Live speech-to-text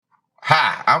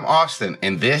I'm Austin,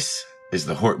 and this is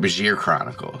the Hork-Bajir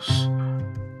Chronicles.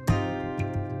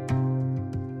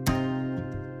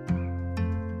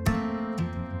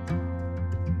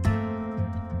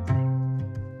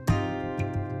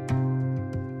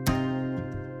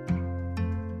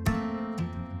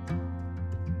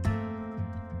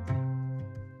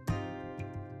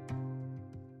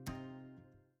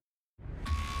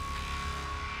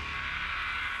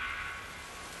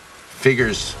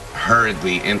 Figures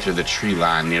hurriedly enter the tree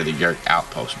line near the Yerk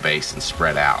outpost base and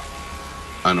spread out,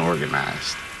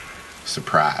 unorganized,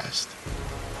 surprised.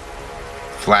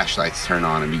 Flashlights turn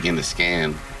on and begin to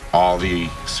scan all the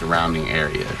surrounding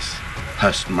areas,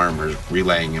 hushed murmurs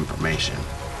relaying information.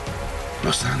 No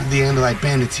sign of the Andalite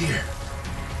bandits here.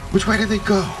 Which way did they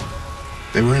go?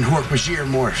 They were in Hork-Bajir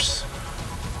morphs.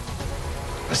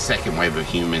 A second wave of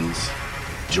humans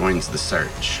joins the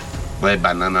search, led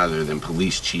by none other than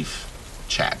Police Chief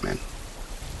Chapman.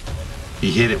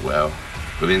 He hid it well,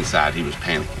 but inside he was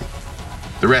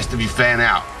panicking. The rest of you fan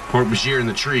out, Hork-Bajir in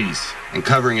the trees, and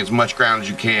covering as much ground as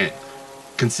you can.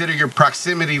 Consider your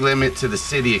proximity limit to the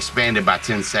city expanded by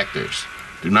 10 sectors.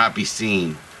 Do not be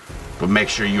seen, but make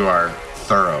sure you are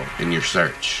thorough in your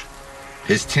search.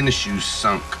 His tennis shoes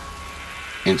sunk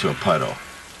into a puddle,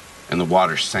 and the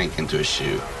water sank into his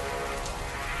shoe.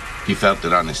 He felt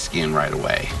it on his skin right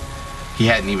away. He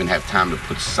hadn't even had time to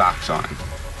put socks on.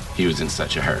 He was in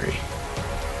such a hurry.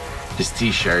 His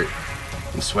t-shirt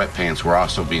and sweatpants were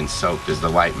also being soaked as the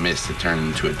light mist had turned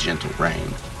into a gentle rain.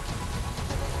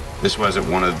 This wasn't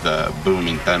one of the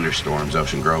booming thunderstorms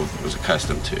Ocean Grove was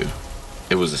accustomed to.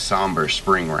 It was a somber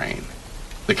spring rain,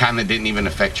 the kind that didn't even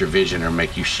affect your vision or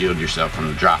make you shield yourself from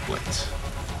the droplets.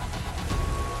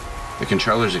 The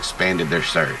controllers expanded their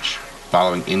search,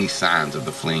 following any signs of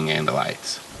the fleeing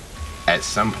Andalites. At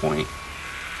some point,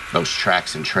 those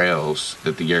tracks and trails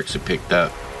that the Yerks had picked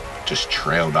up just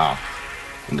trailed off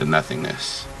into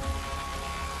nothingness.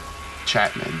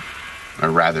 Chapman,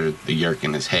 or rather the Yerk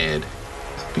in his head,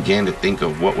 began to think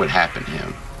of what would happen to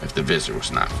him if the visitor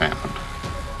was not found.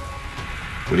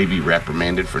 Would he be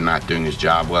reprimanded for not doing his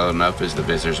job well enough as the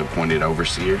visitor's appointed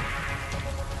overseer?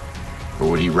 Or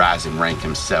would he rise in rank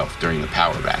himself during the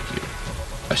power vacuum?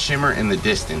 A shimmer in the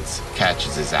distance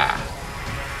catches his eye,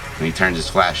 and he turns his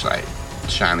flashlight,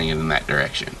 shining it in that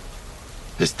direction.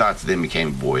 His thoughts then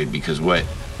became void because what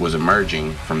was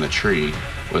emerging from the tree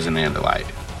was an Andalite.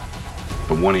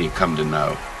 But one he had come to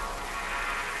know,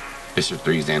 Visser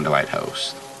 3's Andalite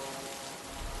host.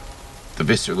 The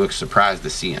Visser looked surprised to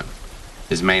see him,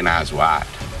 his main eyes wide.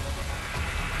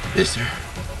 "Visser,"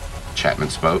 Chapman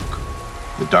spoke.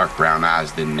 The dark brown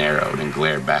eyes then narrowed and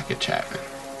glared back at Chapman.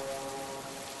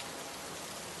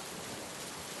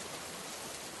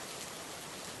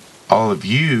 "All of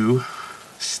you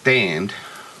stand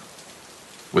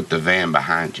with the van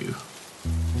behind you."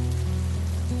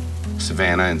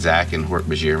 Savannah and Zach in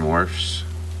Hork-Bajir morphs,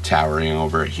 towering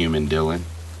over a human Dylan.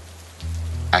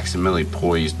 Aximili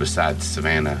poised beside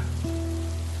Savannah,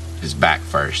 his back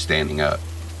first, standing up.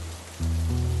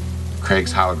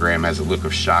 Craig's hologram has a look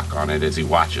of shock on it as he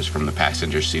watches from the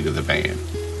passenger seat of the van.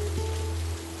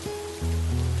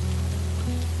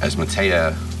 As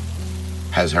Matea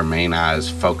has her main eyes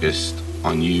focused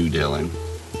on you, Dylan,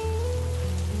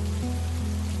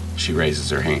 she raises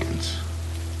her hands,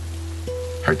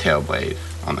 her tail blade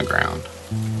on the ground.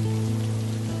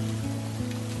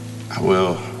 "I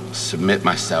will submit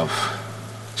myself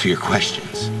to your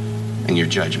questions and your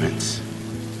judgments,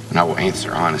 and I will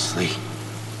answer honestly."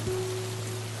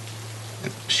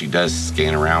 And she does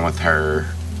scan around with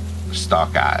her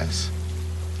stalk eyes,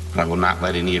 "But I will not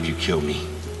let any of you kill me.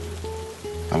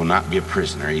 I will not be a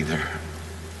prisoner either."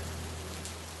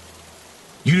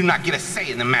 "You do not get a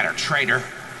say in the matter, traitor,"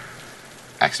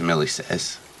 Aximili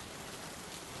says.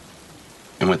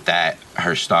 And with that,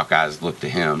 her stalk eyes look to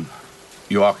him.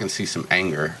 You all can see some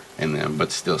anger in them,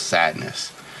 but still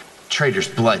sadness. "Traitor's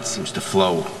blood seems to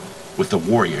flow with the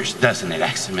warriors, doesn't it,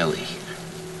 Aximili?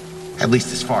 At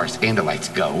least as far as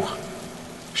Andalites go,"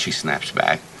 she snaps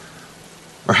back.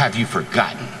 "Or have you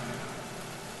forgotten?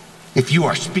 If you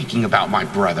are speaking about my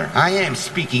brother, I am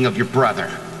speaking of your brother,"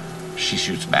 she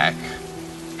shoots back.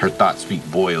 Her thoughts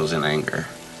speak boils in anger.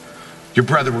 "Your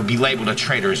brother would be labeled a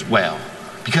traitor as well,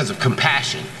 because of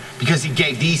compassion, because he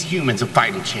gave these humans a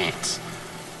fighting chance.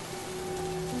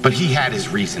 But he had his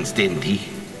reasons, didn't he?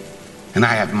 And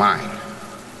I have mine."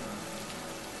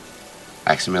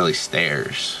 Aximili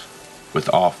stares with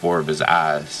all four of his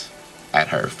eyes at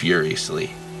her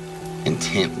furiously,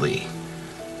 intently.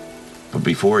 But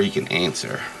before he can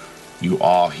answer, you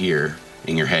all hear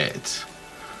in your heads,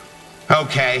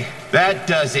 "Okay, that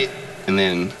does it." And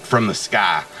then from the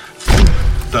sky,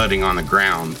 thudding on the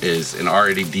ground is an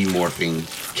already demorphing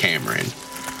Cameron.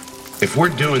 If we're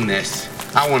doing this,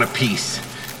 I want a piece.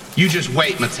 You just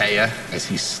wait, Matea, as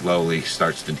he slowly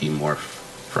starts to demorph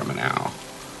from an owl.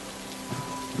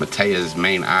 Matea's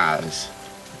main eyes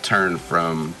turn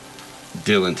from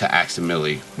Dylan to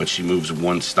Aximili, but she moves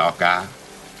one stalk eye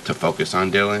to focus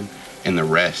on Dylan, and the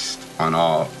rest on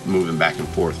all moving back and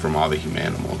forth from all the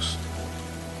humanimals.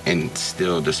 And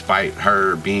still, despite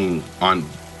her being on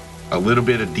a little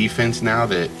bit of defense now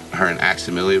that her and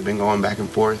Aximili have been going back and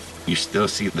forth, you still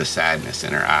see the sadness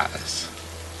in her eyes.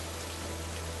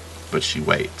 But she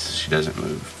waits. She doesn't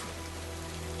move.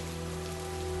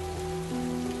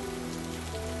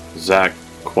 Zach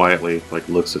quietly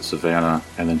looks at Savannah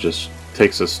and then just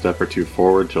takes a step or two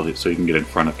forward so he can get in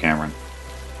front of Cameron.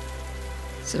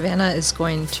 Savannah is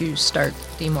going to start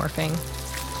demorphing.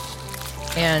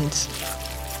 And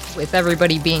with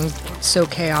everybody being so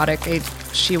chaotic,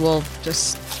 she will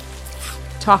just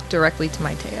talk directly to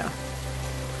Matea.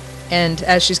 And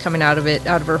as she's coming out of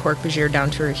her Hork-Bajir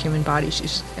down to her human body,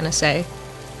 she's going to say,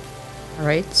 all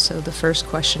right, so the first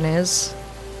question is,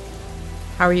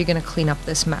 how are you going to clean up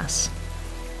this mess?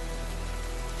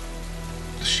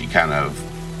 She kind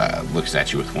of looks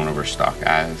at you with one of her stalk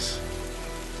eyes.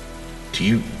 Do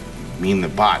you mean the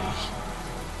body?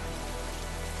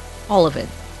 All of it.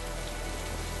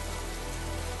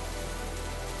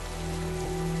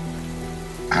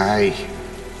 I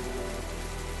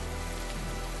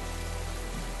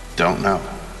don't know.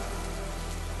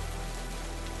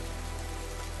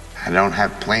 I don't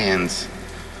have plans,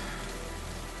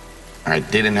 or I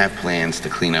didn't have plans to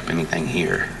clean up anything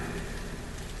here.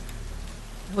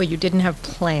 Well, you didn't have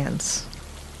plans.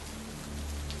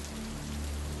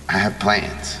 I have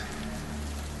plans.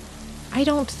 I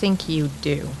don't think you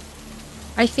do.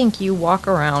 I think you walk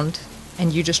around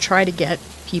and you just try to get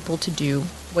people to do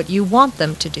what you want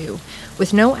them to do,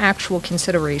 with no actual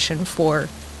consideration for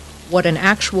what an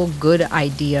actual good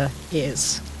idea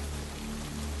is.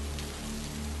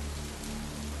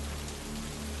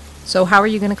 So how are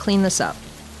you going to clean this up?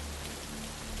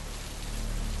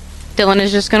 Dylan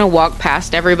is just going to walk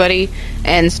past everybody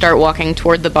and start walking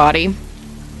toward the body.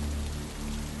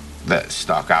 That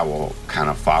stalk eye will kind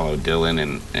of follow Dylan,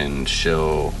 and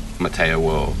Matea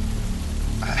will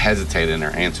hesitate in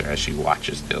her answer as she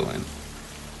watches Dylan.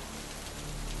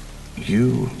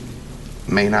 You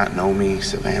may not know me,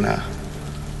 Savannah,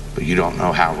 but you don't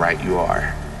know how right you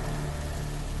are.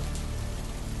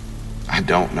 I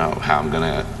don't know how I'm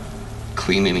gonna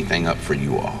clean anything up for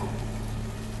you all.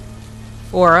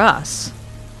 For us.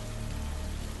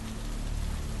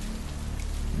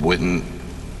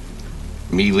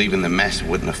 Me leaving the mess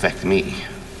wouldn't affect me.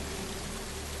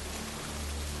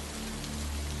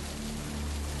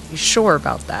 You sure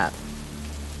about that?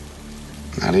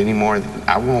 Not anymore.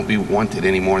 I won't be wanted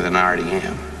any more than I already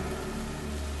am.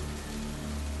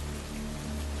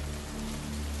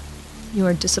 You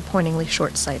are disappointingly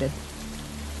short-sighted.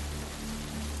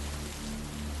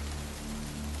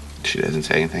 She doesn't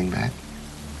say anything back.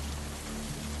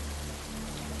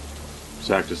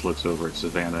 Zach just looks over at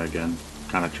Savannah again,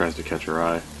 kind of tries to catch her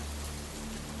eye.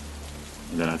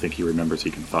 And then I think he remembers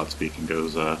he can thought speak and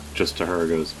goes, just to her,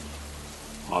 goes,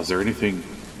 oh, is there anything,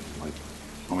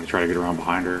 I'm going to try to get around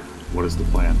behind her? What is the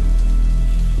plan?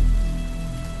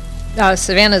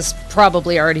 Savannah's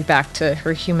probably already back to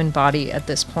her human body at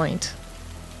this point.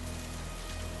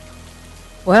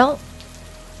 Well,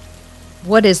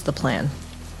 what is the plan?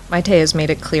 Maite has made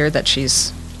it clear that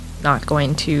she's not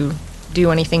going to do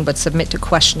anything but submit to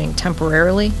questioning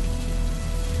temporarily.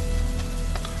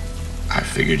 I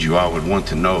figured you all would want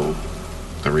to know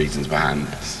the reasons behind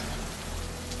this.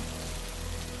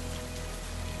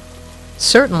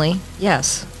 Certainly,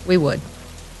 yes, we would.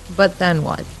 But then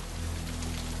what?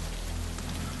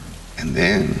 And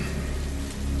then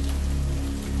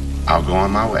I'll go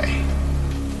on my way.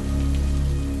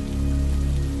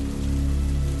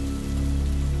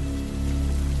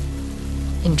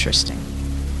 Interesting.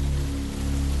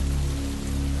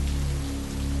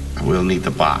 I will need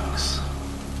the box.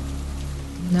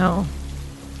 No.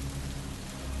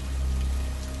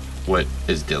 What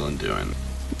is Dylan doing?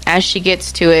 As she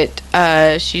gets to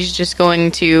it, she's just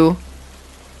going to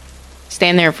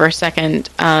stand there for a second,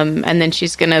 and then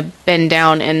she's going to bend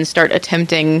down and start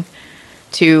attempting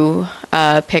to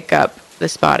pick up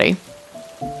this body.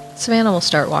 Savannah will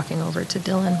start walking over to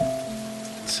Dylan.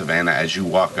 Savannah, as you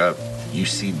walk up, you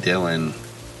see Dylan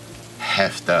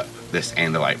heft up this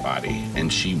Andalite body,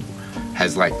 and she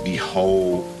has the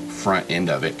whole front end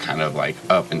of it kind of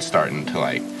up and starting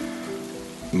to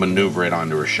maneuver it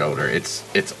onto her shoulder.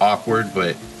 It's awkward,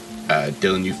 but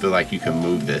Dylan, you feel like you can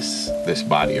move this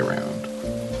body around.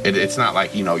 It's not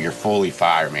like, you're fully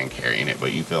fireman carrying it,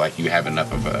 but you feel like you have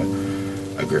enough of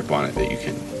a grip on it that you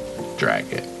can drag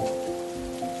it.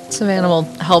 Savannah will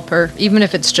help her, even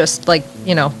if it's just like,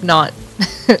 not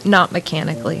not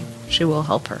mechanically. She will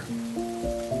help her.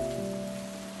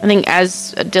 I think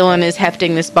as Dylan is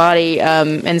hefting this body,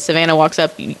 and Savannah walks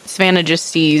up, Savannah just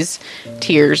sees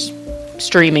tears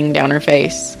streaming down her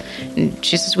face. And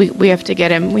she says, we have to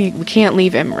get him. We can't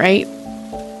leave him, right?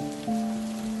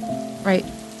 Right.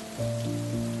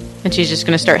 And she's just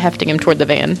going to start hefting him toward the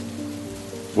van.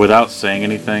 Without saying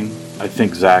anything, I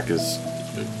think Zach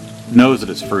knows that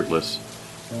it's fruitless,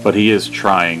 but he is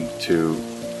trying to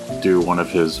do one of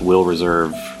his will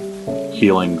reserve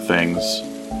healing things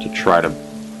to try to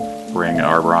bring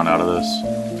Arbron out of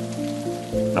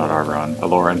this. Not Arbron,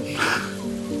 Aloran.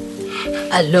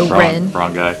 Aloran.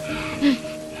 Wrong guy.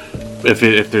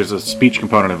 If there's a speech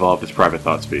component involved, it's private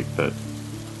thought speak that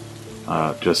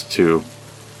just to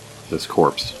this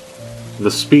corpse.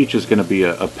 The speech is going to be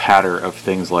a patter of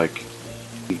things like,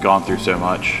 you've gone through so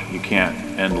much, you can't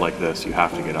end like this, you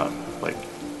have to get up. Like,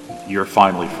 you're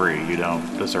finally free, you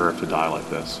don't deserve to die like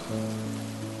this.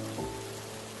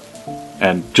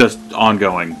 And just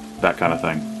ongoing, that kind of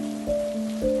thing.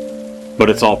 But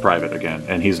it's all private again,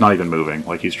 and he's not even moving.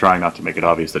 Like, he's trying not to make it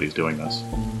obvious that he's doing this.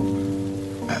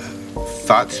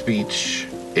 Thought speech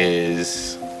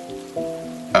is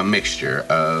a mixture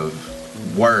of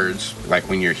words. Like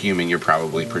when you're human, you're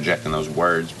probably projecting those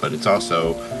words, but it's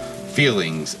also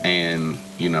feelings and,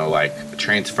 like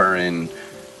transferring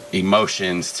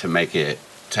emotions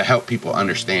to help people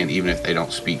understand, even if they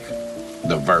don't speak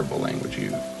the verbal language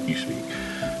you speak.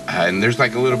 And there's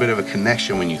like a little bit of a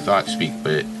connection when you thought speak,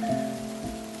 but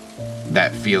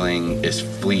that feeling is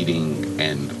fleeting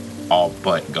and all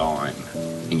but gone,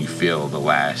 and you feel the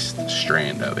last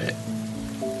strand of it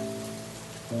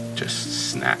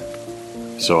just snap.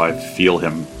 So I feel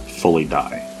him fully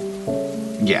die.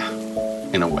 Yeah,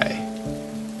 in a way.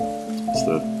 It's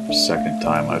the second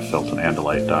time I've felt an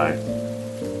Andalite die.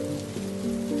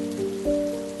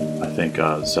 I think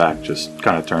Zach just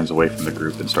kind of turns away from the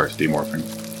group and starts demorphing.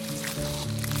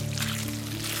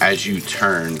 As you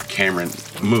turn, Cameron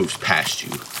moves past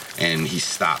you, and he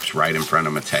stops right in front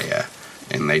of Matea,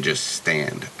 and they just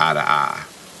stand eye to eye.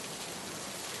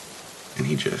 And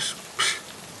he just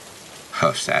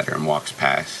huffs at her and walks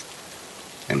past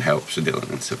and helps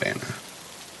Dylan and Savannah.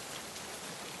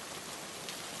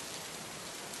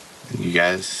 And you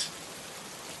guys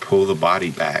pull the body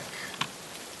back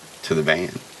to the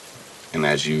van. And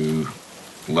as you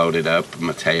load it up,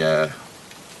 Matea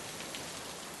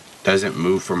doesn't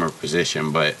move from her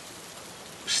position, but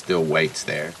still waits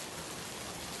there.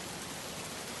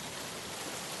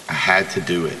 I had to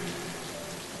do it.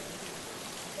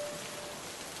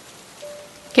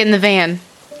 Get in the van.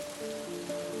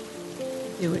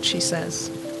 Do what she says.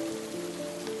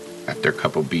 After a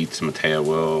couple beats, Matea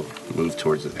will move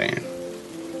towards the van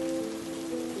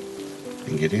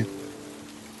and get in.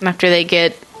 And after they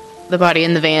get the body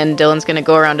in the van, Dylan's going to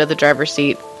go around to the driver's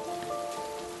seat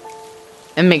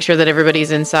and make sure that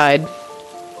everybody's inside.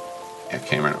 Yeah,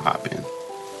 Cameron will hop in.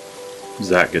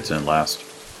 Zach gets in last.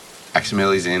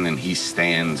 Aximili's in, and he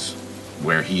stands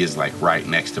where he is like right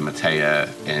next to Matea,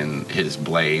 and his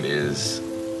blade is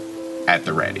at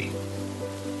the ready.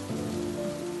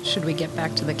 Should we get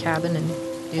back to the cabin and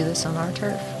do this on our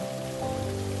turf?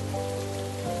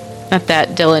 At that,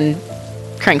 Dylan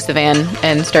cranks the van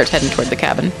and starts heading toward the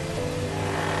cabin.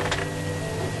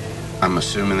 I'm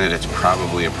assuming that it's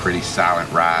probably a pretty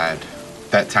silent ride.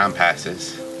 That time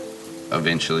passes.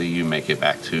 Eventually, you make it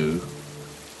back to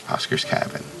Oscar's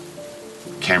cabin.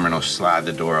 Cameron will slide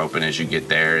the door open as you get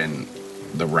there, and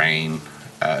the rain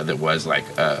that was like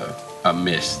a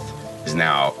mist is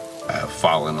now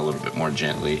falling a little bit more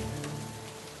gently.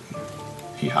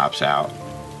 He hops out.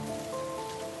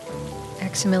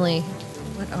 Aximili,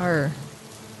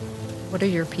 what are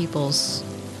your people's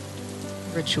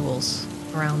rituals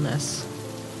around this?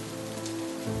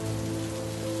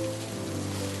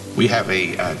 We have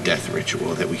a death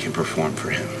ritual that we can perform for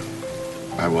him.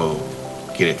 I will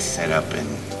get it set up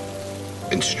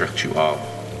and instruct you all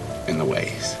in the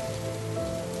ways.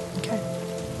 Okay.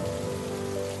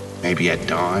 Maybe at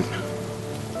dawn.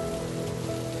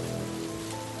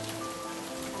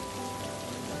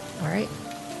 All right.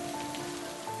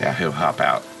 Yeah, he'll hop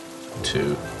out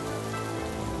too.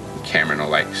 Cameron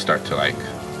will start to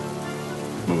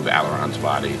move Alaron's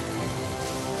body,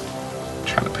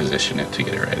 trying to position it to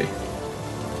get it ready.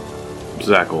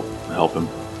 Zach will help him.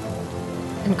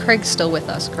 And Craig's still with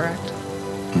us, correct?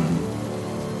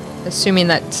 Mm-hmm. assuming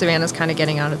that Savannah's kind of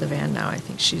getting out of the van now, I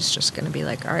think she's just going to be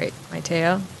like, all right,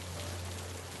 Maiteo,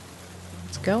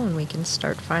 let's go and we can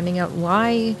start finding out why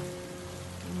you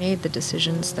made the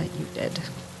decisions that you did.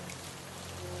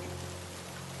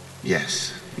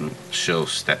 Yes. She'll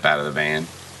step out of the van.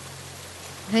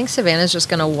 I think Savannah's just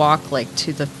going to walk, like,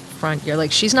 to the front. You're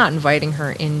like, she's not inviting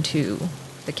her into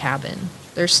the cabin.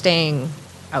 They're staying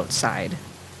outside.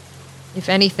 If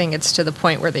anything, it's to the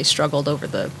point where they struggled over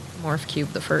the morph cube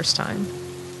the first time.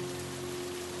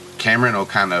 Cameron will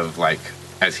kind of, like,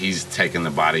 as he's taking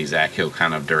the body, Zach, he'll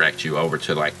kind of direct you over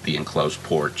to, like, the enclosed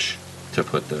porch to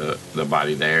put the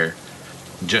body there.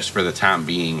 Just for the time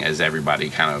being, as everybody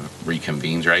kind of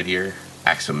reconvenes right here,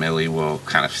 Aximili will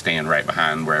kind of stand right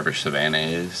behind wherever Savannah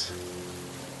is.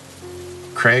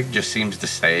 Craig just seems to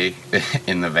stay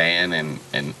in the van,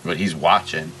 but he's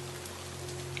watching.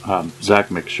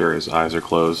 Zach makes sure his eyes are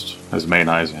closed, his main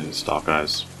eyes and his stalk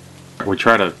eyes. We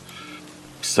try to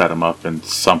set him up in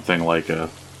something like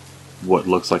what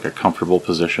looks like a comfortable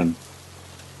position,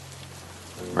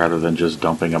 rather than just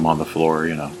dumping him on the floor,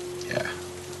 you know. Yeah.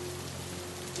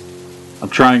 I'm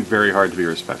trying very hard to be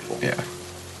respectful. Yeah.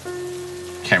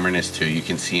 Cameron is too. You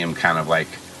can see him kind of like,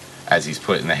 as he's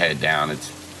putting the head down, it's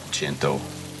gentle.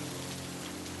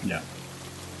 Yeah.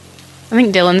 I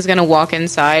think Dylan's gonna walk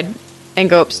inside and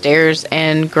go upstairs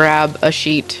and grab a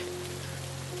sheet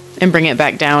and bring it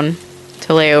back down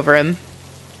to lay over him.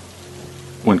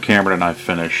 When Cameron and I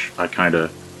finish, I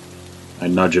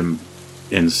nudge him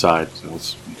inside. So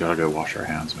we gotta go wash our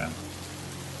hands, man.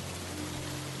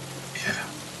 Yeah.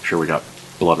 I'm sure we got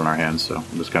blood on our hands, so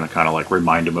I'm just gonna kind of like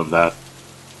remind him of that.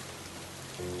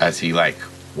 As he like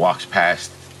walks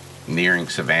past, nearing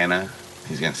Savannah,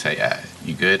 he's gonna say,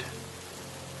 "You good?"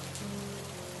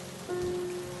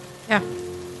 Yeah.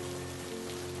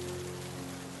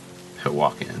 He'll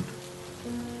walk in.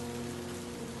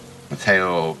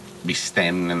 Mateo will be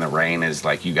standing in the rain as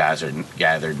like you guys are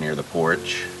gathered near the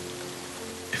porch.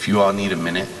 If you all need a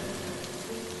minute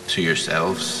to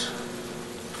yourselves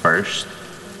first,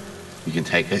 you can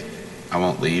take it. I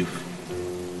won't leave.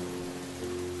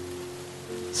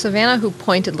 Savannah, who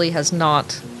pointedly has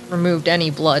not removed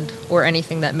any blood or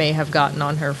anything that may have gotten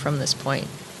on her from this point,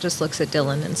 just looks at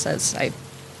Dylan and says, I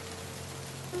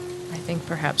think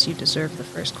perhaps you deserve the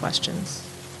first questions.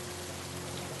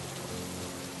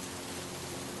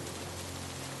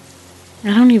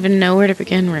 I don't even know where to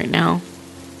begin right now.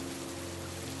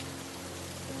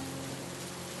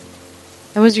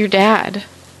 That was your dad.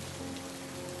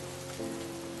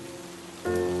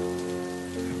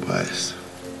 It was.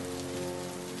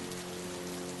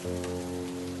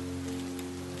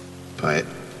 But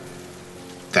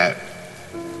that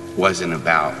wasn't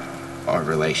about our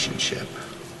relationship.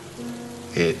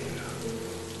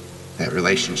 That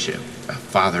relationship, a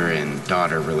father and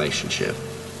daughter relationship,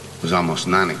 was almost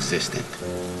non-existent.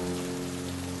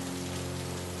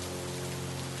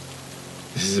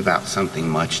 This is about something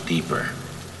much deeper,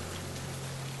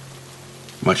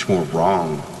 much more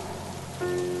wrong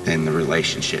than the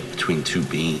relationship between two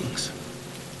beings.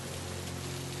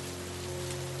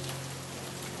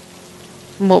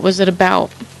 What was it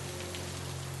about?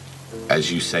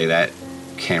 As you say that,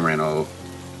 Cameron will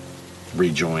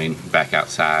rejoin back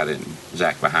outside and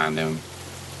Zach behind him.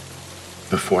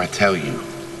 Before I tell you,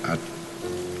 I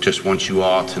just want you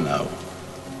all to know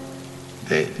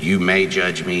that you may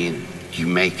judge me and you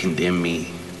may condemn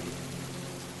me.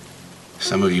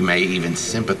 Some of you may even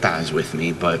sympathize with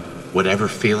me, but whatever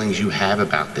feelings you have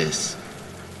about this,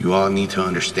 you all need to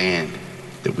understand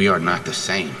that we are not the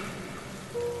same.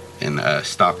 And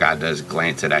Stalk Eye does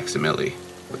glance at Aximili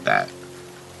with that.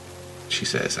 She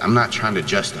says, I'm not trying to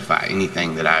justify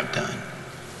anything that I've done.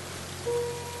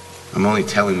 I'm only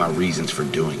telling my reasons for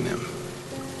doing them.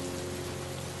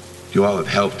 You all have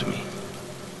helped me.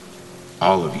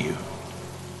 All of you.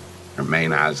 Her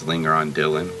main eyes linger on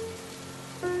Dylan.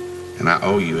 And I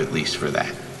owe you at least for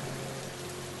that.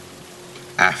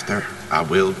 After, I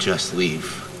will just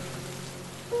leave.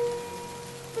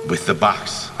 With the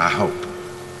box, I hope.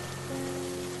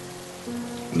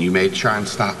 And you may try and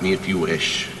stop me if you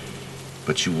wish,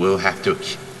 but you will have to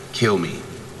kill me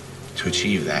to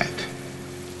achieve that.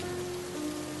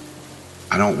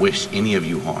 I don't wish any of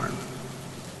you harm.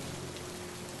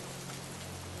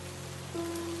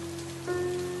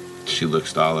 She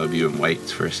looks to all of you and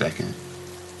waits for a second.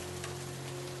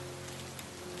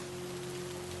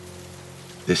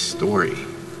 This story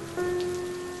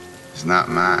is not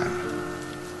mine.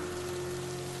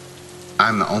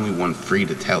 I'm the only one free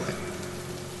to tell it.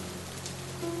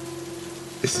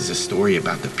 This is a story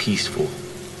about the peaceful,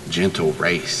 gentle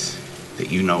race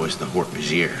that you know as the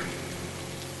Hork-Bajir.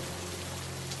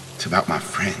 It's about my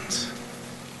friends.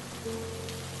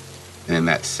 And in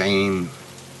that same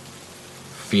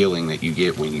feeling that you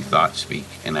get when you thought speak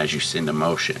and as you send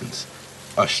emotions,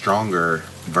 a stronger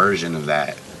version of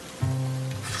that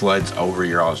floods over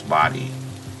your all's body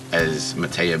as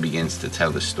Matea begins to tell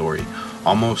the story,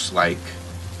 almost like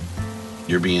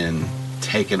you're being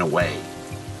taken away.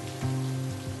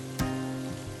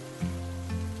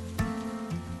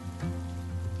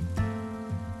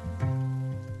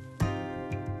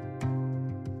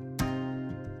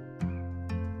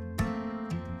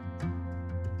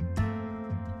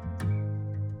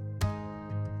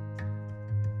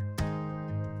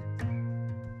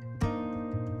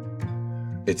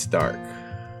 It's dark.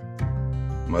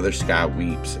 Mother Sky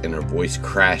weeps and her voice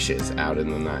crashes out in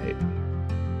the night,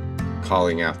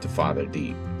 calling out to Father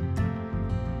Deep.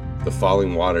 The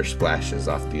falling water splashes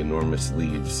off the enormous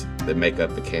leaves that make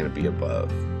up the canopy above.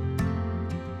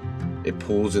 It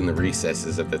pools in the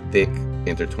recesses of the thick,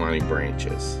 intertwining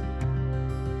branches.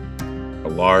 A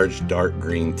large, dark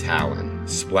green talon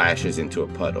splashes into a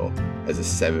puddle as a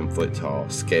 7-foot-tall,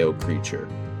 scaled creature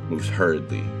moves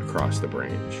hurriedly across the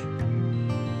branch.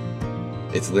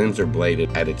 Its limbs are bladed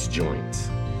at its joints,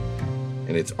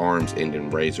 and its arms end in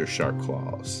razor-sharp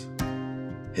claws.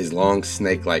 His long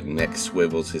snake-like neck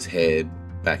swivels his head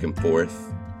back and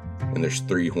forth, and there's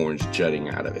 3 horns jutting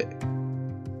out of it,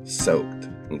 soaked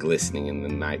and glistening in the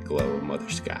night glow of Mother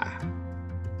Sky.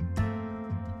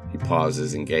 He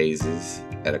pauses and gazes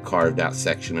at a carved-out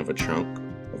section of a trunk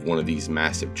of one of these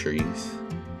massive trees.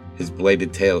 His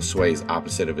bladed tail sways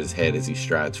opposite of his head as he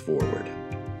strides forward.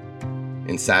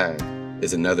 Inside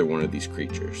is another one of these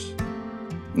creatures,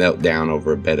 knelt down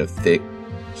over a bed of thick,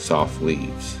 soft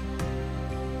leaves.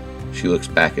 She looks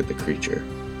back at the creature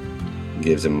and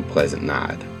gives him a pleasant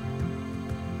nod,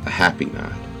 a happy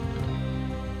nod.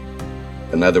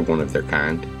 Another one of their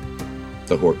kind,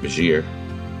 the Hork-Bajir,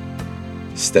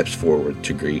 steps forward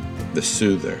to greet the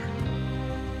soother.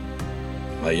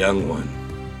 My young one,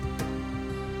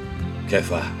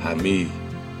 Kefa Hami.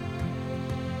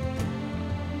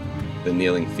 The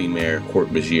kneeling female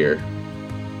Hork-Bajir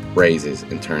raises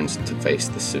and turns to face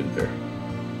the soother.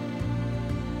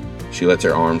 She lets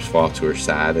her arms fall to her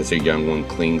side as her young one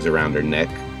clings around her neck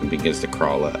and begins to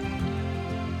crawl up.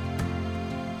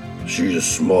 She is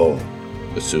small,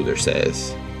 the soother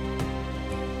says.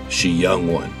 She young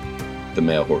one, the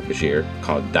male Hork-Bajir,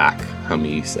 called Dak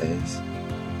Hami, says.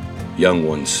 Young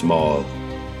one small.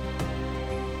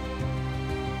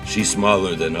 She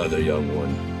smaller than other young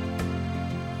one.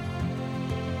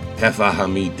 Kefa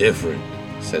Hami different,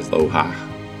 says Loha,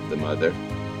 the mother.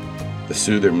 The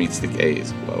soother meets the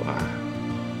gaze of Loha.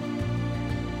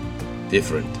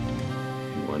 Different,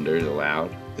 he wonders aloud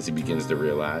as he begins to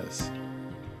realize.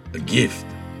 A gift,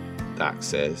 Doc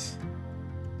says.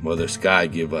 Mother Sky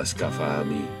give us Kefa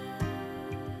Hami.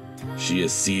 She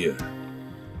is seer.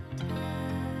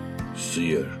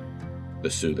 Seer,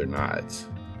 the soother nods.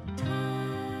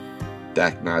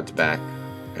 Dak nods back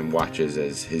and watches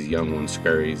as his young one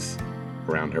scurries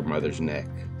around her mother's neck.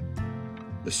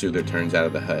 The soother turns out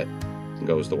of the hut and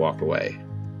goes to walk away,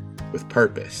 with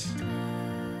purpose.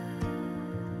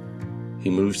 He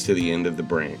moves to the end of the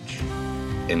branch,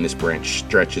 and this branch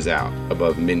stretches out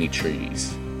above many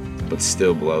trees, but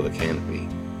still below the canopy.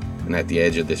 And at the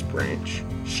edge of this branch,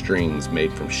 strings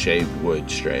made from shaved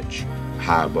wood stretch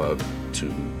high above to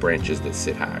branches that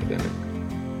sit higher than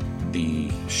it.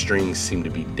 The strings seem to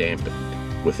be dampened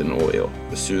with an oil.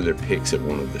 The soother picks at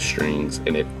one of the strings,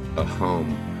 and a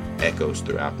hum echoes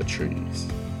throughout the trees.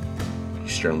 He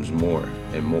strums more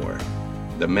and more.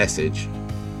 The message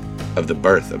of the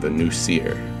birth of a new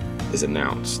seer is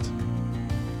announced.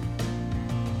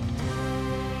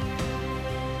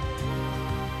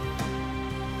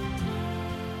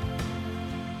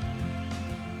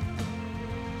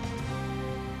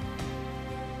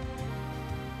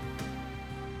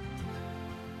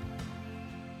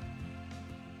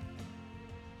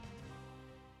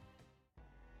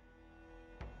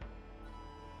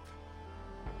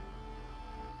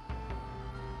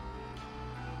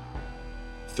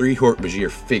 Three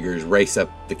Hork-Bajir figures race up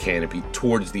the canopy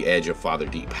towards the edge of Father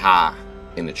Deep, high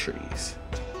in the trees.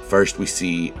 First, we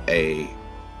see a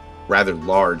rather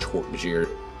large Hork-Bajir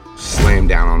slam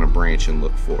down on a branch and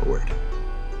look forward.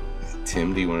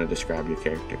 Tim, do you want to describe your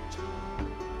character?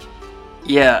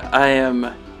 Yeah, I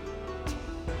am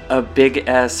a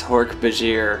big-ass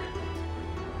Hork-Bajir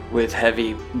with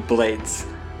heavy blades.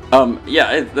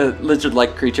 The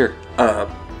lizard-like creature,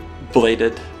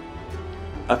 bladed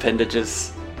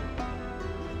appendages.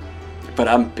 But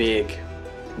I'm big.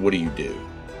 What do you do?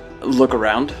 Look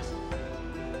around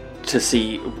to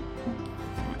see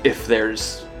if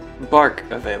there's bark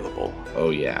available? Oh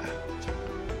yeah.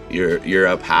 You're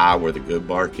up high where the good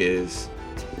bark is.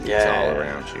 Yeah. It's all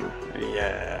around you.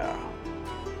 Yeah.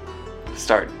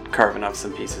 Start carving up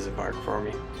some pieces of bark for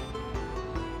me.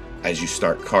 As you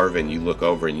start carving, you look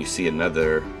over and you see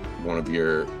another one of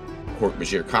your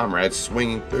Hork-Bajir comrades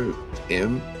swinging through.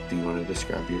 Em, do you want to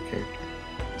describe your character?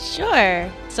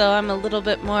 Sure. So I'm a little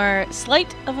bit more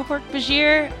slight of a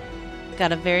Hork-Bajir.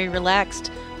 Got a very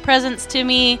relaxed presence to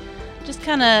me. Just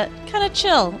kind of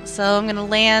chill. So I'm gonna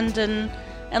land and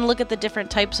look at the different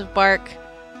types of bark,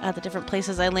 the different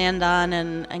places I land on,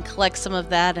 and collect some of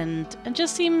that, and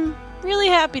just seem really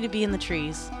happy to be in the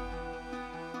trees.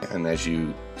 And as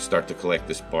you start to collect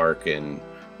this bark and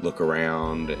look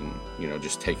around and,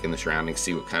 just take in the surroundings,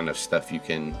 see what kind of stuff you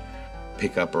can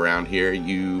pick up around here,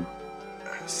 you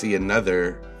see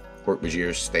another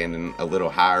Hork-Bajir standing a little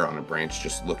higher on a branch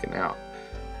just looking out.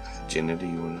 Jenna, do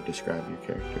you want to describe your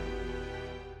character?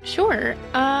 Sure.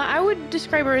 I would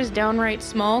describe her as downright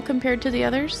small compared to the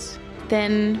others.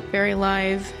 Then very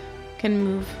lithe, can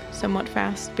move somewhat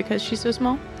fast because she's so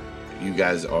small. You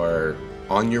guys are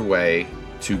on your way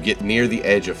to get near the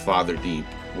edge of Father Deep,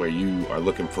 where you are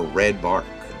looking for red bark.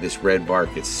 This red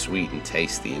bark is sweet and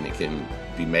tasty, and it can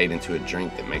be made into a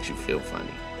drink that makes you feel funny.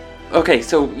 Okay,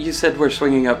 so you said we're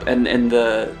swinging up, and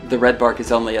the red bark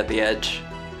is only at the edge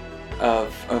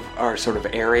of our sort of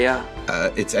area?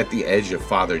 It's at the edge of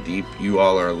Father Deep. You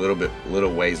all are a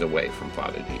little ways away from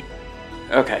Father Deep.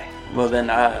 Okay, well then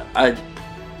I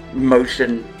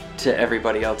motion to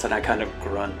everybody else, and I kind of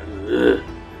grunt. Ugh.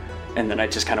 And then I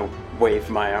just kind of wave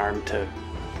my arm to,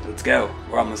 let's go,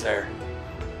 we're almost there.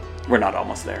 We're not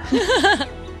almost there. I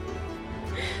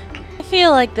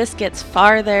feel like this gets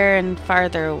farther and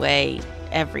farther away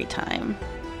every time.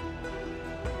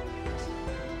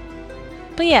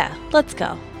 But yeah, let's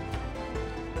go.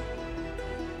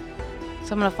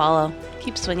 So I'm gonna follow.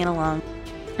 Keep swinging along.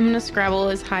 I'm gonna scrabble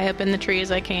as high up in the tree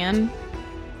as I can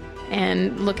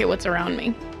and look at what's around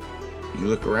me. You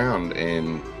look around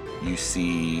and you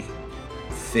see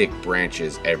thick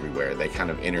branches everywhere. They kind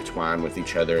of intertwine with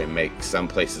each other and make some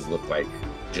places look like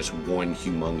just one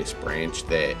humongous branch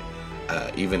that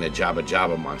even a Jabba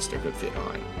Jabba monster could fit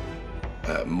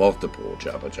on. Multiple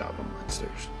Jabba Jabba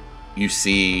monsters. You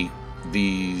see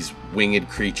these winged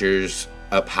creatures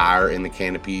up higher in the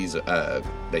canopies.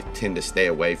 They tend to stay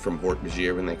away from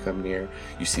Hork-Bajir when they come near.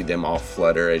 You see them all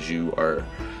flutter as you are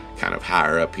kind of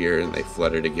higher up here, and they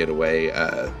flutter to get away.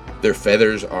 Their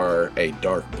feathers are a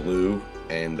dark blue,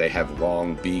 and they have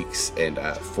long beaks and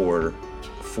four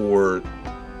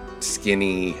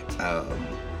skinny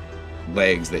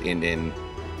legs that end in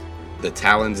the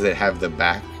talons that have the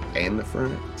back and the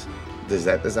front. Is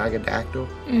that the Zygodactyl?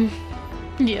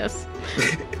 Yes.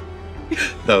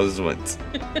 Those ones.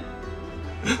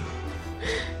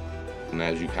 And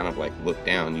as you kind of look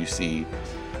down, you see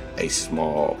a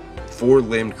small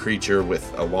four-limbed creature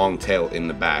with a long tail in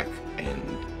the back and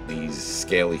these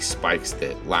scaly spikes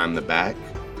that line the back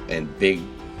and big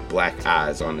black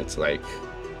eyes on its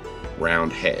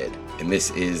round head. And this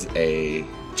is a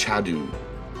Chadu.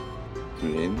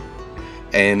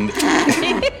 And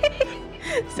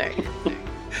Sorry.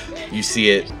 You see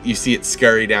it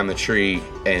scurry down the tree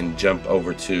and jump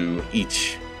over to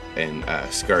each and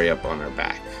scurry up on her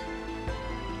back.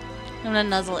 I'm gonna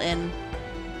nuzzle in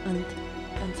and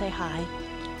say hi.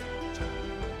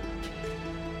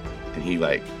 And he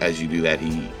as you do that,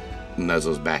 he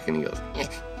nuzzles back and he goes.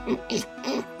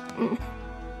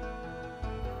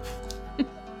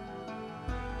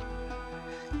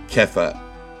 Kefa,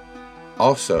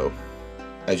 also,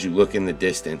 as you look in the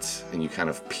distance and you kind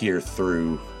of peer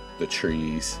through the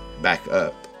trees back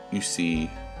up, you see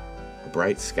a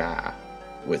bright sky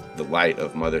with the light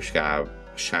of Mother Sky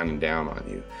shining down on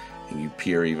you. And you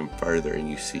peer even further and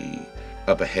you see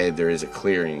up ahead there is a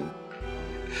clearing,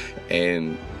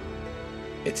 and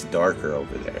it's darker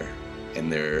over there,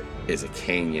 and there is a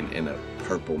canyon, and a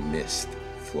purple mist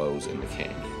flows in the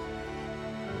canyon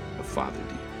of Father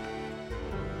Deep.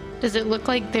 Does it look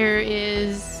like there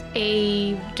is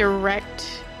a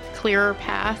direct, clearer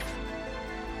path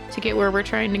to get where we're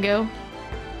trying to go?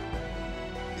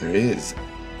 There is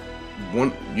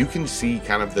one. You can see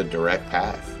kind of the direct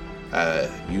path.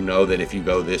 You know that if you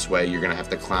go this way, you're going to have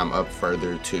to climb up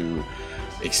further to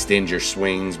extend your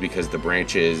swings, because the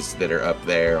branches that are up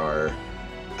there are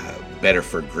better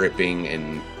for gripping,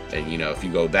 and if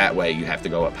you go that way, you have to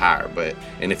go up higher.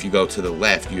 And if you go to the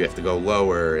left, you have to go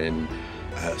lower and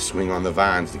swing on the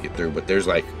vines to get through. But there's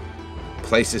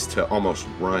places to almost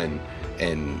run,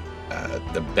 and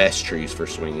the best trees for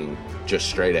swinging just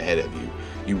straight ahead of you.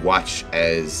 You watch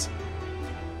as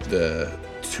the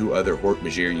two other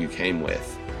Hork-Bajir you came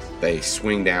with. They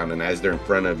swing down, and as they're in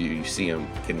front of you, you see them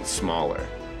getting smaller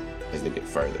as they get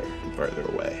further and further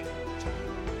away.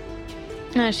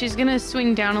 She's gonna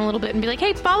swing down a little bit and be like,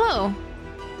 "Hey, follow!"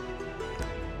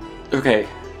 Okay.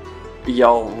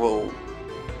 Y'all will...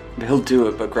 He'll do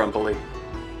it, but grumpily.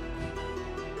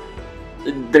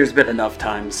 There's been enough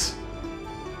times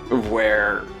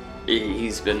where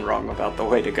he's been wrong about the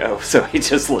way to go, so he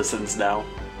just listens now.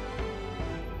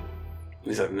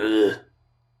 He's like, ugh.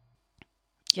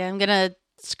 Yeah, I'm gonna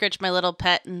scritch my little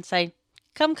pet and say,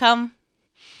 come,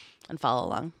 and follow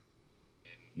along.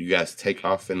 You guys take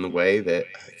off in the way that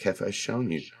Kefa has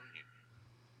shown you.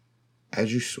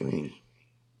 As you swing,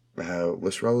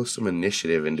 let's roll some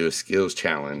initiative and do a skills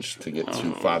challenge to get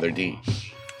to Father D.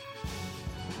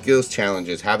 Skills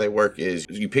challenges, how they work is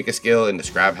you pick a skill and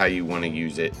describe how you want to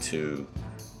use it to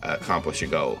accomplish a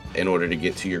goal in order to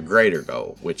get to your greater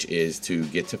goal, which is to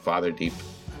get to Father Deep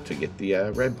to get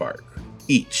the red bark.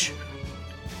 Each,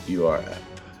 you are up.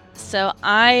 So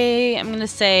I am going to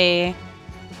say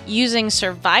using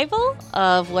survival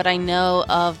of what I know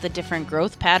of the different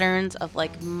growth patterns of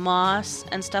like moss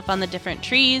and stuff on the different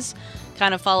trees,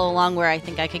 kind of follow along where I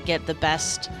think I could get the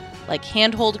best like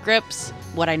handhold grips,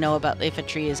 what I know about if a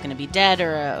tree is going to be dead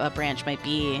or a branch might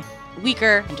be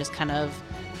weaker, and just kind of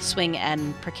swing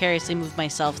and precariously move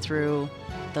myself through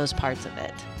those parts of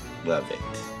it. Love it.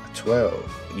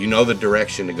 12. You know the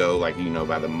direction to go, like, you know,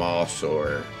 by the moss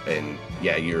you're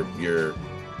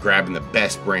grabbing the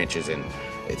best branches and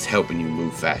it's helping you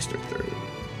move faster through.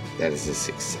 That is a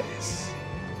success.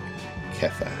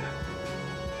 Kefa.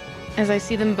 As I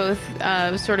see them both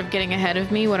sort of getting ahead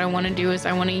of me, what I want to do is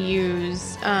I want to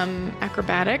use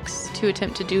acrobatics to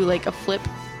attempt to do like a flip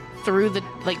through the,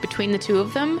 like between the two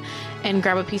of them and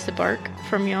grab a piece of bark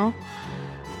from y'all.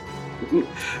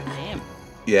 Damn.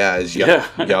 Yeah, as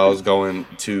y'all's going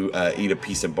to eat a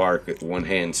piece of bark, one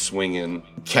hand swinging.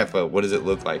 Kefa, what does it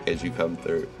look like as you come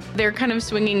through? They're kind of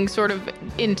swinging sort of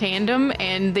in tandem,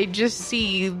 and they just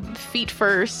see feet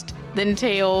first, then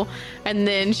tail, and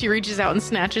then she reaches out and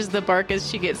snatches the bark as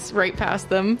she gets right past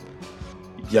them.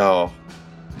 Y'all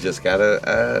just got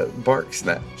a bark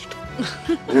snatched.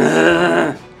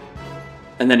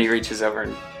 And then he reaches over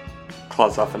and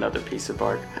claws off another piece of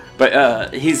bark.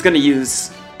 But he's going to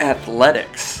use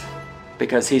athletics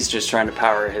because he's just trying to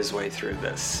power his way through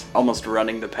this, almost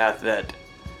running the path that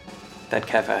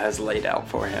Kefa has laid out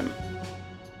for him.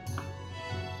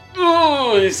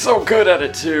 Oh, he's so good at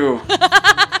it too.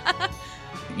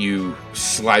 You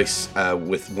slice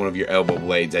with one of your elbow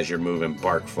blades as you're moving,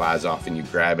 bark flies off and you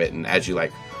grab it, and as you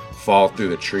like fall through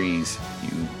the trees,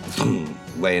 you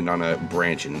land on a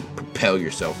branch and propel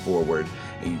yourself forward,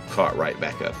 and you caught right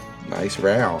back up. Nice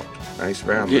round.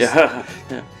 Yeah.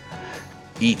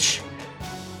 Each.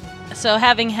 So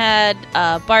having had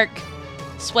bark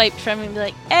swiped from me, be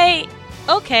like, hey,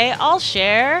 okay, I'll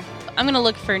share. I'm going to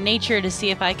look for nature to see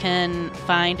if I can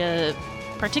find a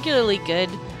particularly good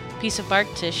piece of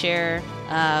bark to share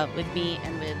with me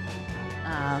and with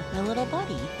my little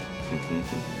buddy.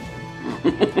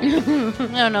 I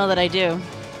don't know that I do.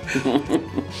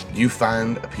 You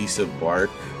find a piece of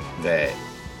bark that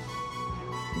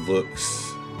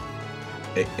looks,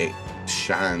 it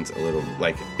shines a little,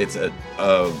 like it's a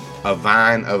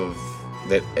vine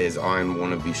that is on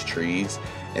one of these trees,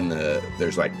 and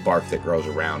there's like bark that grows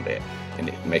around it, and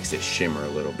it makes it shimmer a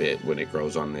little bit when it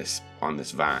grows on this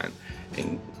vine,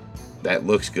 and that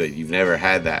looks good. You've never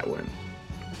had that one,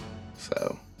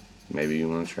 so maybe you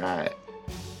want to try it.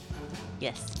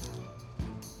 Yes.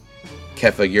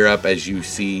 Kefa, you're up as you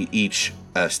see each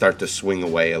start to swing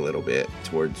away a little bit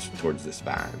towards this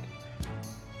vine.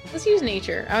 Let's use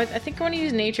nature. I think I want to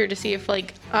use nature to see if,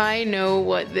 like, I know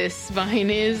what this vine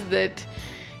is that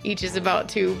each is about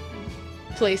to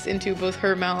place into both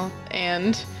her mouth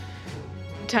and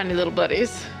tiny little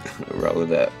buddies. Roll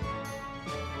it up.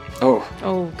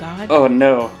 Oh, God. Oh,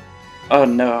 no. Oh,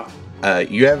 no.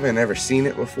 You haven't ever seen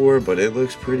it before, but it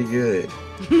looks pretty good.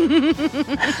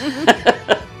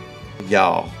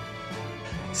 Y'all.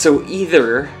 So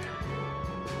either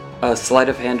a sleight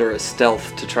of hand or a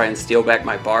stealth to try and steal back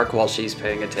my bark while she's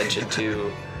paying attention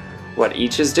to what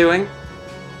each is doing.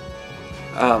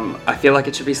 I feel like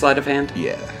it should be sleight of hand.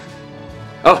 Yeah.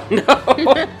 Oh,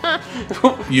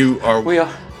 no. You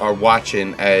are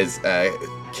watching as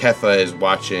Kefa is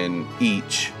watching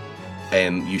each,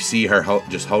 and you see her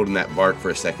just holding that bark for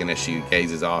a second as she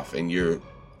gazes off, and you're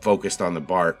focused on the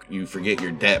bark. You forget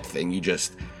your depth, and you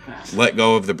just let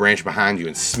go of the branch behind you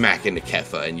and smack into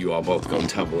Kefa, and you all both go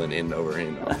tumbling end over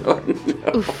end off the bark.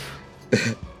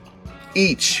 No.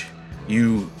 Each,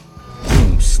 you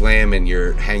slam and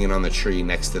you're hanging on the tree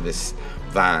next to this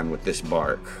vine with this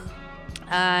bark.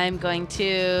 I'm going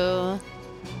to,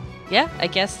 I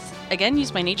guess, again,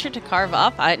 use my nature to carve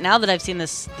off. Now that I've seen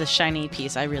this shiny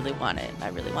piece, I really want it. I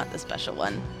really want the special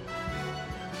one.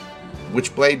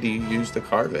 Which blade do you use to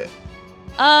carve it?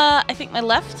 I think my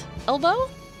left elbow?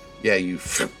 Yeah, you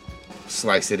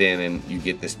slice it in and you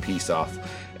get this piece off.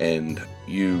 And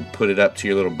you put it up to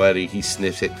your little buddy. He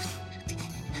sniffs it.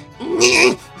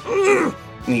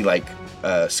 And he,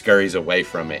 scurries away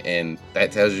from it. And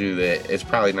that tells you that it's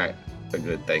probably not a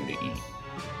good thing to eat.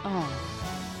 Oh.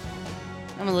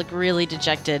 I'm going to look really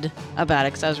dejected about it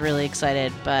because I was really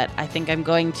excited. But I think I'm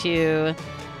going to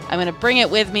bring it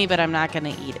with me, but I'm not going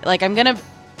to eat it. I'm going to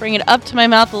bring it up to my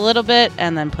mouth a little bit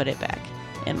and then put it back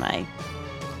in my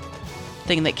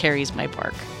thing that carries my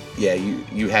bark. Yeah,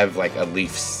 you have a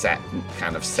leaf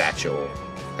kind of satchel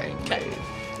thing made.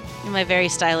 In my very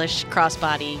stylish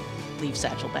crossbody leaf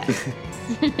satchel bag.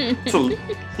 It's a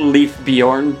leaf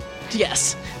Bjorn.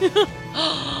 Yes.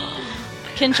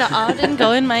 Can Sha'adin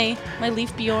go in my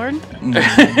leaf Bjorn?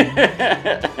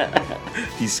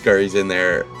 He scurries in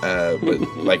there,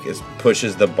 but it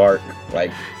pushes the bark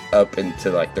up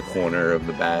into the corner of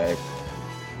the bag.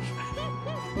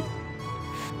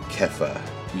 Kefa,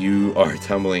 you are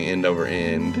tumbling end over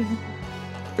end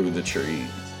through the trees.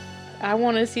 I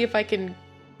want to see if I can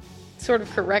sort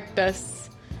of correct us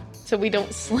so we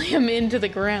don't slam into the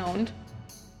ground.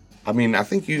 I mean, I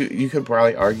think you could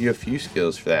probably argue a few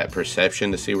skills for that.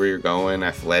 Perception to see where you're going,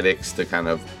 athletics to kind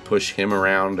of push him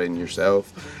around and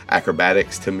yourself,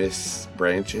 acrobatics to miss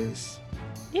branches.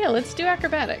 Yeah, let's do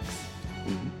acrobatics.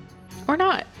 Or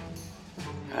not.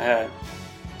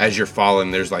 As you're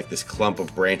falling, there's this clump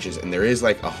of branches, and there is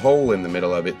a hole in the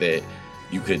middle of it that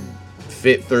you could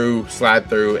fit through, slide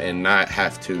through, and not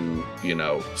have to,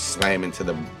 slam into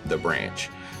the branch.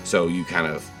 So you kind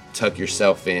of tuck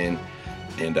yourself in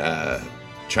and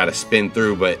try to spin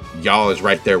through, but y'all is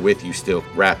right there with you, still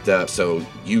wrapped up. So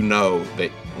you know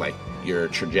that your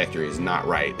trajectory is not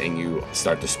right, and you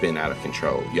start to spin out of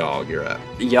control. Y'all, you're up.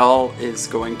 Y'all is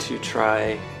going to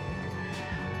try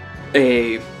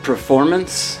a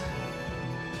performance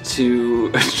to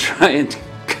try and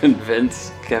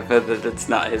convince Kefa that it's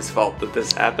not his fault that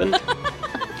this happened.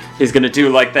 He's gonna do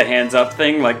the hands up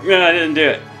thing, no, I didn't do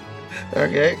it.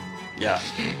 Okay. Yeah.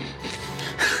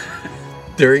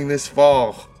 During this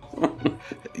fall,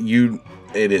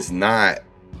 it is not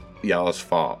y'all's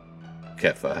fault,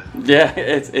 Kefa. Yeah,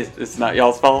 it's not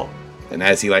y'all's fault. And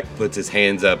as he puts his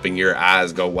hands up and your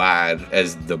eyes go wide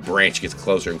as the branch gets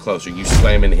closer and closer, you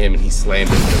slam into him and he slams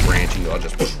into the branch and you all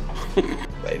just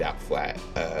laid out flat.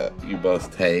 You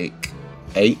both take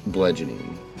 8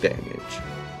 bludgeoning damage.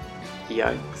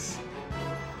 Yikes.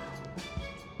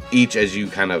 Each, as you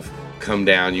kind of come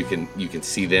down, you can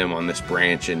see them on this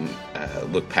branch and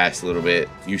look past a little bit.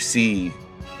 You see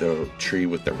the tree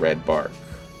with the red bark.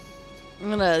 I'm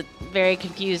gonna, very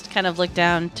confused, kind of look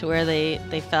down to where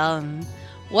they fell and...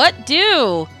 What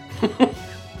do?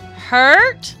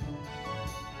 Hurt?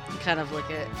 And kind of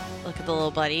look at the little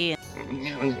buddy.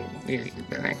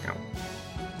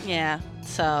 Yeah,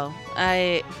 so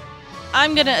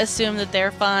I'm gonna assume that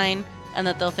they're fine and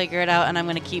that they'll figure it out, and I'm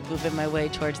gonna keep moving my way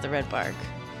towards the red bark.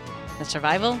 The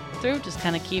survival through, just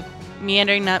kind of keep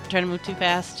meandering, not trying to move too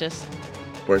fast, just...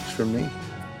 Works for me.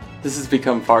 This has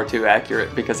become far too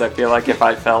accurate because I feel like if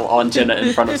I fell on Jenna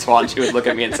in front of Swan, she would look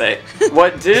at me and say,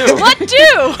 "What do? What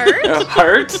do? Hurt?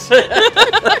 Hurt?"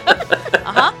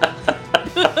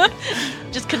 Uh-huh.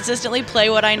 Just consistently play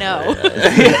what I know.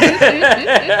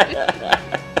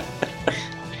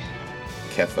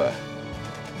 Kefa,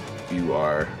 you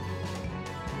are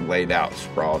laid out,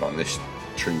 sprawled on this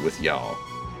tree with y'all.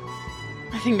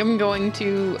 I think I'm going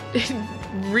to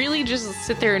really just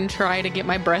sit there and try to get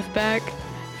my breath back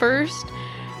first,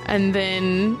 and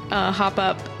then hop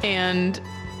up and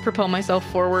propel myself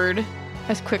forward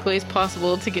as quickly as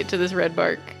possible to get to this red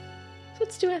bark. So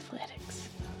let's do athletics.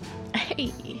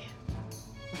 Hey.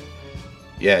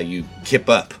 Yeah, you kip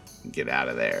up and get out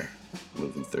of there,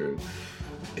 moving through.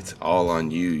 It's all on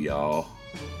you, y'all,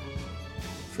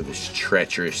 for this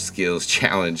treacherous skills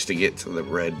challenge to get to the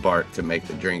red bark to make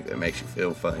the drink that makes you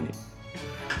feel funny.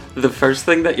 The first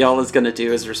thing that y'all is gonna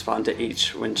do is respond to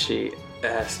each when she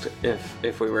asked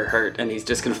if we were hurt, and he's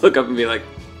just gonna look up and be like,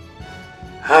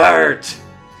 "Hurt!"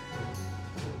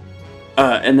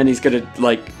 And then he's gonna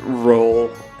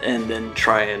roll and then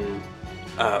try and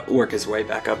work his way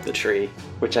back up the tree,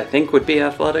 which I think would be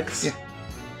athletics.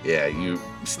 Yeah, you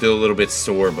still a little bit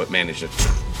sore, but manage to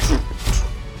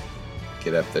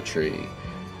get up the tree.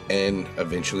 And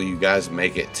eventually you guys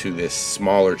make it to this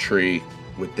smaller tree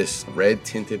with this red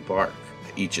tinted bark.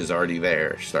 Each is already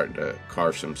there, starting to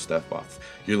carve some stuff off.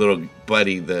 Your little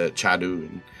buddy, the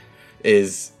Chadun,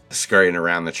 is scurrying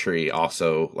around the tree,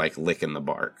 also like licking the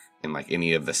bark, and like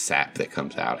any of the sap that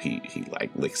comes out, he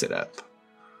like licks it up.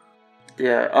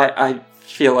 Yeah, I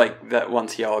feel like that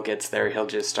once he all gets there, he'll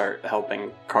just start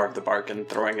helping carve the bark and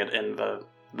throwing it in the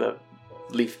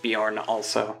leaf Bjorn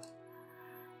also.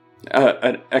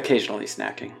 Occasionally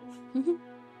snacking.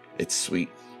 It's sweet.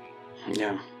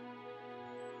 Yeah.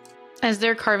 As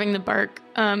they're carving the bark,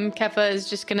 Kefa is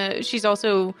just gonna... She's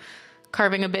also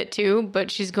carving a bit too,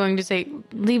 but she's going to say,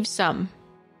 leave some.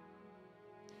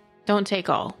 Don't take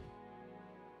all.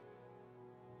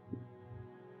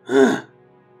 That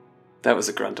was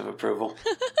a grunt of approval.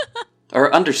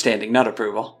 Or understanding, not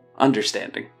approval.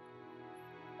 Understanding.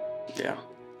 Yeah.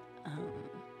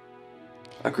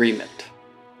 Agreement.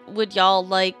 Would y'all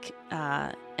like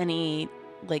any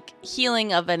like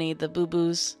healing of any of the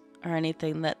boo-boos or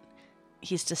anything that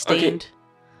he's sustained? Okay.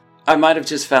 I might have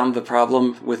just found the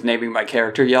problem with naming my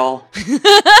character, y'all.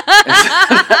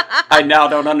 I now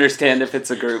don't understand if it's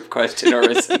a group question or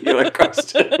a singular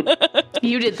question.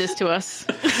 You did this to us.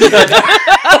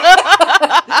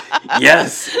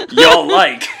 Yes, y'all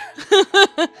like.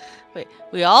 Wait,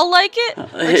 we all like it? Or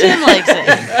Tim likes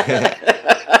it?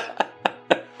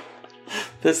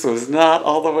 This was not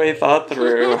all the way thought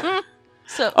through.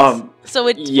 So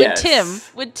would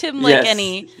yes. Would Tim like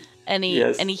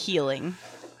Yes. any healing?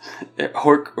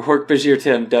 Hork-Bajir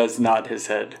Tim does nod his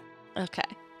head. Okay.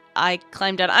 I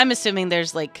climbed down. I'm assuming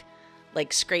there's like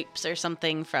scrapes or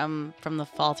something from the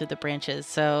fall through the branches.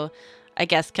 So I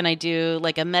guess can I do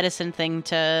like a medicine thing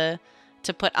to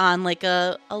put on like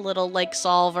a little like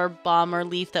salve or balm or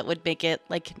leaf that would make it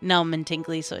like numb and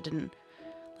tingly so it didn't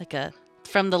like a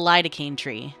from the lidocaine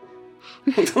tree.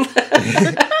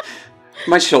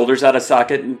 My shoulder's out of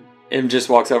socket and Im just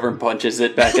walks over and punches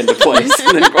it back into place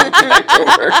and then goes back to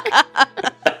work.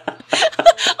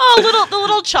 Oh, the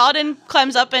little Chadun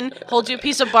climbs up and holds you a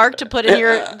piece of bark to put in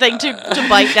your thing to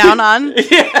bite down on.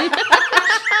 Yeah.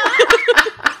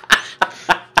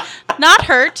 Not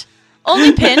hurt.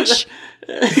 Only pinch.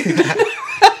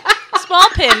 Small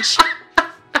pinch.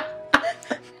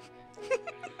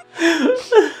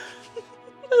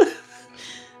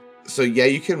 So yeah,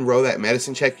 you can roll that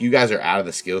medicine check. You guys are out of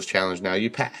the skills challenge now. You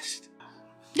passed.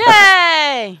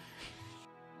 Yay!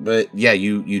 But yeah,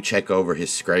 you check over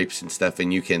his scrapes and stuff,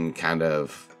 and you can kind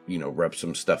of, rub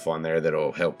some stuff on there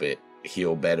that'll help it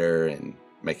heal better and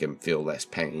make him feel less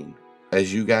pain.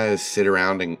 As you guys sit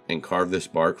around and carve this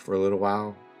bark for a little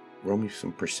while, roll me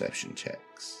some perception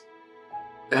checks.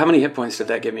 How many hit points did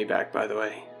that give me back, by the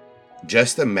way?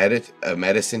 Just a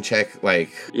medicine check,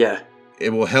 Yeah. it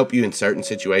will help you in certain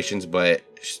situations, but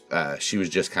she was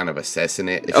just kind of assessing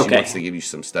it. If she wants to give you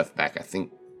some stuff back, I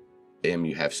think,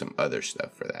 you have some other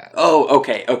stuff for that. Oh,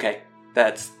 okay.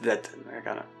 That's I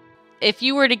got it. If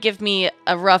you were to give me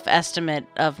a rough estimate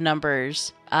of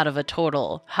numbers out of a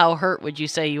total, how hurt would you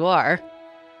say you are?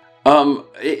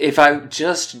 If I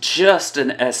just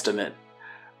an estimate,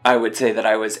 I would say that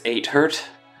I was 8 hurt.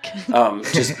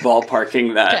 Just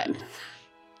ballparking that.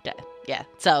 Okay. Yeah.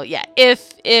 So yeah,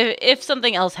 if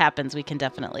something else happens, we can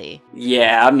definitely.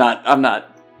 Yeah, I'm not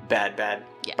bad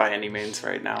Yeah. by any means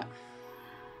right now.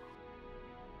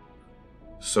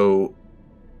 So,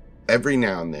 every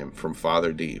now and then, from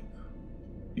Father Deep,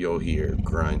 you'll hear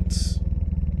grunts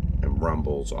and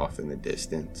rumbles off in the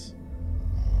distance.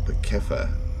 But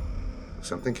Kefa,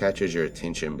 something catches your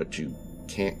attention, but you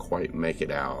can't quite make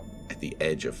it out at the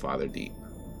edge of Father Deep.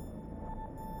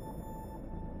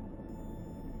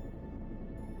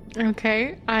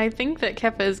 Okay, I think that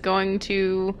Kefa is going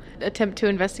to attempt to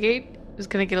investigate. Is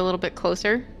going to get a little bit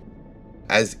closer.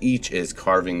 As each is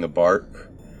carving the bark,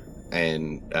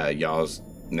 and y'all's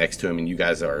next to him, and you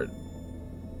guys are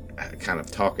kind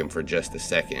of talking for just a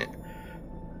second,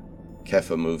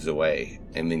 Kefa moves away,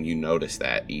 and then you notice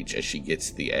that each as she gets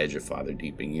to the edge of Father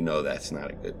Deep, and you know that's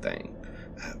not a good thing.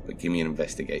 But give me an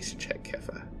investigation check,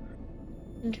 Kefa.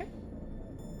 Okay.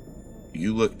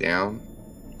 You look down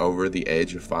over the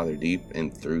edge of Father Deep,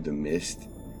 and through the mist,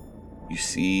 you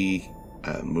see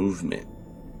movement.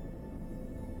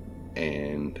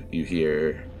 And you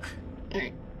hear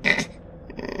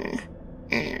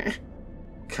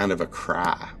kind of a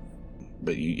cry.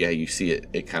 But you see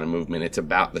it kind of movement. It's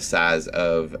about the size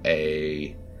of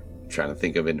I'm trying to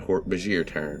think of in Hork-Bajir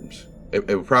terms. It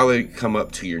would probably come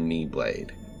up to your knee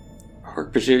blade.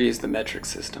 Hork-Bajir used the metric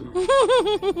system.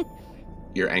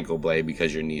 Your ankle blade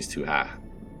because your knee's too high.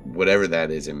 Whatever that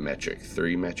is in metric.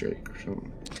 3 metric or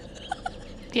something.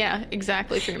 Yeah,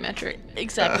 exactly 3 metric.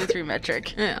 Exactly 3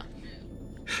 metric. Yeah.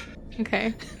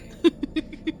 Okay.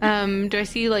 Do I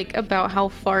see, like, about how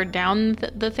far down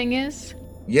the thing is?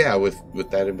 Yeah,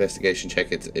 with that investigation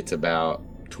check, it's about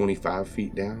 25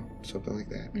 feet down, something like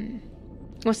that.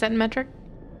 What's that in metric?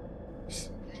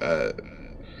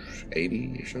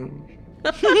 80 or something.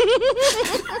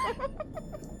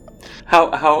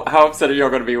 How upset are y'all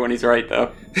going to be when he's right,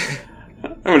 though?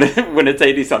 when it's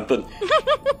 80 something.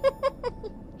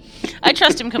 I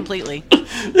trust him completely.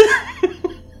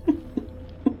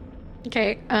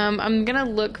 Okay, I'm gonna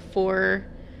look for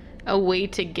a way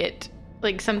to get,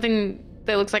 like, something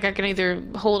that looks like I can either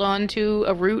hold on to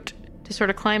a route to sort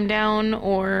of climb down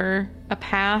or a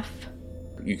path.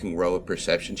 You can roll a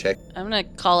perception check. I'm going to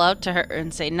call out to her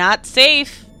and say, not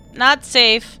safe. Not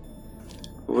safe.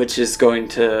 Which is going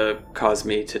to cause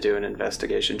me to do an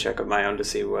investigation check of my own to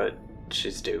see what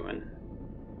she's doing.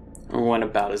 Went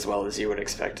about as well as you would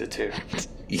expect it to.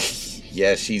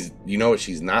 Yeah, you know what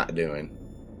she's not doing?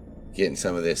 Getting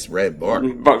some of this red bark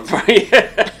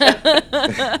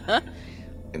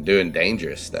and doing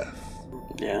dangerous stuff.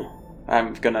 Yeah.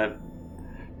 I'm gonna,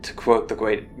 to quote the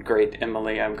great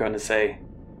Emily, I'm gonna say,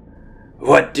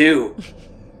 "What do?"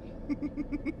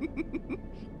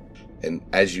 And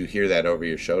as you hear that over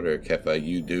your shoulder, Kefa,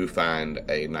 you do find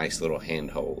a nice little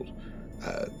handhold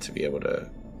to be able to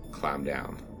climb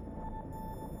down.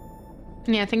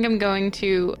 Yeah, I think I'm going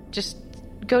to just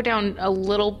go down a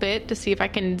little bit to see if I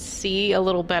can see a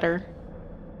little better.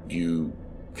 You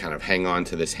kind of hang on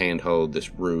to this handhold,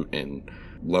 this root, and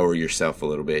lower yourself a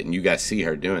little bit. And you guys see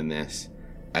her doing this.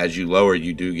 As you lower,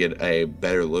 you do get a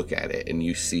better look at it, and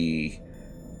you see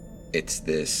it's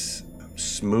this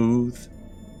smooth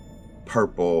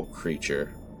purple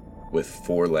creature with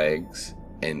 4 legs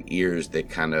and ears that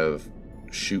kind of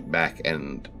shoot back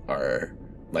and are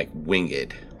like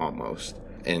winged almost.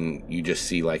 And you just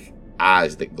see like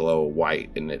eyes that glow white,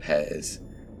 and it has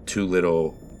 2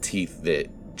 little teeth that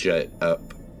jut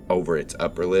up over its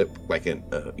upper lip like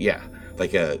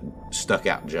like a stuck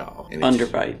out jaw. And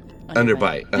Underbite.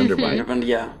 Underbite.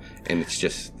 Yeah. And it's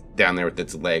just down there with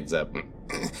its legs up.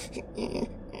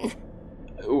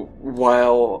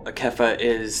 While Kefa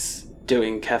is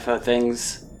doing Kefa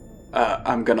things,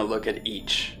 I'm gonna look at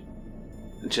each.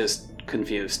 Just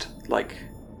confused. Like,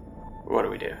 what do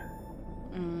we do?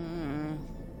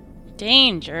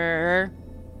 Danger.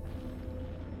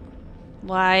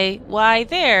 Why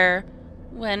there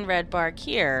when red bark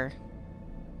here?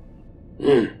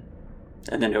 And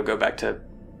then he'll go back to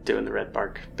doing the red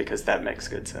bark, because that makes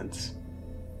good sense.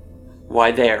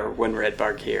 Why there when red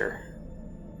bark here?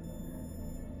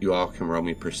 You all can roll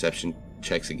me perception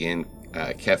checks again.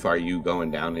 Kef, are you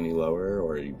going down any lower,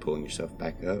 or are you pulling yourself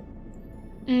back up?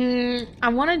 I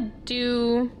want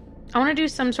to do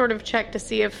some sort of check to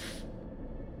see if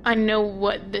I know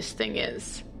what this thing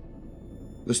is.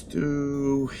 Let's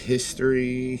do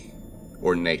history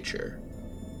or nature.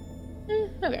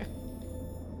 Okay.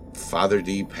 Father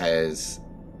Deep has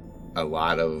a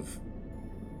lot of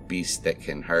beasts that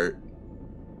can hurt,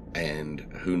 and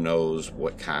who knows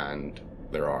what kind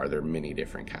there are. There are many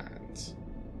different kinds.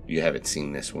 You haven't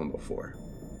seen this one before.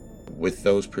 With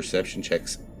those perception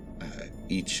checks,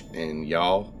 each, and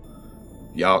y'all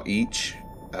each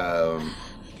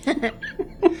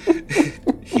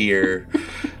hear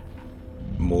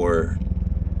more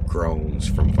groans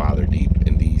from Father Deep,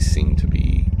 and these seem to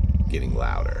be getting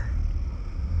louder.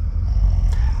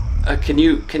 Can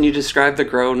you describe the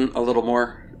groan a little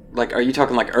more? Like, are you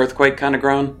talking like earthquake kind of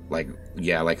groan? Like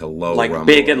a low like rumble.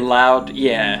 Big and loud?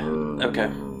 Yeah. Okay.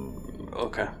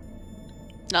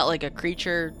 Not like a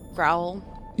creature growl?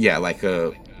 Yeah, like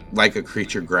a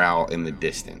creature growl in the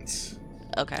distance.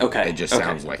 Okay. It just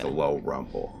sounds like a low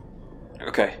rumble.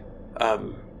 Okay.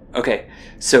 Okay.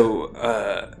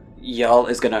 So, y'all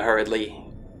is gonna hurriedly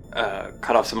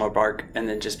cut off some more bark and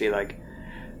then just be like,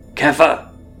 Kefa,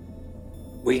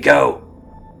 we go.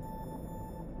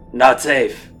 Not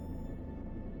safe.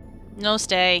 No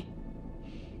stay.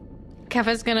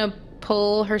 Kefa's gonna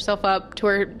pull herself up to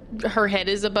where her head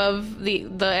is above the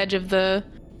edge of the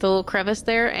little crevice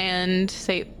there and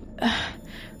say,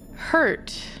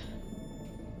 hurt.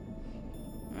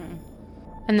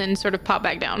 And then sort of pop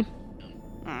back down.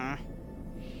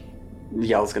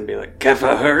 Y'all's gonna be like,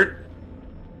 Kefa hurt?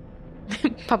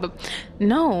 Pop up.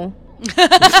 No.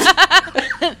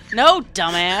 No,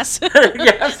 dumbass.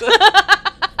 Yes.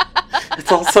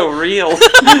 It's all so real.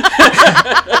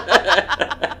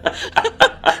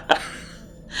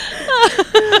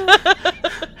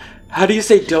 How do you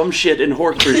say dumb shit in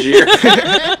Hork-Bajir?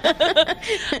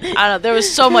 I don't know. There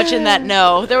was so much in that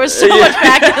no. There was so much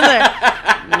back in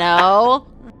there. No.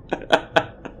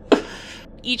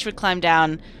 Each would climb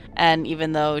down and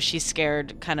even though she's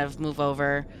scared, kind of move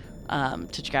over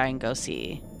to try and go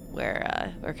see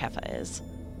where Kefa is.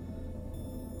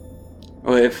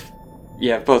 Well, if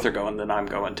both are going, then I'm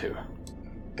going too.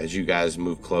 As you guys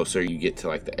move closer, you get to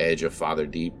like the edge of Father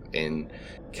Deep, and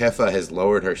Kefa has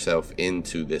lowered herself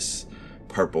into this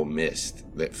purple mist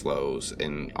that flows,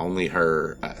 and only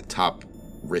her top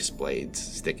wrist blades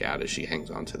stick out as she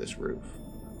hangs onto this root.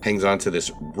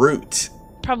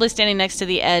 Probably standing next to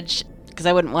the edge, because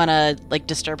I wouldn't want to like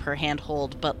disturb her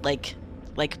handhold, but like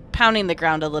pounding the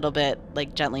ground a little bit,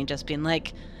 like gently, just being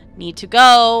like, need to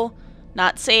go,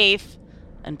 not safe,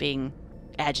 and being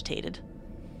agitated.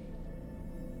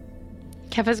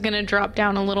 Kefa's gonna drop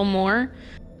down a little more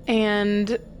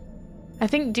and I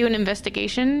think do an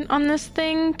investigation on this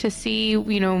thing to see,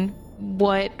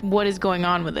 what is going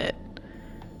on with it.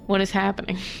 What is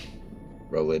happening?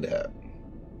 Roll it up.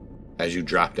 As you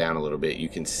drop down a little bit, you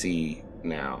can see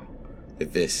now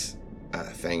that this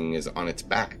thing is on its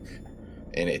back,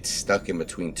 and it's stuck in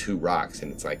between two rocks,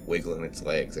 and it's like wiggling its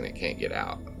legs, and it can't get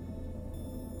out.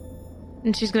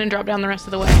 And she's gonna drop down the rest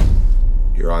of the way.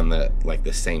 You're on the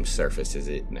same surface as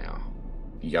it now.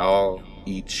 Y'all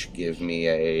each give me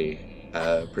a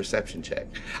perception check.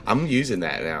 I'm using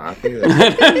that now. I think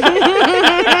that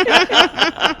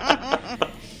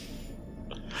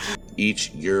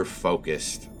each, you're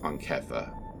focused on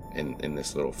Kefa in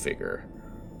this little figure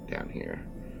down here,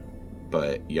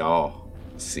 but y'all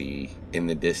see in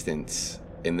the distance,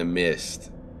 in the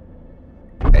mist,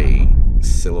 a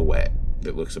silhouette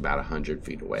that looks about 100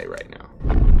 feet away right now,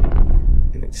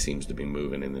 and it seems to be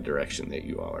moving in the direction that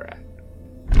you all are at.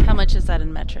 How much is that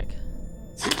in metric?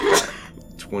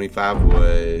 25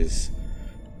 was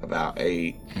about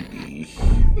 8,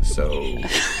 so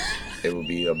it would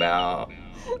be about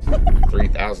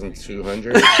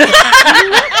 3,200.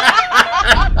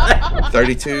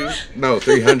 32? No,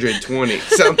 320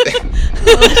 something.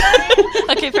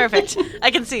 Okay, perfect. I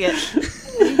can see it.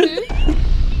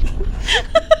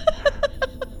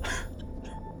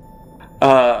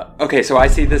 Okay, so I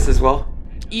see this as well.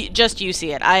 You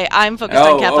see it. I'm focused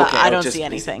on Kefa. Okay, I don't see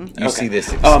anything. You see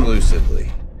this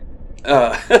exclusively.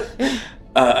 Yeah,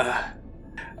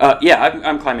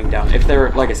 I'm climbing down. If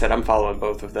they're, like I said, I'm following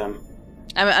both of them.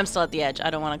 I'm still at the edge. I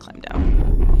don't want to climb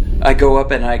down. I go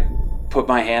up and I put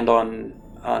my hand on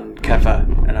Kefa,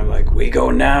 and I'm like, "We go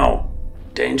now.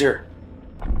 Danger."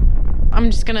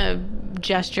 I'm just gonna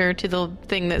gesture to the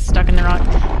thing that's stuck in the rock.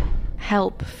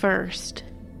 Help first.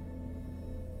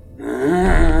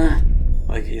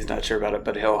 Like he's not sure about it,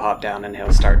 but he'll hop down and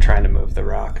he'll start trying to move the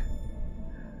rock.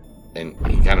 And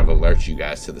he kind of alerts you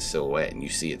guys to the silhouette, and you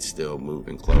see it still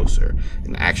moving closer.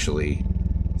 And actually,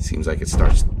 it seems like it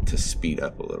starts to speed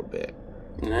up a little bit.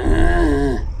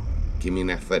 Give me an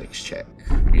athletics check,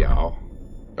 y'all.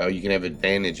 Well, you can have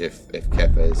advantage if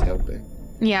Kefa is helping.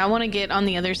 Yeah, I want to get on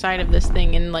the other side of this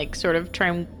thing and sort of try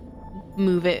and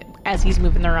move it as he's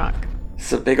moving the rock.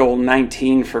 It's a big old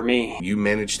 19 for me. You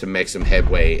manage to make some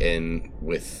headway, and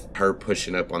with her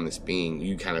pushing up on this beam,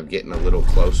 you kind of getting a little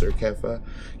closer, Kefa.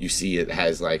 You see it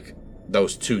has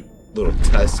those two little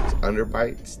tusked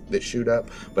underbites that shoot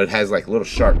up, but it has little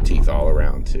sharp teeth all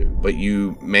around too. But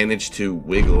you manage to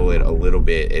wiggle it a little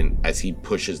bit, and as he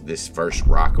pushes this first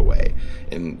rock away,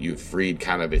 and you've freed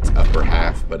kind of its upper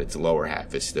half, but its lower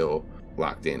half is still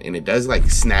locked in, and it does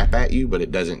snap at you, but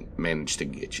it doesn't manage to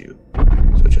get you.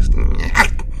 So just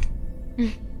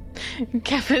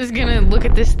Kefa's gonna look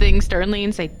at this thing sternly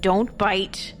and say, "Don't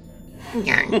bite.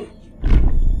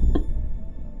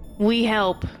 We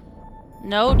help."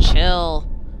 No, chill.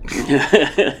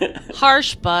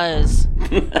 Harsh buzz.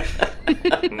 This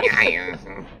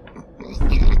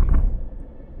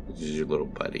is your little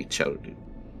buddy, Chodu.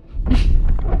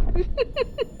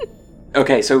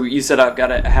 Okay, so you said I've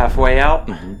got it halfway out?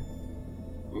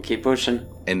 Mm-hmm. Keep pushing.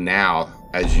 And now,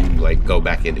 as you go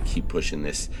back in to keep pushing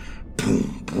this,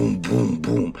 boom, boom, boom,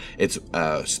 boom, it's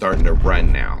starting to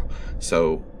run now.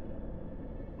 So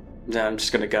Yeah, I'm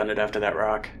just gonna gun it after that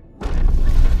rock.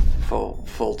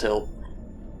 Full tilt.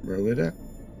 roll it up.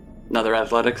 Another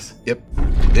athletics. Yep.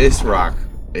 This rock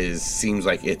seems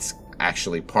like it's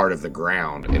actually part of the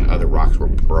ground, and other rocks were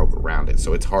broke around it,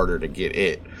 so it's harder to get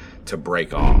it to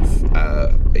break off.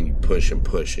 And you push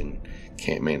and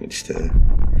can't manage to,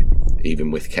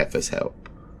 even with Kefa's help.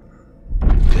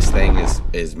 This thing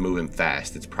is moving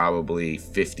fast. It's probably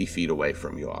 50 feet away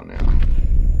from you all now.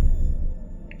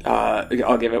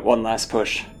 I'll give it one last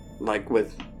push,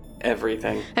 with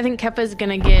everything. I think Kefa's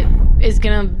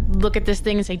gonna look at this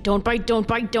thing and say, "Don't bite, don't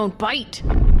bite, don't bite,"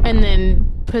 and then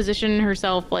position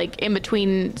herself in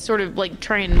between, sort of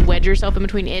try and wedge herself in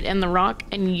between it and the rock,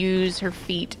 and use her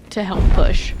feet to help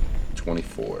push.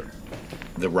 24.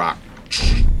 The rock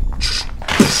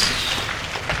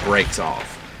breaks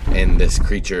off, and this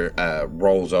creature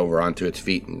rolls over onto its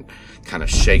feet and kind of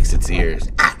shakes its ears.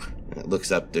 And it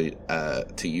looks up to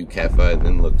you, Keffa, and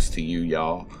then looks to you,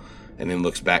 y'all, and then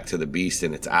looks back to the beast,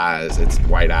 and its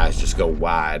white eyes just go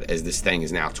wide as this thing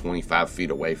is now 25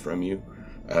 feet away from you.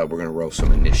 We're going to roll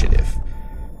some initiative.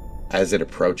 As it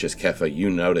approaches Keffa, you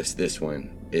notice this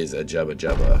one is a Jubba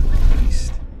Jubba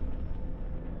beast.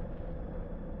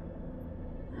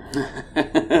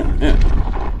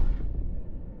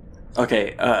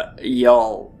 Okay,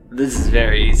 y'all, this is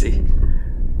very easy.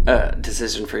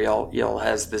 Decision for y'all. Y'all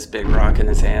has this big rock in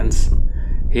his hands.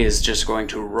 He is just going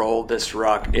to roll this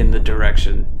rock in the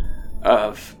direction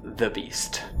of the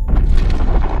beast.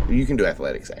 You can do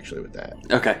athletics, actually, with that.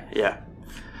 Okay, yeah.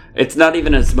 It's not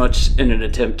even as much in an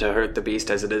attempt to hurt the beast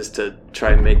as it is to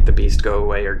try and make the beast go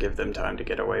away or give them time to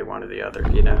get away, one or the other,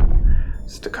 you know?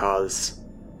 Just to cause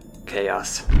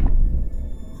chaos.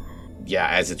 Yeah,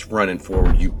 as it's running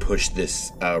forward, you push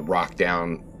this rock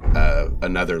down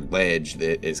another ledge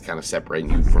that is kind of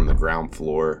separating you from the ground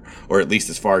floor, or at least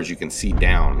as far as you can see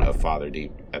down of Father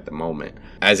Deep at the moment.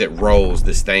 As it rolls,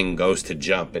 this thing goes to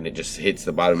jump, and it just hits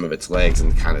the bottom of its legs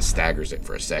and kind of staggers it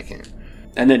for a second.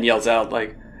 And then yells out,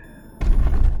 like,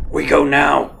 "We go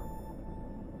now!"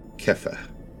 Keffa.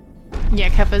 Yeah,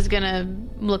 Keffa's gonna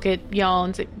look at y'all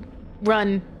and say,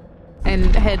 run,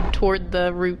 and head toward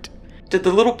the root. Did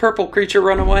the little purple creature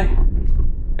run away?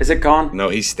 Is it gone? No,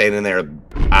 he's standing there,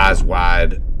 eyes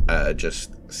wide,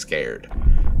 just scared.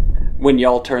 When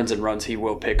y'all turns and runs, he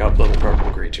will pick up little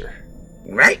purple creature.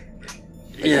 Right?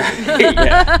 Yeah.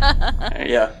 Yeah.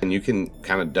 Yeah. And you can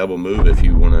kind of double move if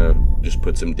you want to just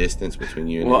put some distance between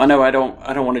you and Well, it. I know I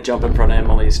don't want to jump in front of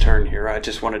Emily's turn here. I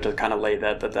just wanted to kind of lay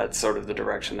that's sort of the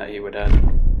direction that he would head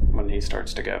when he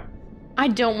starts to go. I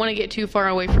don't want to get too far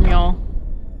away from y'all.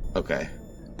 Okay.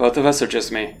 Both of us or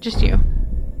just me? Just you.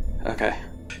 Okay.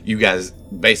 You guys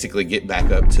basically get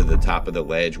back up to the top of the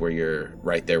ledge where you're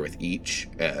right there with each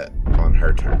on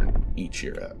her turn. Each,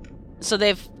 you're up. So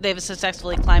they've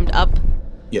successfully climbed up.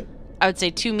 Yep. I would say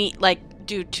to me.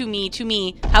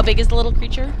 How big is the little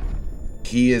creature?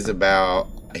 He is about...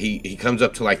 He comes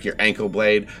up to like your ankle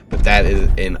blade, but that is,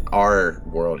 in our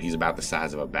world, he's about the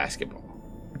size of a basketball.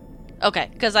 Okay,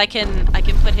 because I can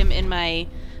put him in my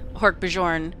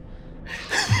Hork-Bajir.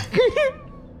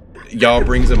 Y'all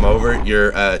brings him over.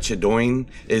 Your Chidoin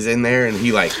is in there, and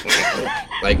he like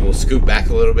will scoot back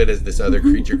a little bit as this other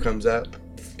creature comes up.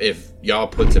 If y'all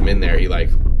puts him in there,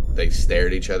 they stare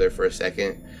at each other for a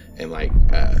second, and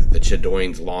the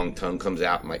Chidoin's long tongue comes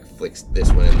out and like flicks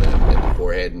this one in the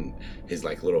forehead, and his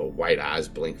like little white eyes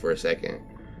blink for a second.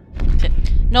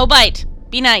 No bite.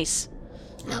 Be nice.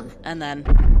 And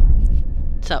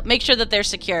then, so make sure that they're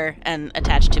secure and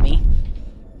attached to me.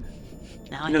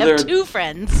 Now I have two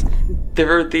friends.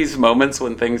 There are these moments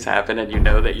when things happen and you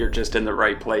know that you're just in the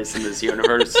right place in this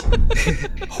universe.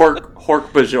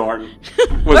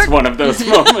 Hork-Bajir was one of those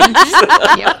moments.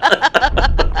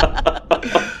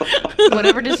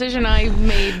 Whatever decision I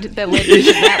made that led me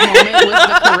to that moment was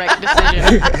the correct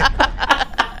decision.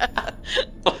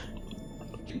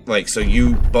 So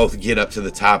you both get up to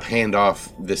the top, hand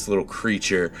off this little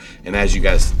creature, and as you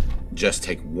guys just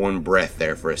take one breath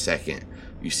there for a second,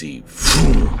 you see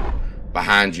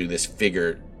behind you this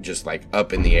figure just like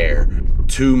up in the air.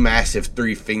 Two massive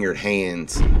 3-fingered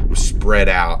hands spread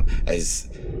out as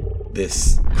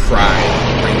this cry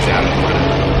rings out in front of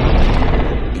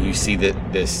you. And you see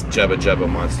that this Jubba Jubba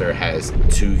monster has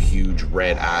 2 huge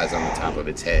red eyes on the top of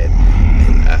its head,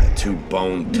 and 2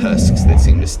 bone tusks that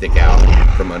seem to stick out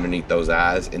from underneath those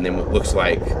eyes, and then what looks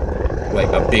like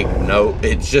a big nose.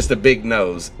 It's just a big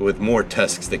nose with more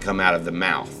tusks that come out of the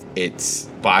mouth. Its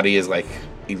body is like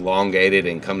elongated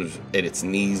and comes at its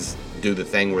knees, do the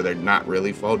thing where they're not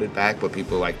really folded back, but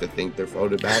people like to think they're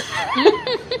folded back.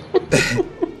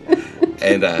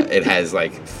 And it has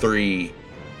like 3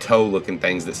 toe-looking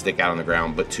things that stick out on the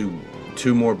ground, but two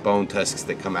more bone tusks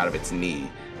that come out of its knee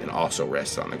and also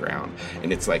rests on the ground.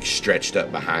 And it's like stretched up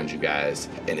behind you guys,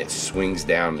 and it swings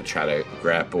down to try to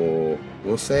grapple,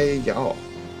 we'll say, y'all.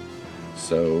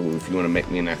 So if you want to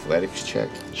make me an athletics check.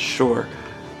 Sure.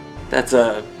 That's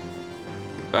I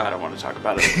don't want to talk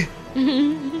about it.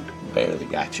 Barely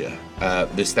gotcha.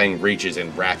 This thing reaches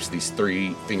and wraps these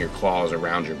 3-finger claws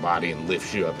around your body and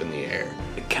lifts you up in the air.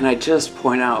 Can I just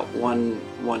point out one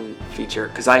feature?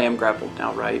 Because I am grappled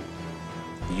now, right?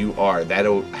 You are.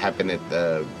 That'll happen at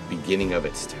the beginning of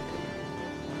its turn.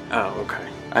 Oh, okay.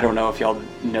 I don't know if y'all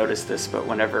noticed this, but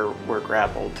whenever we're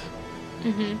grappled,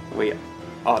 we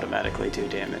automatically do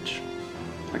damage.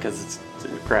 Because it's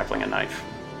grappling a knife.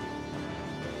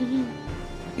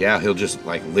 Yeah, he'll just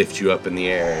like lift you up in the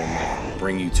air and like,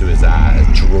 bring you to his eyes,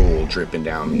 drool dripping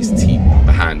down these teeth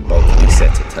behind both of these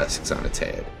sets of tusks on its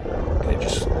head. And it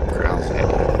just growls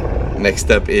at you.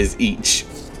 Next up is Each.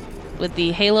 With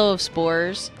the Halo of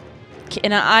Spores,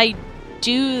 can I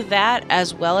do that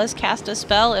as well as cast a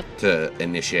spell? To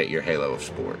initiate your Halo of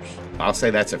Spores. I'll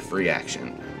say that's a free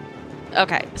action.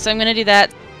 Okay, so I'm going to do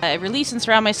that. I release and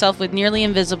surround myself with nearly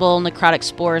invisible necrotic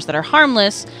spores that are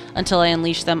harmless until I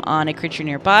unleash them on a creature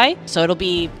nearby. So it'll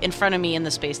be in front of me in the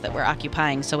space that we're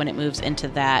occupying. So when it moves into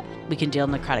that, we can deal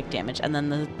necrotic damage. And then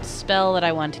the spell that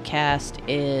I want to cast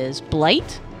is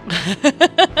Blight.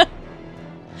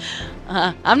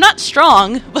 I'm not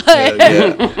strong, but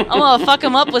I'm going to fuck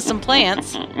him up with some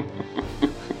plants.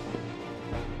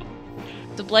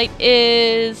 The Blight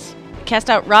is... Cast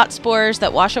out rot spores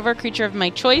that wash over a creature of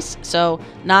my choice, so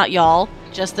not y'all,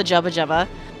 just the Jubba Jubba,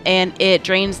 and it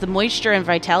drains the moisture and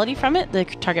vitality from it. The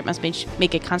target must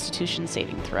make a Constitution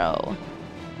saving throw.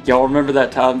 Y'all remember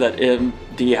that time that M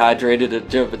dehydrated a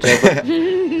Jubba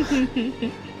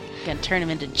Jubba? Gonna turn him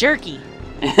into jerky.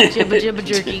 Jubba Jubba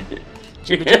jerky.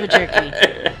 Jubba Jubba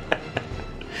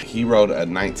jerky. He rolled a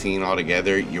 19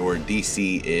 altogether. Your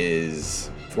DC is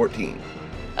 14.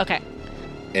 Okay.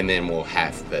 And then we'll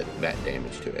half that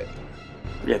damage to it.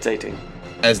 Yeah, it's 18.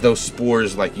 As those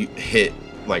spores like you hit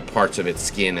like parts of its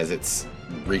skin as it's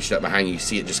reached up behind you, you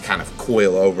see it just kind of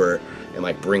coil over and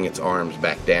like bring its arms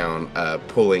back down,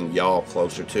 pulling y'all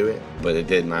closer to it. But it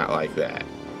did not like that.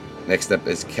 Next up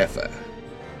is Kefa.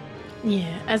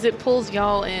 Yeah, as it pulls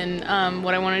y'all in,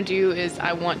 what I want to do is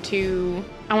I want to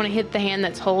hit the hand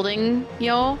that's holding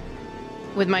y'all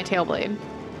with my tail blade.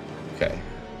 Okay.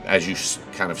 As you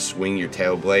kind of swing your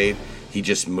tail blade, he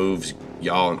just moves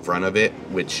y'all in front of it,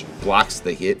 which blocks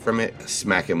the hit from it.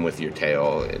 Smack him with your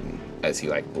tail, and as he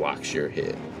like blocks your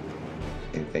hit.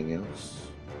 Anything else?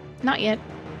 Not yet.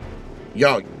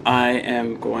 Y'all. I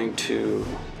am going to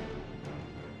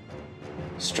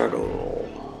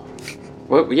struggle.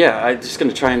 Well, yeah, I'm just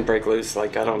going to try and break loose.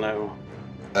 Like, I don't know.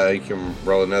 You can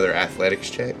roll another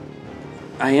athletics check.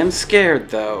 I am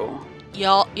scared, though.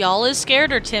 Y'all is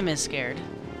scared or Tim is scared?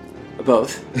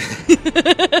 Both.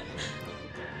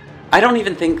 I don't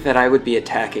even think that I would be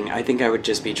attacking. I think I would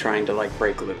just be trying to, like,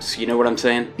 break loose. You know what I'm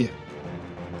saying? Yeah.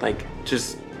 Like,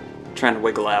 just trying to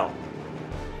wiggle out.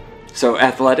 So,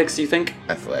 athletics, you think?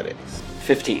 Athletics.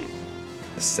 15.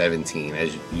 17.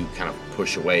 As you kind of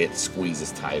push away, it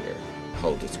squeezes tighter.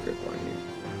 Hold its grip on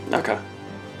you. Okay.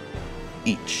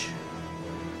 Each.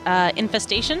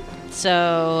 Infestation.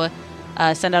 So...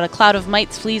 send out a cloud of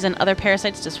mites, fleas, and other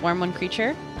parasites to swarm one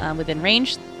creature within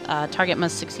range. Target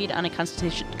must succeed on a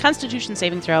Constitution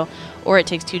saving throw, or it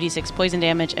takes 2d6 poison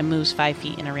damage and moves 5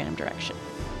 feet in a random direction.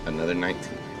 Another 19.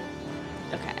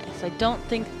 Okay, so I don't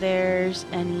think there's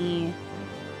any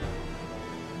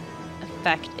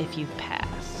effect if you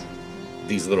pass.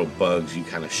 These little bugs, you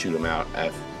kind of shoot them out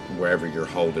at wherever you're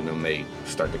holding them. They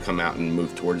start to come out and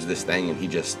move towards this thing, and he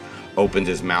just opens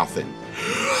his mouth and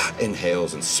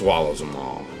inhales and swallows them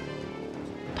all.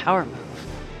 Power move.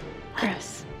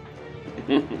 Gross.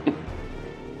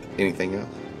 Anything else?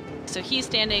 So he's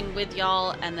standing with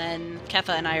y'all, and then Kefa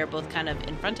and I are both kind of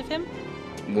in front of him.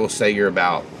 We'll say you're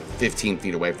about 15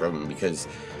 feet away from him because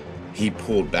he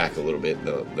pulled back a little bit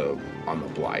on the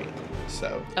blight.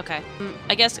 So Okay.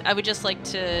 I guess I would just like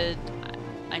to...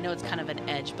 I know it's kind of an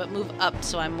edge, but move up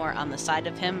so I'm more on the side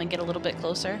of him and get a little bit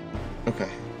closer. Okay.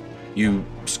 You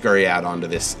scurry out onto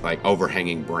this like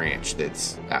overhanging branch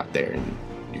that's out there, and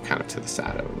you're kind of to the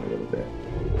side of him a little bit.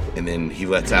 And then he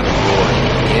lets out a roar at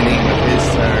the beginning of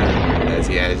his turn as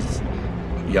he has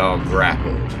y'all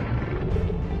grappled.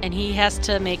 And he has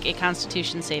to make a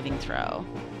Constitution saving throw.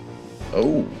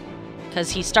 Oh,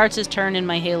 Because he starts his turn in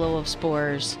my Halo of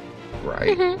Spores.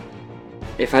 right.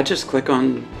 If I just click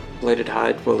on Bladed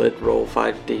Hide, will it roll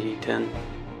 5d10?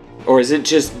 Or does it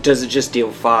just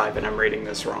deal 5 and I'm reading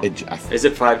this wrong? Is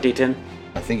it 5d10?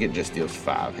 I think it just deals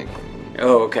 5. Hang on.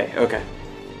 Oh, okay.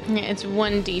 Yeah, it's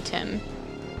 1d10.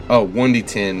 Oh,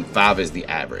 1d10, 5 is the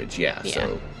average, yeah.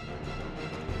 So,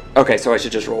 Okay, so I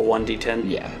should just roll 1d10?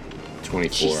 yeah.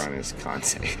 24 Jeez. on his con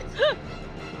save.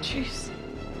 Jeez.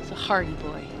 It's a hardy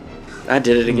boy. I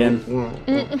did it again.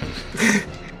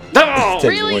 Takes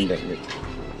really? 1 damage.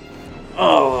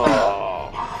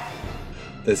 Oh.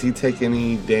 Does he take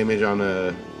any damage on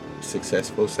a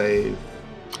successful save?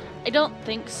 I don't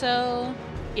think so.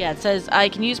 Yeah, it says, I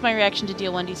can use my reaction to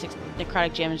deal 1d6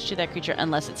 necrotic damage to that creature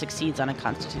unless it succeeds on a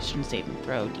Constitution saving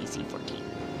throw, DC 14.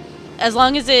 As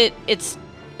long as it's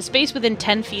a space within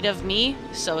 10 feet of me,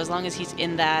 so as long as he's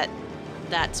in that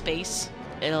space,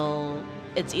 it'll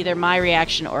it's either my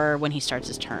reaction or when he starts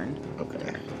his turn.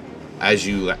 Okay. As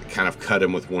you kind of cut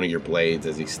him with one of your blades,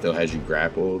 as he still has you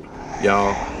grappled,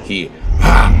 y'all, he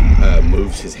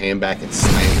moves his hand back and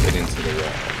slams it into the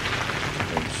wall.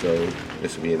 And so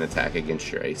this will be an attack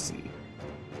against your AC.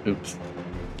 Oops.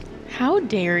 How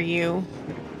dare you?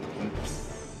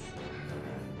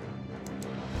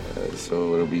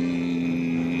 So it'll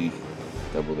be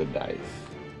double the dice.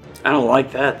 I don't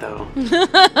like that, though.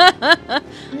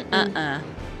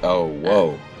 Oh,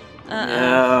 whoa.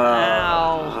 Ow.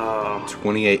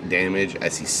 28 damage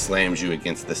as he slams you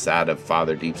against the side of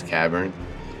Father Deep's cavern.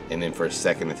 And then for a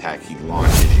second attack, he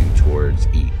launches you towards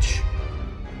each.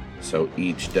 So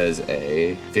each does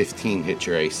a 15 hit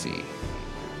your AC.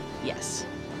 Yes.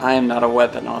 I am not a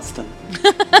weapon, Austin.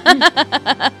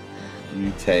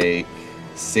 You take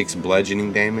 6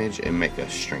 bludgeoning damage and make a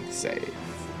strength save.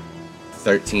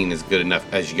 13 is good enough.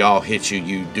 As y'all hit you,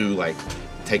 you do like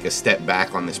take a step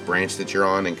back on this branch that you're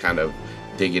on and kind of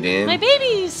dig it in. My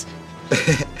babies!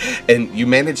 And you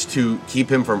manage to keep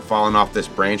him from falling off this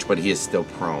branch, but he is still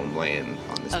prone, laying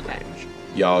on this branch.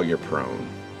 Y'all, you're prone,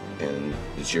 and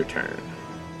it's your turn.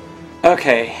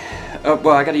 Okay. Well,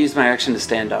 I gotta use my action to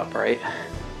stand up, right?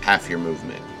 Half your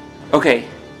movement. Okay.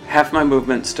 Half my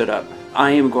movement stood up.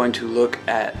 I am going to look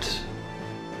at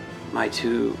my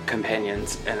 2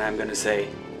 companions, and I'm going to say,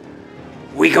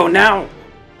 "We go now!"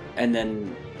 And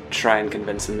then try and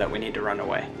convince them that we need to run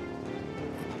away.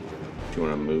 Do you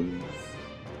want to move?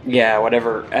 Yeah,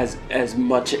 whatever. As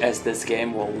much as this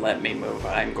game will let me move,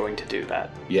 I'm going to do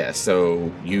that. Yeah,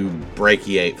 so you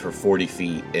brachiate for 40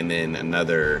 feet, and then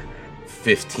another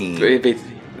 15.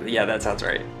 Yeah, that sounds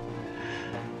right.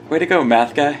 Way to go,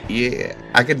 math guy. Yeah,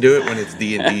 I could do it when it's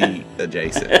D&D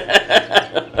adjacent.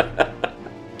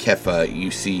 Kefa, you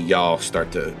see y'all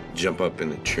start to jump up in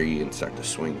the tree and start to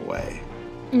swing away.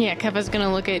 Yeah, Kefa's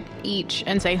gonna look at each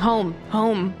and say, home,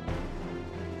 home.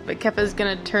 But Kefa's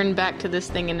gonna turn back to this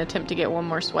thing and attempt to get one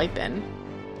more swipe in.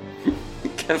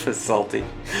 Kev is salty. A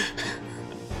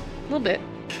little bit.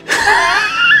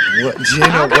 What, Jenna,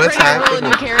 I'll get what's ready to roll a happening?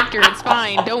 new character. It's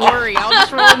fine. Don't worry. I'll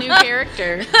just roll a new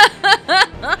character.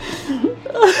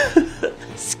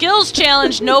 Skills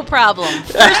challenge, no problem.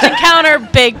 First encounter,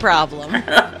 big problem.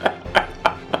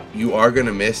 You are going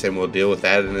to miss, and we'll deal with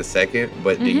that in a second,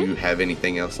 but do you have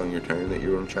anything else on your turn that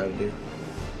you want to try to do?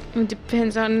 It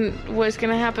depends on what's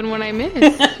gonna happen when I miss.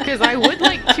 Because I would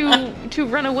like to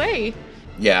run away.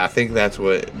 Yeah, I think that's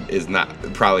what is not,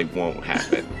 probably won't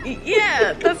happen.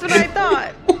 Yeah, that's what I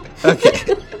thought.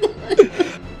 Okay.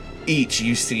 Each,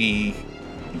 you see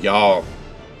y'all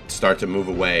start to move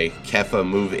away. Kefa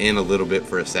move in a little bit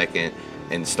for a second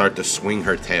and start to swing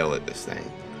her tail at this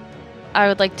thing. I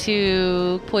would like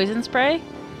to poison spray.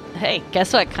 Hey,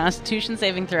 guess what? Constitution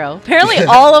saving throw. Apparently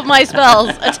all of my spells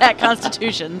attack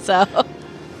Constitution, so.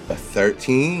 A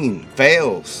 13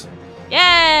 fails.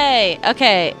 Yay!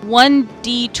 Okay,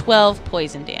 1d12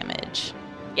 poison damage.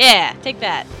 Yeah, take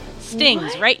that.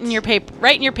 Stings right in your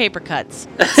paper cuts.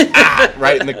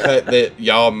 Right in the cut that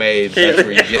y'all made. That's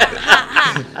where you get it.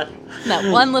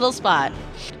 That one little spot.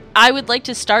 I would like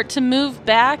to start to move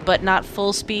back, but not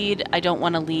full speed. I don't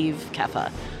want to leave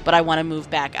Kefa, but I want to move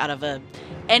back out of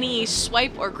any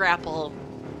swipe or grapple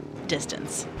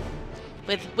distance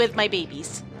with my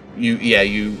babies.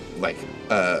 You like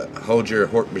hold your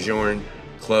Hork-Bajir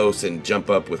close and jump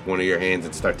up with one of your hands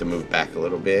and start to move back a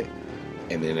little bit.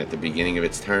 And then at the beginning of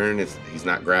its turn, he's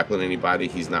not grappling anybody.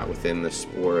 He's not within the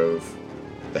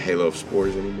halo of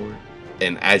spores anymore.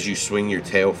 And as you swing your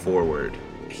tail forward,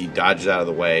 he dodges out of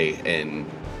the way and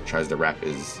tries to wrap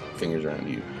his fingers around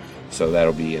you. So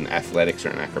that'll be an athletics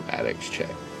or an acrobatics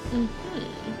check.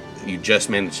 Mm-hmm. You just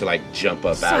managed to jump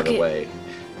up out of the way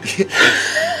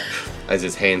as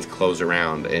his hands close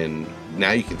around, and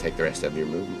now you can take the rest of your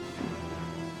movement.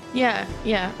 Yeah,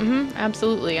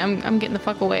 absolutely. I'm getting the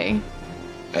fuck away.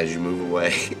 As you move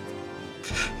away,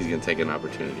 he's gonna take an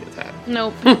opportunity attack.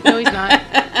 Nope. No, he's not.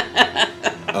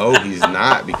 Oh, he's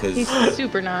not because He's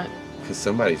super not. Because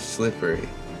somebody's slippery.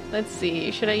 Let's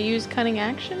see. Should I use cunning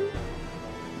action?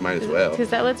 Might as well. Because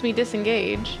that lets me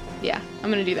disengage. Yeah, I'm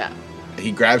gonna do that.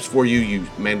 He grabs for you, you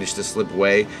manage to slip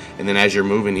away, and then as you're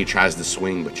moving, he tries to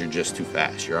swing, but you're just too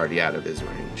fast. You're already out of his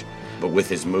range. But with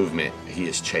his movement, he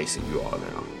is chasing you all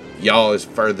now. Y'all is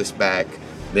furthest back,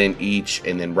 then each,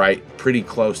 and then right pretty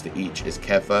close to each is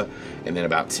Kefa, and then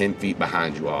about 10 feet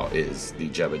behind you all is the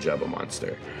Jubba Jubba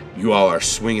monster. You all are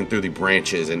swinging through the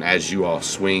branches, and as you all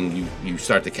swing, you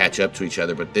start to catch up to each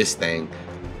other, but this thing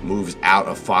moves out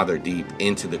of Father Deep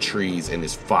into the trees and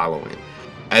is following.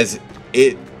 As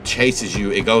it chases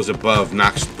you. It goes above,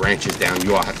 knocks branches down.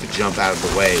 You all have to jump out of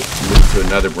the way, move to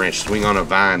another branch, swing on a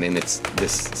vine, and it's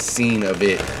this scene of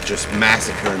it just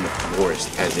massacring the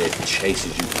forest as it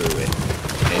chases you through it.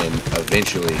 And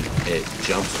eventually, it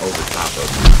jumps over top of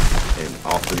you, and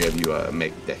all three of you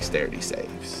make dexterity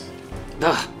saves.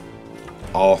 Ugh.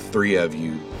 All three of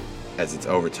you, as it's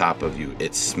over top of you,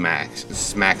 it smacks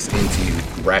into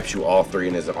you, wraps you all three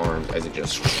in his arms as it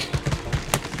just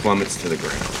plummets to the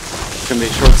ground. It's gonna be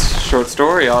a short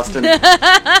story, Austin.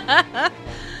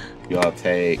 You all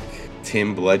take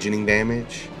 10 bludgeoning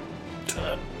damage.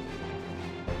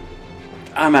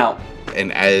 I'm out.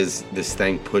 And as this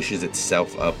thing pushes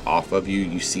itself up off of you,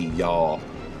 you see y'all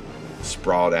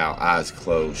sprawled out, eyes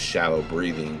closed, shallow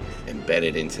breathing,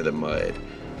 embedded into the mud.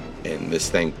 And this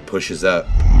thing pushes up.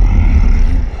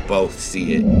 You both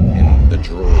see it, and the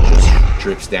drool just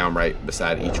drips down right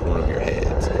beside each one of your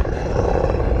heads.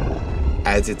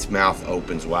 As its mouth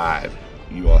opens wide,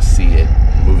 you all see it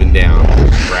moving down,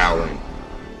 growling,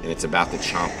 and it's about to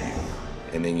chomp you.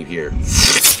 And then you hear the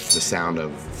sound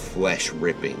of flesh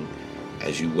ripping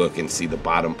as you look and see the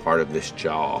bottom part of this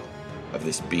jaw of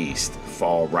this beast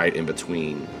fall right in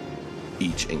between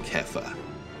each and Kefa.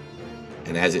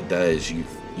 And as it does, you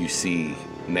see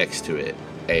next to it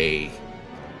a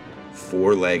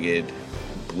four-legged,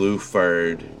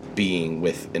 blue-furred being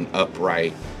with an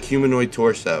upright humanoid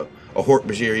torso, a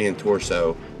Hork-Bajirian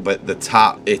torso, but the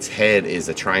top, its head is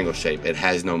a triangle shape. It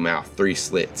has no mouth, 3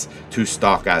 slits, 2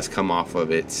 stalk eyes come off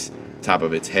of its top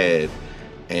of its head,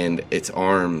 and its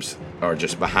arms are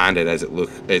just behind it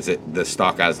the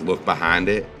stalk eyes look behind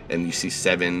it, and you see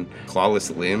 7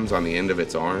 clawless limbs on the end of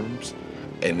its arms,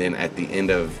 and then at the end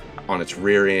on its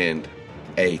rear end,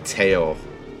 a tail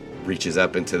reaches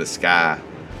up into the sky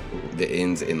that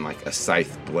ends in like a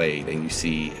scythe blade, and you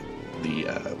see the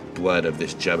blood of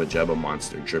this Jubba Jubba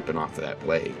monster dripping off of that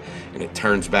blade, and it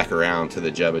turns back around to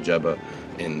the Jubba Jubba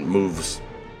and moves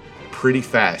pretty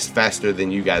fast, faster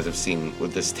than you guys have seen,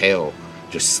 with this tail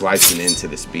just slicing into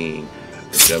this being.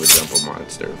 The Jubba Jubba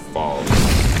monster falls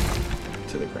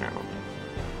to the ground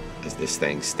as this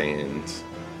thing stands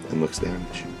and looks down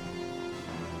at you.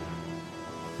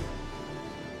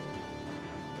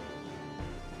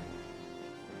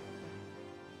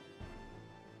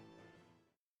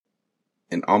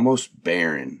 An almost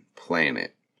barren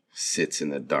planet sits in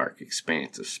the dark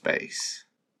expanse of space,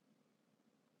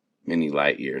 many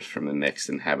light years from the next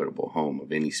inhabitable home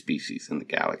of any species in the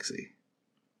galaxy.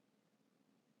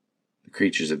 The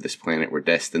creatures of this planet were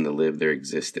destined to live their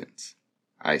existence,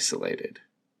 isolated,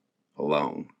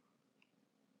 alone.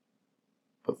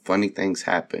 But funny things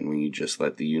happen when you just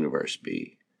let the universe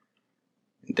be,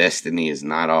 and destiny is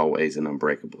not always an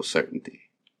unbreakable certainty.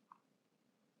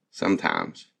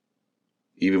 Sometimes,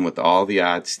 even with all the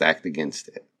odds stacked against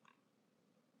it,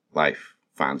 life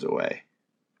finds a way.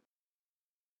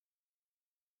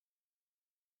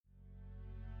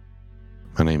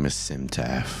 My name is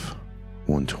Simtaf,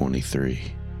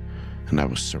 123, and I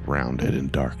was surrounded in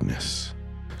darkness.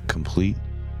 Complete,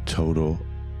 total,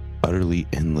 utterly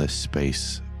endless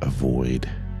space of void,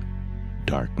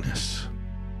 darkness,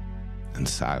 and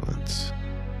silence.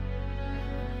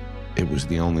 It was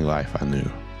the only life I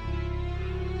knew.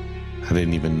 I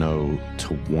didn't even know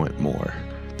to want more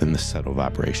than the subtle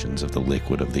vibrations of the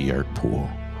liquid of the Yerk pool,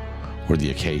 or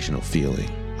the occasional feeling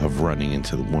of running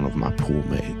into one of my pool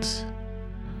mates.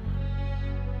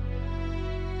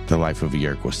 The life of a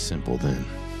Yerk was simple then.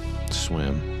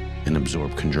 Swim and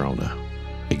absorb Kandrona.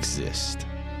 Exist.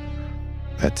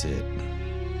 That's it.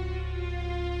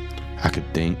 I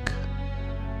could think,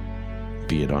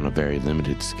 be it on a very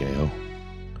limited scale.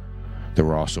 There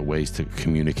were also ways to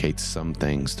communicate some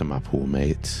things to my pool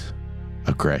mates.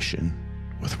 Aggression,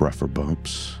 with rougher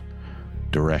bumps.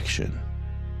 Direction.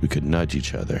 We could nudge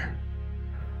each other.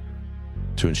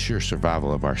 To ensure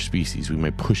survival of our species, we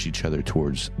may push each other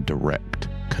towards direct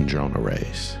Kandrona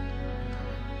rays.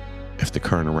 If the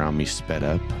current around me sped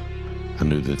up, I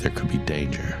knew that there could be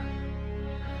danger.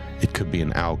 It could be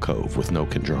an alcove with no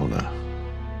Kandrona,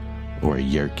 or a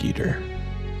Yerk eater.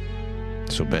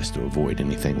 So best to avoid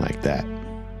anything like that.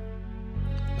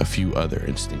 A few other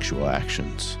instinctual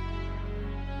actions.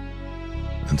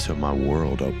 Until my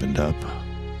world opened up.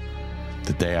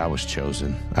 The day I was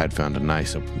chosen, I had found a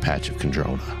nice open patch of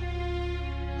Kandrona.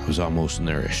 I was almost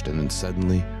nourished, and then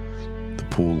suddenly, the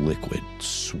pool liquid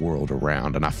swirled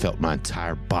around, and I felt my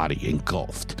entire body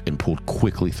engulfed and pulled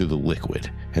quickly through the liquid.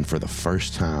 And for the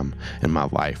first time in my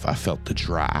life, I felt the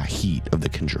dry heat of the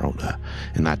Kandrona,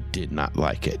 and I did not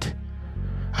like it.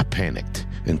 I panicked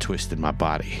and twisted my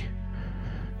body,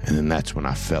 and then that's when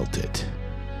I felt it.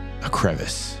 A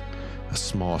crevice, a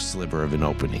small sliver of an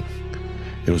opening.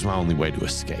 It was my only way to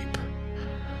escape.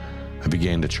 I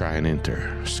began to try and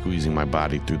enter, squeezing my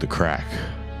body through the crack.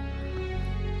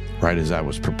 Right as I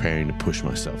was preparing to push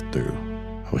myself through,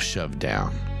 I was shoved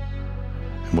down,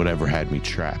 and whatever had me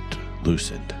trapped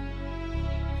loosened.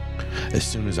 As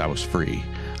soon as I was free,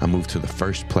 I moved to the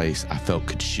first place I felt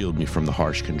could shield me from the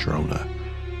harsh Kandrona,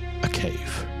 a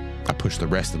cave. I pushed the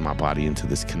rest of my body into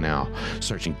this canal,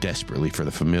 searching desperately for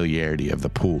the familiarity of the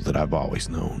pool that I've always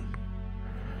known.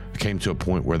 I came to a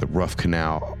point where the rough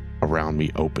canal around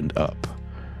me opened up.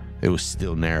 It was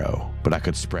still narrow, but I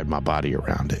could spread my body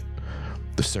around it.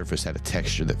 The surface had a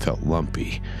texture that felt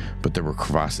lumpy, but there were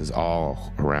crevasses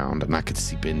all around, and I could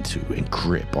seep into and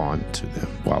grip onto them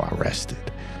while I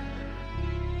rested.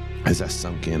 As I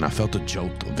sunk in, I felt a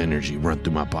jolt of energy run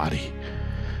through my body.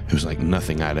 It was like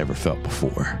nothing I'd ever felt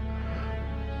before.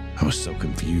 I was so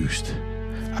confused.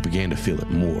 I began to feel it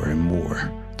more and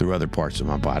more through other parts of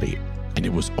my body, and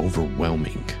it was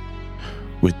overwhelming.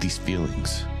 With these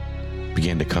feelings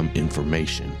began to come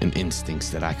information and instincts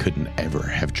that I couldn't ever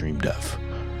have dreamed of.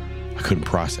 I couldn't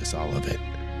process all of it.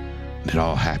 It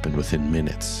all happened within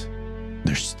minutes.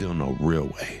 There's still no real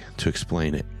way to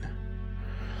explain it.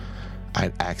 I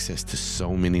had access to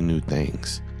so many new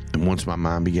things, and once my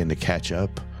mind began to catch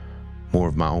up, more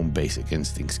of my own basic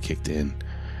instincts kicked in,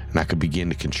 and I could begin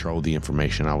to control the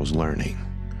information I was learning.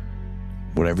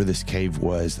 Whatever this cave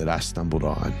was that I stumbled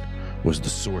on was the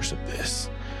source of this,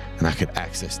 and I could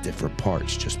access different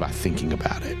parts just by thinking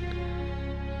about it.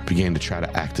 I began to try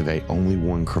to activate only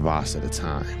one crevasse at a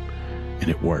time, and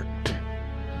it worked.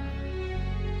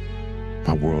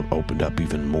 My world opened up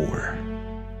even more,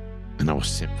 and I was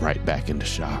sent right back into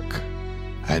shock.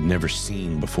 I had never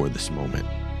seen before this moment.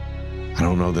 I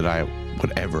don't know that I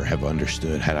would ever have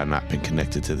understood had I not been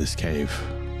connected to this cave.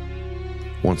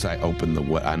 Once I opened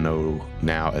what I know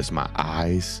now as my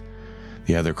eyes,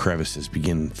 the other crevices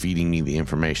began feeding me the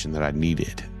information that I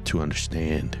needed to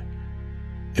understand.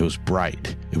 It was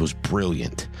bright. It was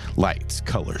brilliant. Lights,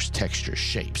 colors, textures,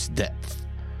 shapes, depth.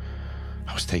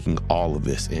 I was taking all of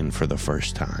this in for the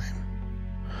first time.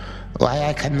 Why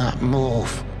I cannot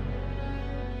move?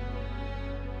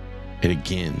 It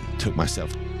again took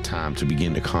myself time to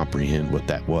begin to comprehend what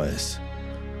that was.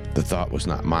 The thought was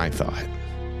not my thought.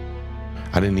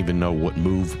 I didn't even know what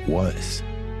move was.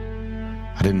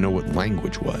 I didn't know what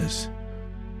language was,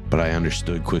 but I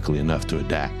understood quickly enough to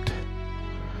adapt.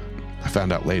 I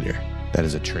found out later that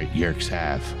is a trait Yerks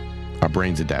have. Our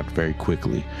brains adapt very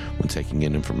quickly when taking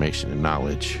in information and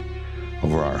knowledge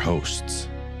over our hosts.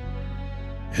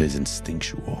 It is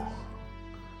instinctual.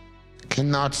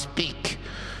 Cannot speak.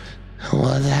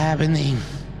 What's happening?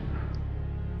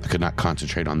 I could not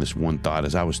concentrate on this one thought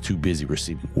as I was too busy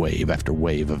receiving wave after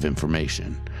wave of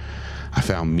information. I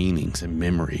found meanings and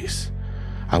memories.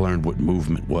 I learned what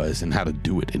movement was and how to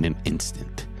do it in an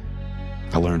instant.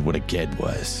 I learned what a Ged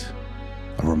was.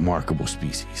 A remarkable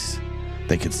species.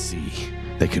 They could see,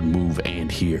 they could move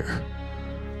and hear.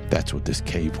 That's what this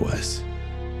cave was.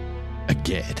 A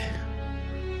Ged.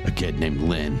 A Ged named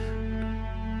Lynn.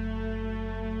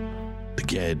 The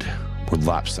Ged were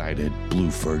lopsided,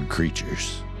 blue-furred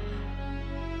creatures.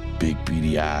 Big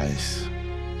beady eyes.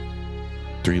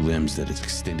 3 limbs that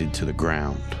extended to the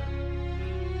ground.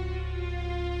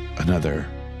 Another,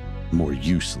 more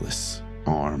useless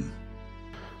arm.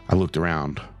 I looked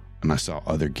around and I saw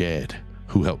other Ged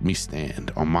who helped me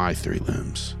stand on my 3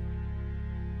 limbs.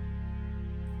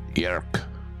 Yerk,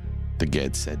 the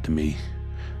Ged said to me.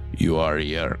 You are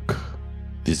Yerk.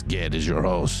 This Ged is your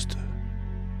host.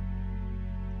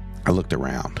 I looked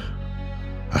around.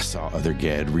 I saw other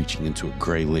Ged reaching into a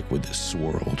gray liquid that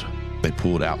swirled. They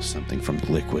pulled out something from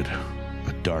the liquid,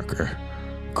 a darker,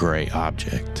 gray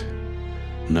object.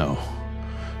 No,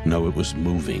 it was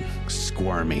moving,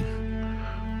 squirming.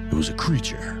 It was a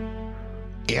creature.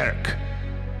 Yerk,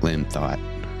 Lynn thought.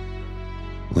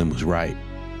 Lynn was right.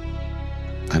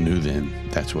 I knew then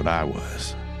that's what I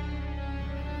was.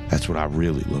 That's what I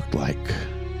really looked like.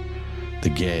 The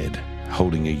Ged,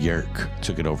 holding a Yerk,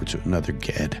 took it over to another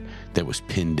Ged that was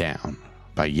pinned down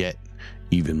by yet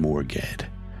even more Ged.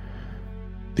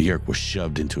 The Yerk was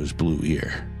shoved into his blue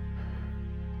ear.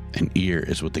 An ear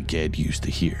is what the Ged used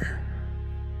to hear.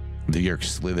 The Yerk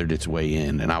slithered its way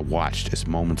in, and I watched as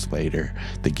moments later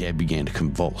the Ged began to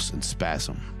convulse and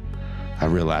spasm. I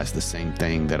realized the same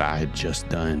thing that I had just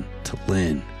done to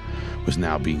Lynn was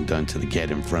now being done to the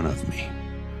Ged in front of me.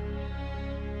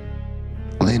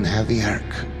 Lynn have the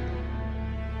Yerk.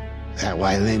 That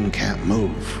why Lynn can't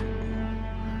move.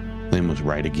 Lynn was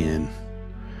right again.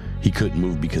 He couldn't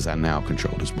move because I now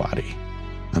controlled his body.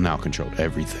 I now controlled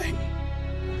everything.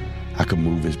 I could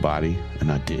move his body,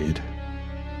 and I did.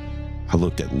 I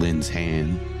looked at Lynn's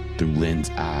hand through Lynn's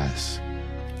eyes.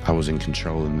 I was in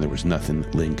control, and there was nothing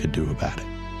that Lynn could do about it.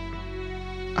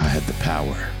 I had the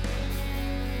power.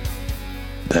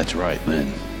 That's right,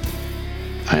 Lynn.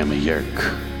 I am a yerk.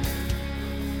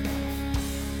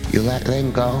 You let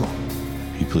Lynn go?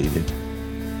 He pleaded.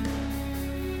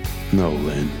 No,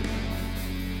 Lynn.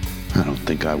 I don't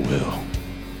think I will.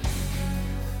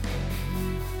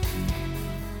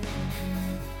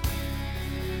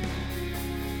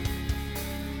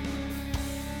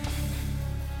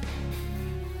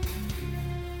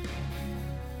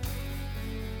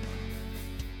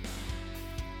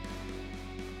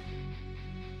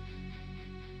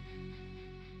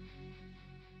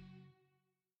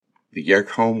 The Yerk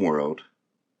homeworld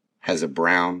has a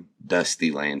brown, dusty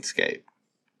landscape.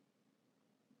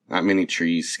 Not many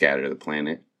trees scatter the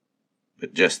planet,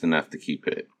 but just enough to keep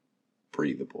it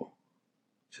breathable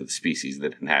to the species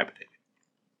that inhabit it.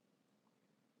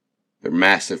 There are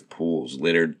massive pools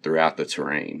littered throughout the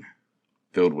terrain,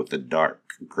 filled with a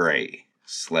dark, gray,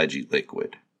 sludgy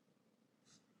liquid.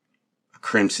 A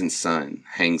crimson sun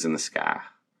hangs in the sky,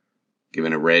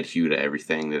 giving a red hue to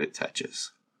everything that it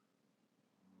touches.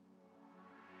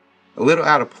 A little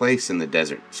out of place in the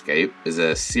desert scape is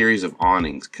a series of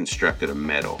awnings constructed of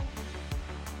metal.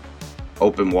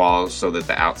 Open walls so that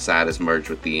the outside is merged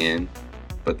with the in,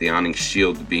 but the awnings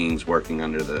shield the beings working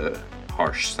under the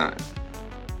harsh sun.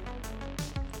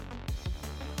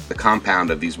 The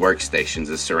compound of these workstations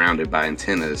is surrounded by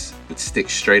antennas that stick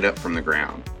straight up from the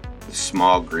ground, with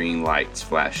small green lights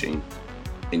flashing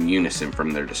in unison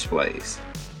from their displays.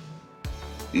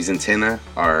 These antennae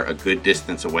are a good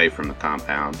distance away from the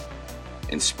compound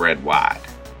and spread wide.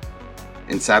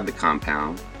 Inside the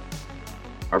compound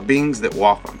are beings that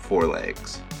walk on four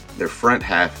legs. Their front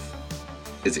half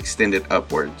is extended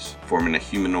upwards, forming a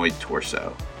humanoid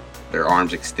torso. Their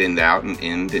arms extend out and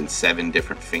end in 7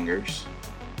 different fingers.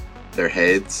 Their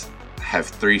heads have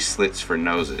 3 slits for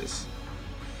noses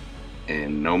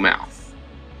and no mouth.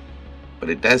 But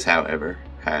it does, however,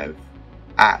 have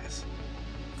eyes.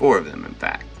 4 of them, in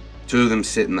fact. 2 of them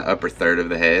sit in the upper third of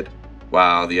the head,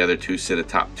 while the other 2 sit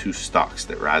atop 2 stalks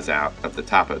that rise out of the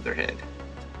top of their head.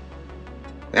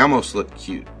 They almost look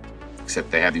cute,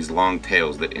 except they have these long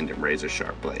tails that end in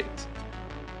razor-sharp blades.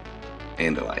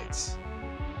 Andalites.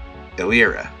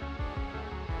 Illyra.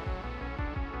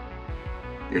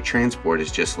 Your transport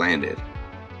has just landed,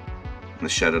 and the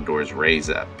shuttle doors raise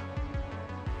up.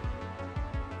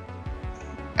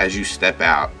 As you step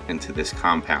out into this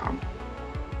compound,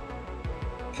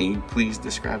 can you please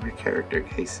describe your character,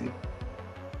 Casey?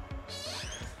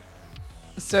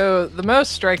 So the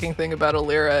most striking thing about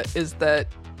Illyra is that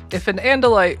if an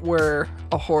Andalite were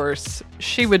a horse,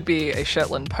 she would be a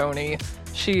Shetland pony.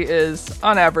 She is,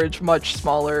 on average, much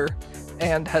smaller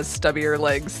and has stubbier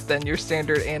legs than your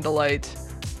standard Andalite,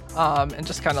 and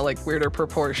just kind of like weirder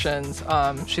proportions.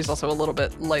 She's also a little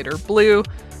bit lighter blue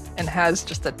and has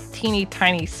just a teeny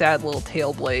tiny sad little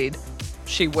tail blade.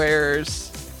 She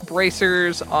wears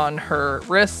bracers on her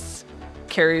wrists,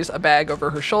 carries a bag over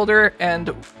her shoulder,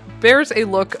 and bears a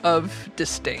look of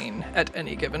disdain at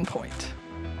any given point.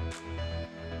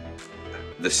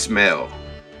 The smell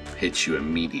hits you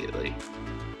immediately.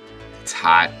 It's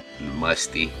hot and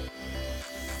musty.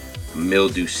 A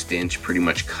mildew stench pretty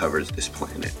much covers this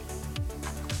planet.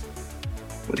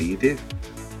 What do you do?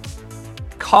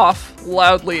 Cough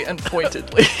loudly and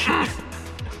pointedly.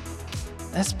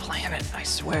 This planet, I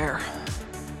swear.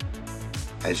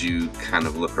 As you kind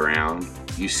of look around,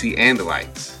 you see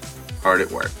Andalites hard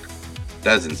at work.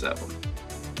 Dozens of them.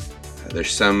 There's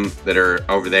some that are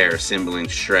over there assembling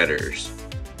shredders.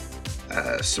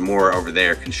 Some more over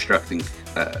there constructing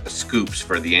scoops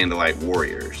for the Andalite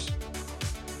warriors.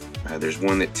 There's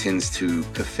one that tends to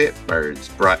kafit birds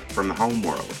brought from the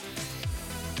homeworld.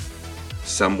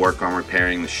 Some work on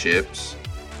repairing the ships.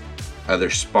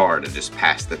 Others spar to just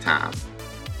pass the time.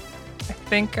 I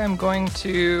think I'm going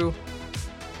to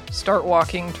start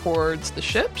walking towards the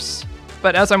ships.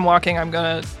 But as I'm walking,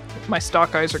 my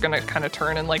stalk eyes are gonna kind of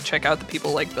turn and like check out the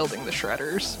people like building the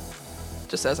shredders,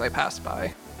 just as I pass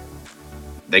by.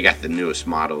 They got the newest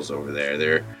models over there.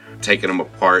 They're taking them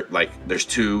apart. Like there's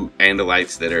 2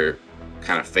 Andalites that are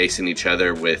kind of facing each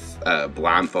other with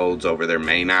blindfolds over their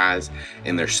main eyes,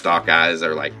 and their stalk eyes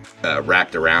are like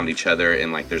wrapped around each other,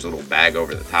 and like there's a little bag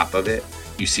over the top of it.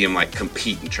 You see them like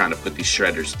competing, trying to put these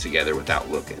shredders together without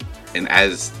looking. And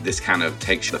as this kind of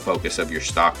takes the focus of your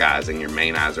stalk eyes and your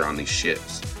main eyes are on these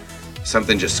ships,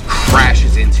 something just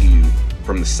crashes into you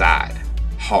from the side,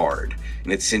 hard,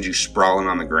 and it sends you sprawling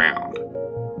on the ground.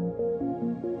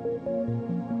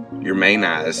 Your main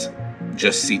eyes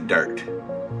just see dirt.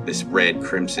 This red,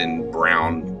 crimson,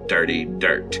 brown, dirty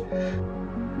dirt.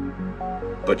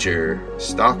 But your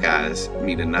stalk eyes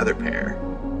meet another pair.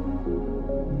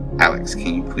 Alex,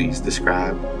 can you please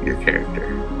describe your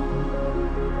character?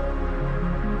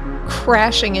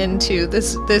 Crashing into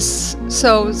this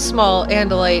so small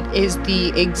Andalite is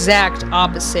the exact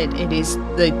opposite. It is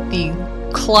the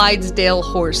Clydesdale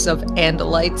horse of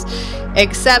Andalites,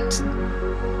 except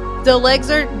the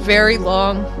legs are very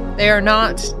long. They are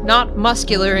not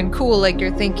muscular and cool like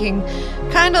you're thinking.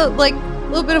 Kind of like a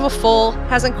little bit of a foal,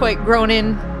 hasn't quite grown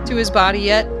in to his body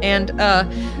yet, and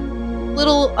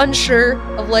little unsure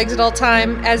of legs at all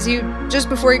time. As you, just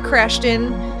before he crashed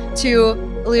in to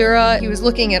Lyra, he was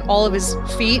looking at all of his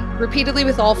feet repeatedly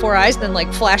with all four eyes, then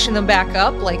like flashing them back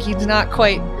up, like he's not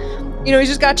quite, he's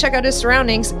just got to check out his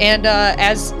surroundings. And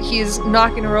as he's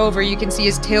knocking her over, you can see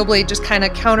his tail blade just kind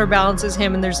of counterbalances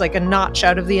him, and there's like a notch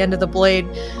out of the end of the blade.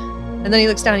 And then he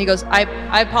looks down and he goes, I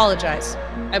apologize.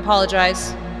 I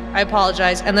apologize. I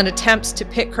apologize. And then attempts to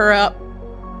pick her up.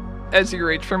 As you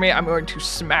reach for me, I'm going to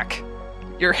smack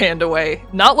your hand away.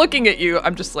 Not looking at you,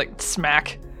 I'm just like,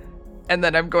 smack. And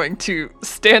then I'm going to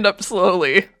stand up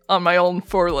slowly on my own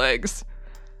forelegs,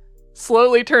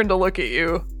 slowly turn to look at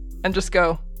you, and just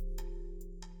go,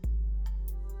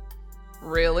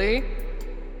 really?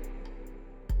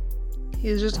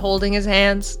 He's just holding his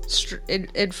hands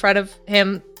in front of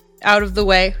him, out of the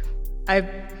way.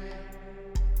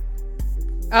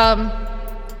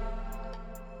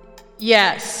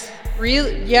 Yes.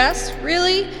 Really? Yes?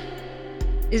 Really?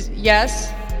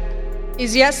 Yes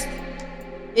is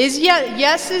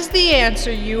the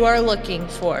answer you are looking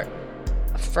for.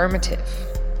 Affirmative.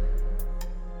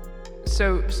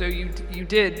 So you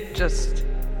did just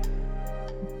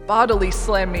bodily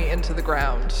slam me into the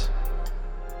ground.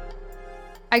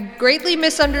 I greatly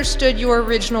misunderstood your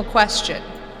original question.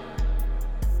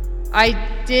 I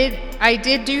did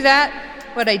do that,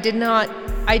 but I did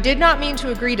not mean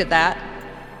to agree to that.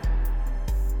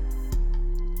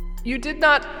 You did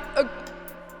not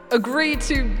agree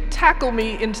to tackle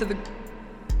me into the...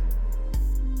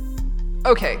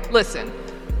 Okay, listen.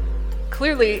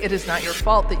 Clearly, it is not your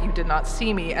fault that you did not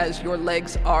see me, as your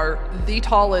legs are the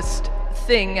tallest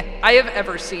thing I have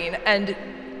ever seen, and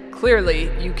clearly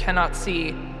you cannot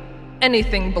see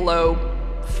anything below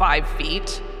 5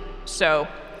 feet. So,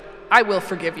 I will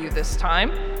forgive you this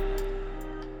time.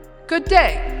 Good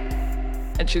day.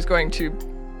 And she's going to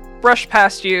brush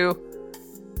past you,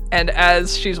 and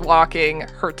as she's walking,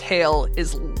 her tail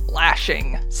is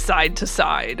lashing side to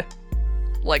side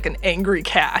like an angry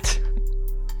cat.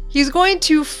 He's going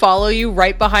to follow you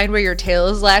right behind where your tail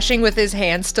is lashing, with his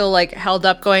hand still like held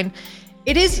up, going,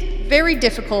 "It is very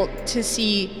difficult to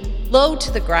see low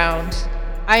to the ground.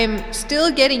 I am still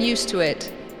getting used to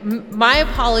it. My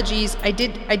apologies. I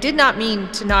did not mean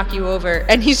to knock you over."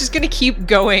 And he's just going to keep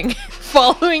going,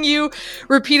 following you,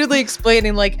 repeatedly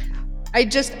explaining, like,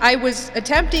 I was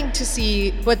attempting to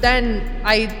see, but then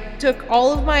I took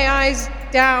all of my eyes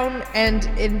down, and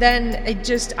then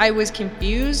I was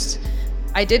confused.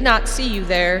 I did not see you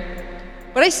there,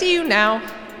 but I see you now.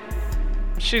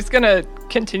 She's gonna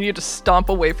continue to stomp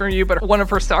away from you, but one of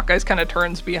her stalk eyes kind of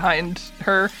turns behind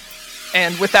her,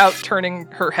 and without turning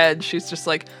her head, she's just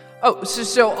like, "Oh,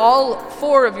 so all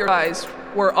 4 of your eyes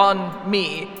were on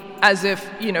me, as if,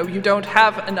 you don't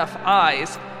have enough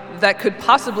eyes that could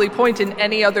possibly point in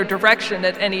any other direction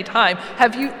at any time.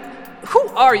 Who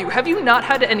are you? Have you not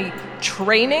had any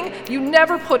training? You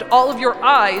never put all of your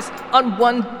eyes on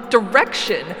one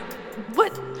direction.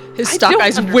 What?" His stalk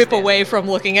eyes whip away from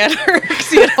looking at her because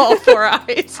he had all 4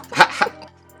 eyes.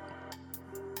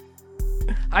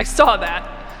 I saw that.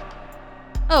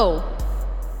 Oh.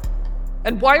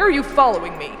 And why are you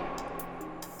following me?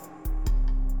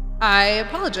 I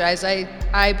apologize.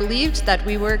 I believed that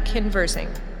we were conversing.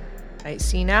 I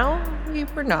see now we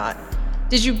were not.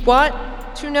 Did you want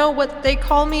to know what they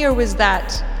call me, or was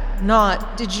that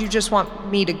not? Did you just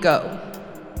want me to go?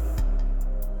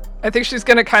 I think she's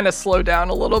gonna kind of slow down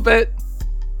a little bit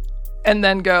and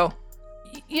then go,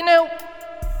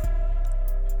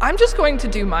 I'm just going to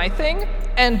do my thing,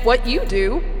 and what you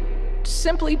do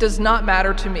simply does not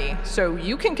matter to me. So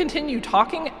you can continue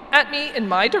talking at me in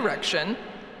my direction,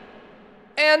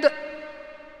 and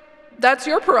that's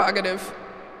your prerogative.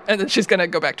 And then she's gonna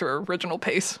go back to her original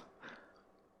pace.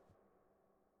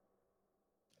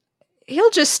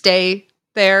 He'll just stay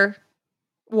there,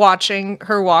 watching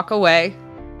her walk away.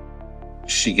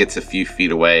 She gets a few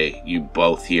feet away. You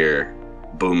both hear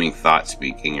booming thought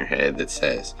speak in your head that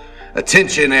says,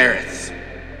 "Attention, Aeriths!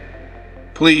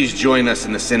 Please join us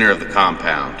in the center of the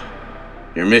compound.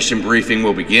 Your mission briefing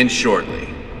will begin shortly.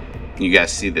 You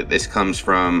guys see that this comes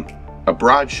from a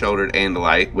broad-shouldered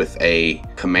Andalite with a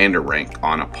commander rank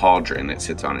on a pauldron that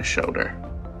sits on his shoulder.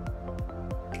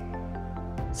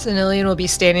 Senilian will be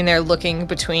standing there looking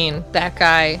between that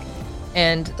guy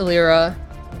and Illyra,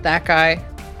 that guy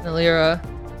and Illyra,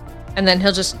 and then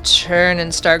he'll just turn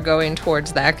and start going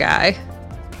towards that guy.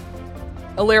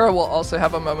 Illyra will also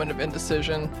have a moment of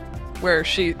indecision where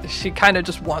she kind of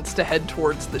just wants to head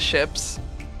towards the ships,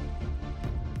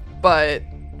 but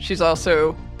she's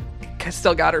also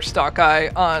still got her stalk eye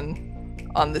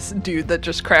on this dude that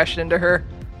just crashed into her,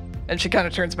 and she kind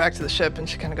of turns back to the ship and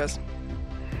she kind of goes,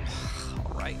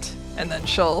 all right, and then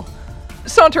she'll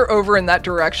saunter over in that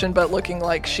direction, but looking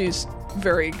like she's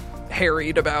very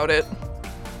harried about it.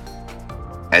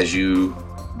 As you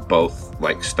both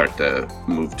start to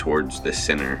move towards the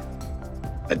center,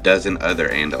 a dozen other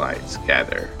Andalites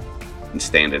gather and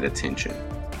stand at attention,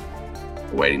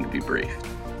 waiting to be briefed.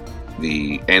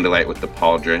 The Andalite with the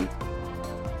pauldron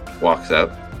walks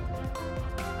up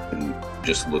and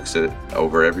just looks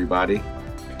over everybody.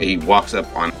 He walks up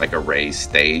on a raised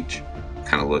stage,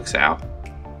 kind of looks out.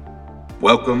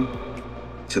 Welcome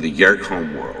to the Yerk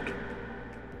homeworld.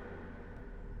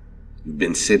 You've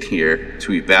been sent here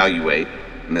to evaluate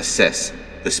and assess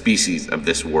the species of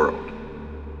this world.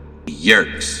 The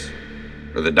Yerks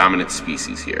are the dominant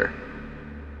species here.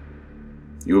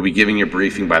 You will be giving your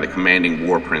briefing by the commanding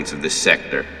war prince of this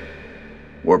sector,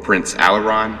 War Prince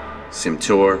Alaron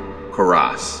Simtor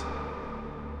Koras.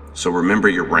 So remember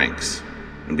your ranks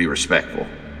and be respectful.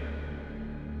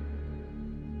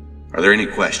 Are there any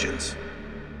questions?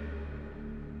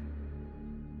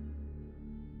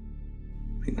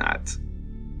 Maybe not.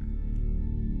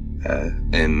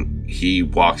 And he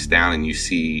walks down and you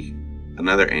see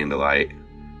another Andalite.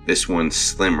 This one's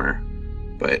slimmer,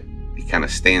 but he kind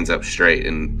of stands up straight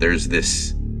and there's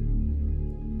this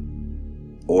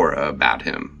aura about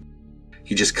him.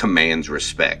 He just commands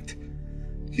respect.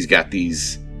 He's got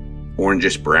these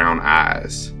orangish brown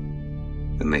eyes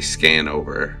and they scan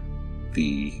over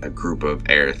a group of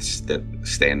Aeriths that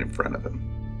stand in front of him.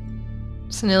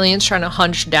 Senilian's trying to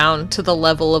hunch down to the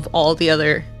level of all the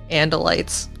other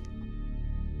Andalites.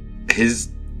 His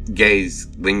gaze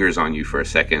lingers on you for a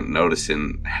second,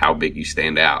 noticing how big you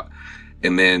stand out.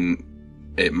 And then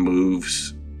it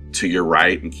moves to your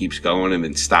right and keeps going and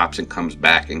then stops and comes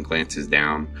back and glances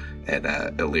down at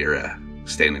Illyra,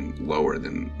 standing lower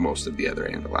than most of the other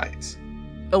Andalites.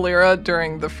 Illyra,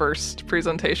 during the first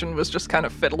presentation, was just kind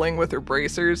of fiddling with her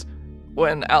bracers.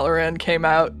 When Alaran came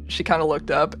out, she kind of looked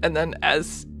up, and then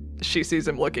as she sees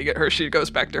him looking at her, she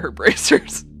goes back to her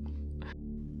bracers.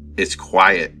 It's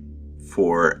quiet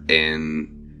for an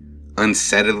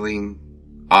unsettling,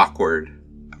 awkward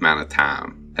amount of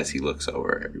time as he looks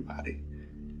over everybody.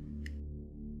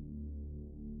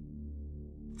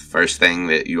 The first thing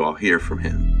that you all hear from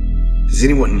him: does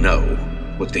anyone know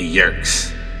what the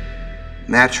Yerks'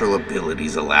 natural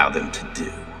abilities allow them to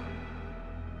do?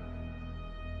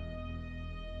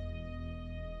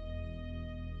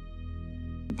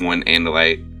 One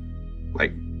Andalite,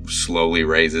 slowly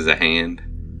raises a hand.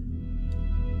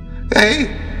 They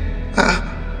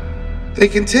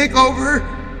can take over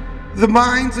the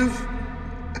minds of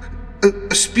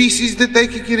a species that they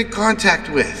can get in contact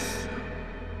with.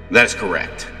 That's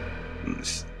correct. And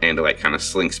this Andalite kind of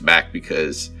slinks back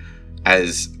because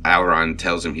as Alaron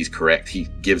tells him he's correct, he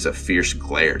gives a fierce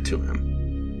glare to him.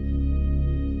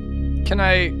 Can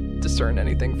I discern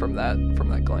anything from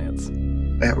that glance?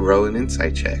 Roll an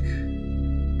insight check.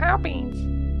 Ow, beans.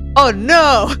 Oh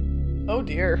no! Oh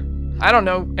dear. I don't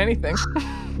know anything.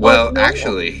 Well, no.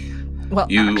 actually,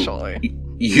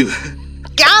 you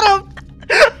Got him!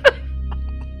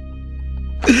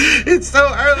 It's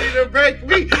so early to break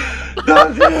me.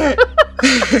 Don't do it.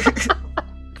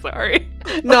 Sorry.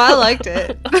 No, I liked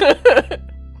it.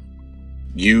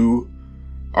 You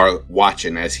are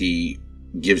watching as he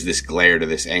gives this glare to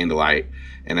this Andalite,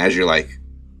 and as you're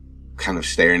kind of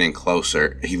staring in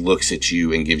closer, he looks at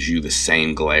you and gives you the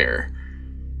same glare.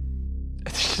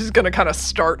 She's gonna kind of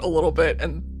start a little bit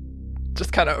and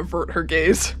just kind of avert her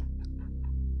gaze.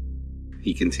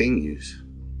 He continues.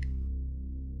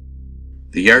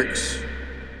 The Yerks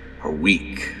are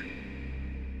weak,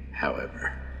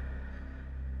 however.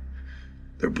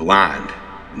 They're blind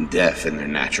and deaf in their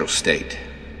natural state.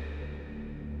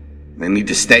 They need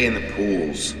to stay in the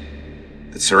pools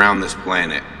that surround this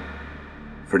planet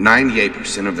for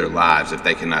 98% of their lives if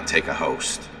they cannot take a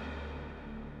host.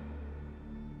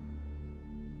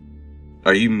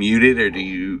 Are you muted, or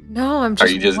No, I'm just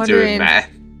are you just wondering. doing math?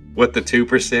 What the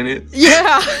 2% is?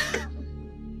 Yeah.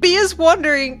 B is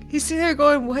wondering. He's sitting there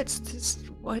going, what's this?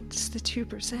 What's the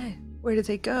 2%? Where did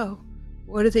they go?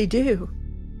 What do they do?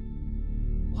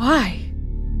 Why?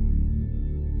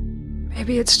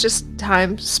 Maybe it's just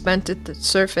time spent at the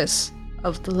surface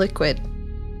of the liquid.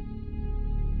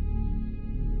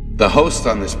 The hosts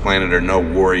on this planet are no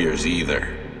warriors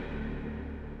either.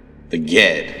 The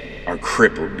Ged are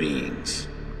crippled beings.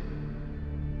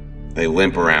 They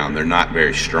limp around, they're not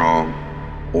very strong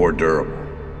or durable.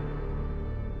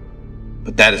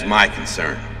 But that is my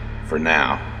concern for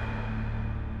now.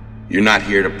 You're not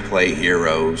here to play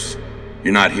heroes.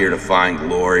 You're not here to find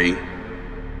glory.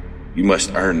 You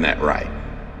must earn that right.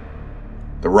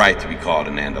 The right to be called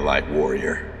an Andalite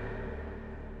warrior.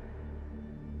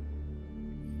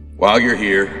 While you're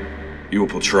here, you will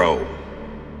patrol.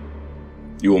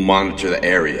 You will monitor the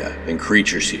area and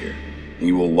creatures here, and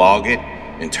you will log it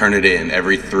and turn it in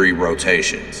every 3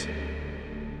 rotations.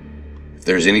 If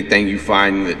there's anything you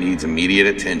find that needs immediate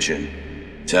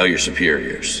attention, tell your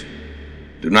superiors.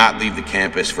 Do not leave the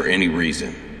campus for any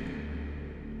reason.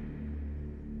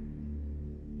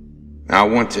 Now I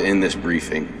want to end this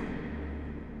briefing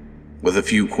with a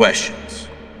few questions.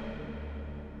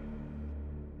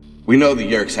 We know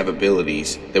the Yeerks have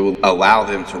abilities that will allow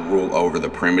them to rule over the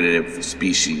primitive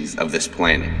species of this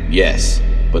planet. Yes,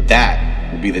 but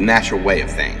that will be the natural way of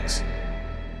things.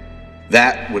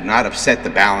 That would not upset the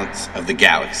balance of the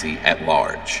galaxy at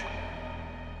large.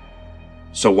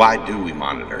 So why do we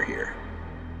monitor here?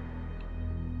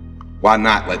 Why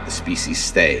not let the species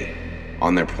stay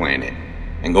on their planet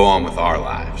and go on with our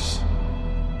lives?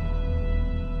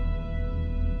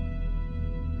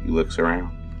 He looks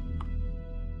around.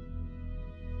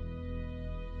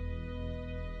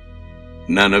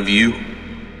 None of you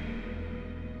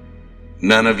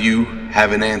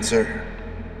have an answer?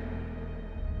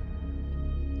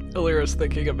 Alira's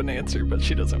thinking of an answer, but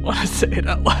she doesn't want to say it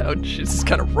out loud. She's just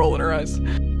kind of rolling her eyes.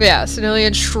 Yeah,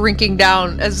 Senilian shrinking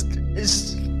down as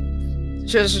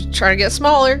just trying to get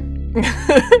smaller.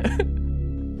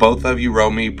 Both of you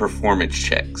roll me performance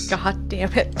checks. God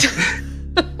damn it.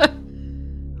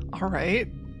 All right.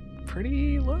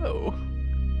 Pretty low.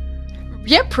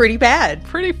 Yeah, pretty bad.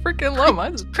 Pretty freaking low.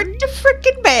 Mine's Pretty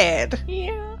freaking bad.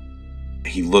 Yeah.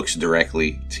 He looks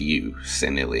directly to you,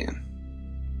 Senilian.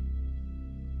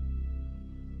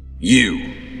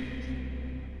 You.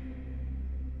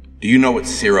 Do you know what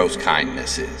Ciro's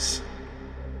kindness is?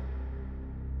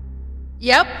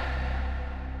 Yep.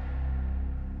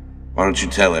 Why don't you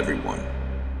tell everyone?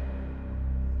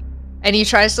 And he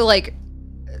tries to, like,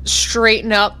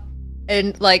 straighten up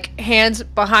and, like, hands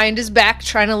behind his back,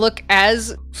 trying to look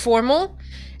as formal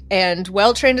and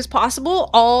well-trained as possible.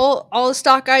 All the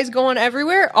stock eyes going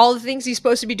everywhere. All the things he's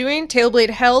supposed to be doing. Tailblade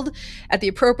held at the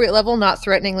appropriate level, not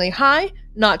threateningly high,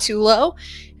 not too low.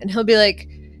 And he'll be like,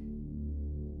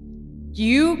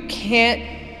 you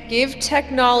can't give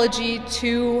technology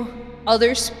to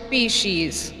other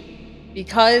species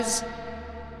because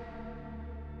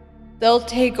they'll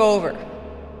take over.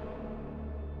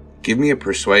 Give me a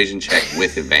persuasion check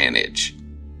with advantage.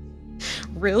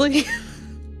 Really?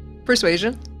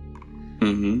 Persuasion?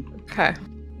 Mm-hmm. Okay.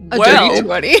 A Well. dirty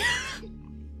 20.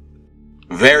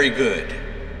 Very good.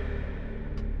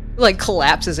 Like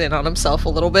collapses in on himself a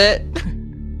little bit.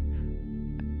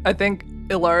 I think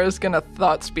Ilara's gonna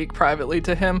thought speak privately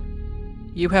to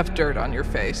him. You have dirt on your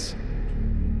face.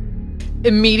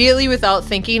 Immediately, without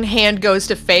thinking, hand goes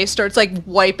to face, starts like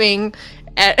wiping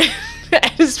at,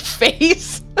 at his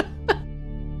face.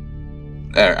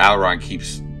 Alron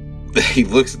he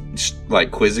looks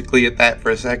like quizzically at that for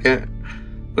a second,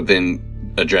 but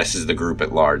then addresses the group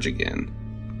at large again.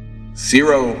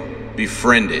 Ciro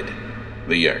befriended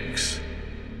the Yeerks,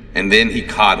 and then he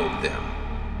coddled them,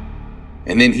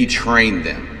 and then he trained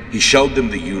them. He showed them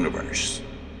the universe.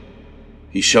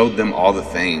 He showed them all the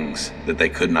things that they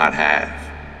could not have.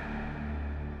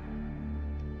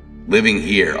 Living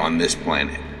here on this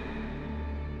planet.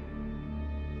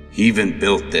 He even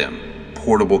built them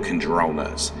portable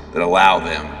Kandronas that allow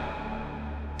them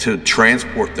to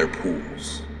transport their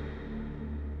pools.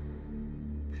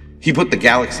 He put the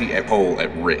galaxy as a whole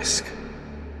at risk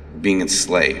of being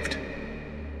enslaved.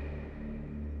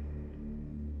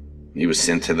 He was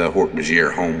sent to the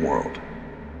Hork-Bajir homeworld,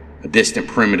 a distant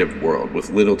primitive world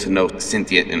with little to no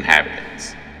sentient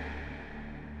inhabitants.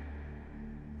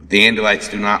 But the Andalites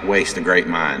do not waste a great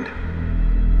mind.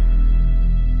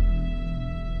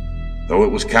 Though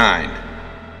it was kind,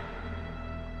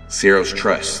 Ciro's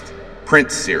trust,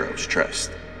 Prince Ciro's trust,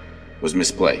 was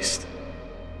misplaced.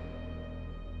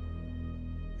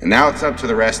 And now it's up to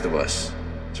the rest of us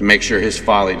to make sure his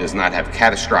folly does not have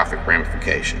catastrophic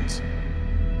ramifications.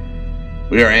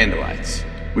 We are Andalites.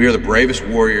 We are the bravest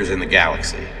warriors in the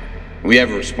galaxy. We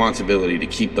have a responsibility to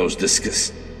keep those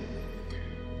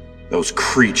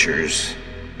creatures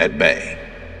at bay.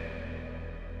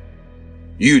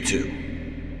 You two,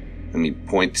 and he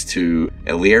points to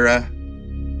Elira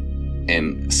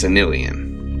and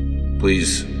Senilian.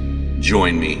 Please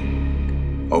join me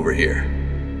over here.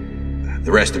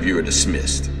 The rest of you are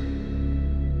dismissed.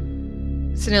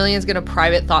 Senilian's gonna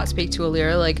private thought speak to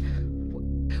Alira, like,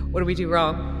 what did we do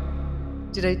wrong?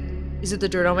 Is it the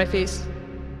dirt on my face?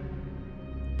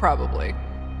 Probably.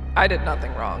 I did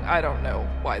nothing wrong. I don't know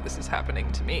why this is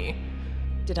happening to me.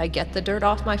 Did I get the dirt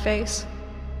off my face?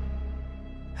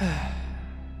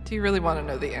 Do you really want to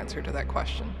know the answer to that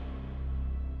question?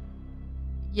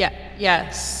 Yeah,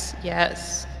 yes.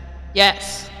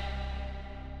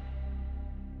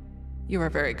 You are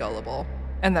very gullible,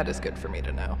 and that is good for me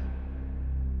to know.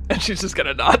 And she's just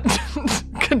gonna not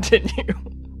continue.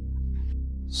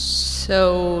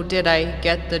 So, did I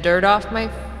get the dirt off my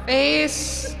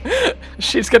face?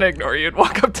 She's gonna ignore you and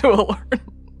walk up to Aloran.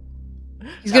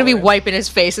 He's gonna be wiping his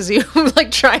face as he,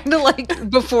 like, trying to, like,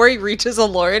 before he reaches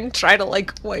Aloran, try to,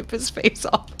 like, wipe his face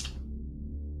off.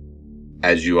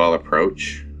 As you all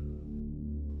approach,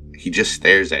 he just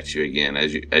stares at you again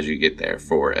as you get there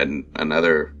for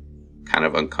another kind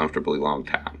of uncomfortably long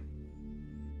time.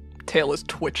 Tail is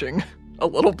twitching a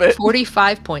little bit.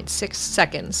 45.6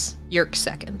 seconds. Yerk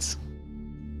seconds.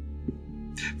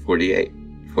 48.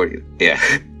 40. Yeah.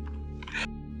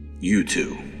 You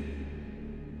two.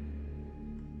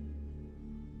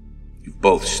 You've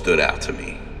both stood out to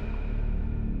me.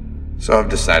 So I've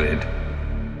decided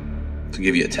to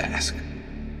give you a task.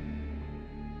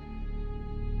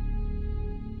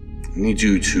 I need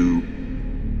you to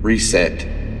reset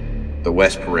the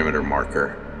west perimeter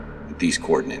marker with these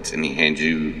coordinates, and he hands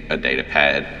you a data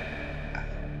pad.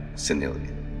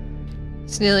 Senilian.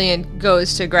 Senilian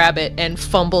goes to grab it and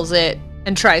fumbles it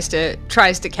and tries to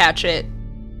catch it.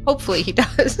 Hopefully he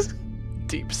does.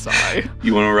 Deep sigh.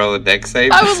 You want to roll a deck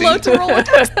save? I would love to roll a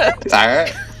deck save.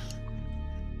 Alright.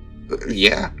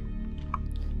 Yeah.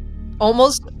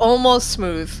 Almost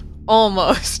smooth.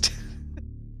 Almost.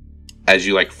 As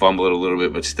you like fumble it a little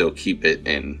bit but still keep it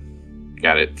and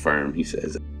got it firm, he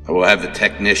says, I will have the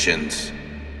technicians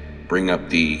bring up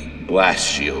the blast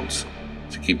shields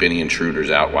to keep any intruders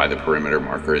out while the perimeter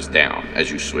marker is down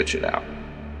as you switch it out.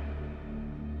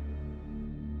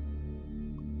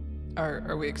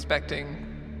 Are we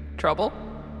expecting trouble?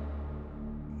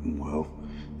 Well,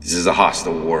 this is a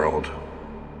hostile world.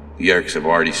 The Yerks have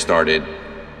already started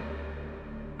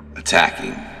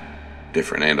attacking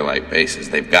different Andalite bases.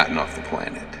 They've gotten off the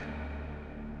planet.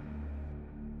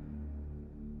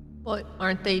 But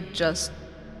aren't they just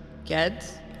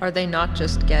Geds? Are they not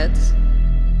just Geds?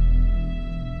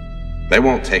 They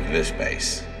won't take this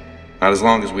base. Not as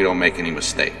long as we don't make any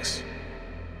mistakes.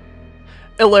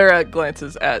 Ilera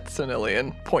glances at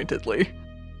Senilian pointedly.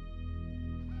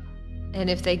 And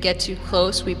if they get too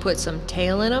close, we put some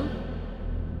tail in them?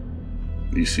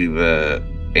 You see the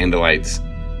Andalite's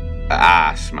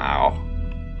eye smile.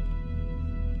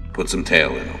 Put some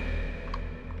tail in them.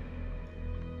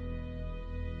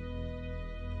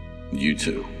 You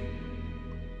two.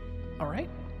 All right.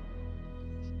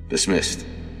 Dismissed.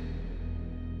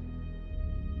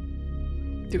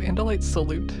 Do Andalites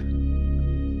salute?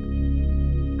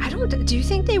 Do you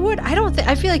think they would?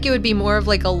 I feel like it would be more of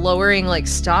like a lowering like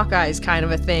stock eyes kind of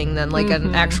a thing than like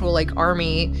an actual like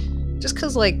army, just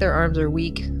because like their arms are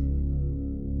weak.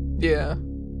 Yeah.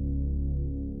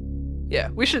 Yeah,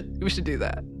 we should do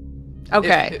that.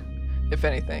 Okay. If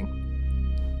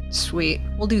anything. Sweet.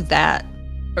 We'll do that.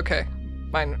 Okay.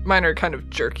 Mine are kind of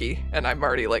jerky, and I'm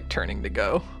already like turning to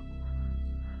go.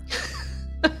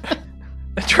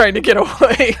 Trying to get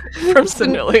away from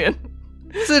Senilian.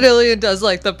 Senilian does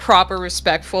like the proper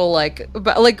respectful, like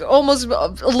almost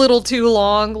a little too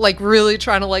long, like really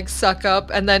trying to like suck up,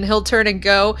 and then he'll turn and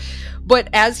go. But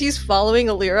as he's following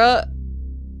Alira,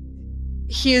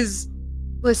 his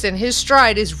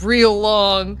stride is real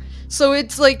long. So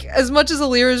it's like, as much as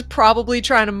Alira's probably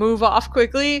trying to move off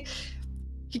quickly,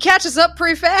 he catches up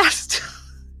pretty fast.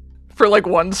 For like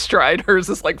one stride, hers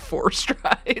is like 4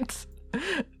 strides.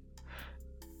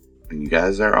 And you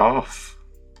guys are off.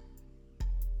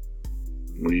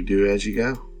 What do you do as you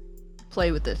go?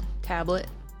 Play with the tablet.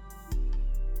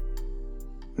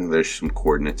 There's some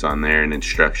coordinates on there and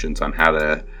instructions on how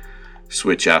to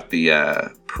switch out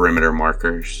the perimeter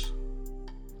markers.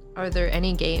 Are there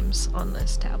any games on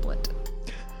this tablet?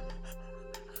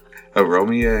 Roll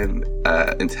me an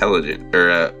intelligent or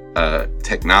a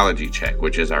technology check,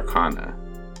 which is Arcana.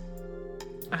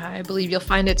 I believe you'll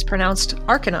find it's pronounced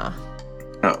Arcana.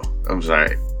 Oh, I'm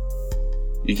sorry.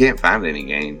 You can't find any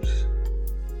games.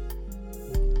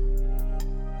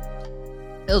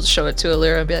 He'll show it to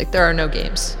Alira and be like, there are no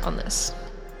games on this.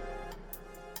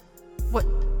 What?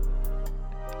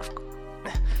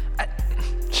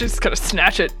 She's gonna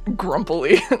snatch it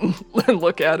grumpily and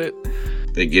look at it.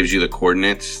 It gives you the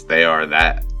coordinates. They are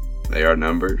that. They are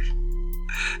numbers.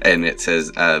 And it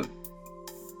says,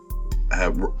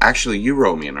 actually, you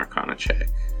roll me an Arcana check.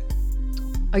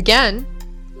 Again?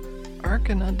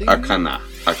 Arcana, dude. Arcana.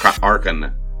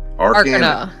 Arcana.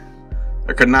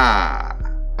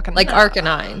 Like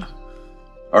Arcanine.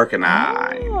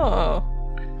 Arcanine. Oh.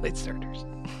 Late starters.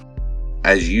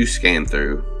 As you scan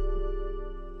through,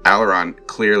 Alaron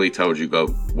clearly told you go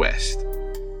west.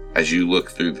 As you look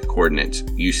through the coordinates,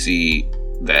 you see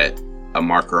that a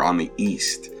marker on the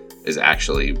east is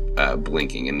actually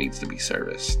blinking and needs to be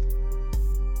serviced.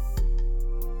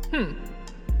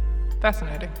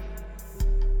 Fascinating.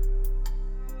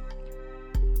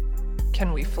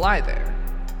 Can we fly there?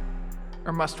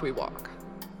 Or must we walk?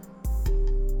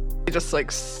 Just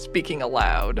like speaking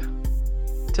aloud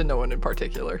to no one in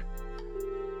particular.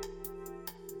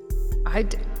 I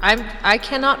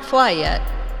cannot fly yet.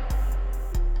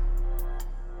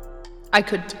 I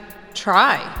could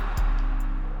try.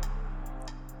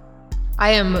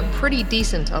 I am pretty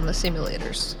decent on the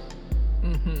simulators.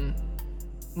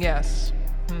 Yes.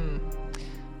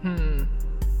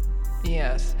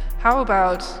 Yes. How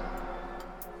about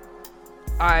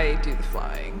I do the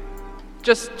flying?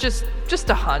 Just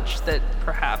a hunch that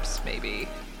perhaps maybe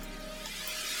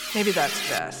that's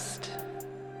best.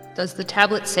 Does the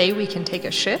tablet say we can take a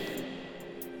ship?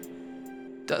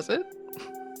 Does it?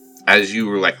 As you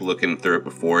were like looking through it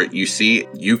before, you see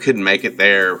you could make it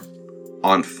there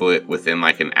on foot within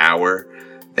like an hour.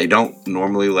 They don't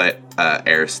normally let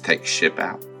heirs take ships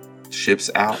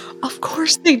out. Of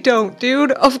course they don't,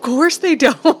 dude. Of course they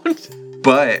don't.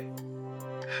 But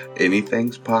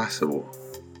anything's possible.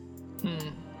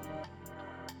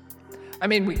 I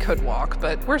mean, we could walk,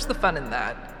 but where's the fun in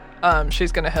that?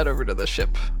 She's gonna head over to the ship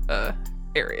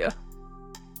area.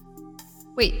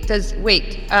 Does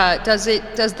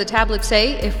the tablet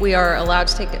say if we are allowed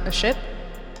to take a ship?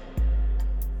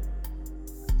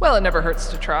 Well, it never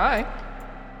hurts to try.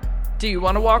 Do you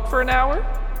want to walk for an hour?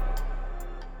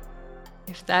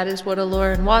 If that is what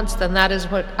Aloran wants, then that is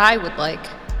what I would like.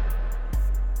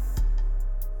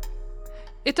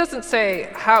 It doesn't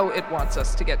say how it wants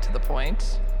us to get to the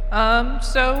point.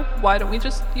 So why don't we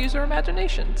just use our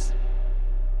imaginations?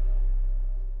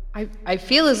 I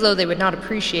feel as though they would not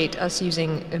appreciate us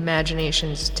using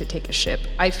imaginations to take a ship.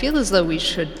 I feel as though we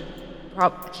should...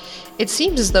 It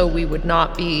seems as though we would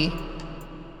not be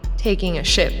taking a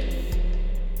ship.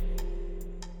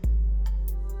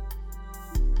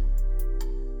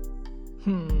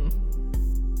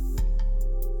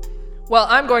 Well,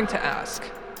 I'm going to ask.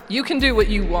 You can do what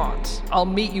you want. I'll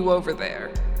meet you over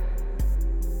there.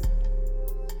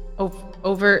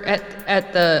 Over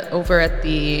at the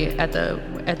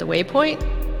waypoint?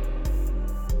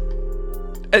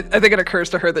 I think it occurs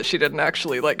to her that she didn't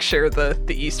actually like share the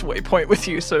east waypoint with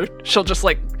you, so she'll just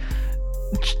like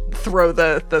throw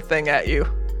the thing at you.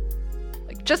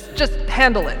 Like just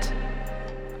handle it.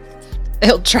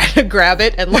 He'll try to grab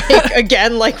it and like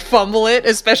again like fumble it,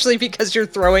 especially because you're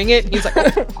throwing it. And he's like,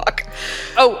 oh fuck.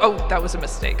 Oh, that was a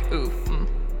mistake. Ooh.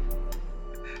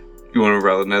 You want to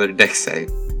roll another dex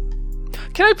save?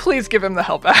 Can I please give him the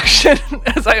help action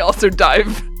as I also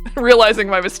dive, realizing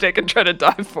my mistake and try to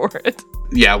dive for it?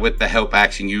 Yeah, with the help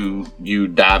action, you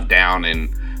dive down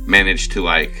and manage to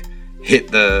like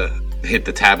hit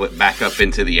the tablet back up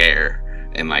into the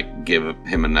air and like give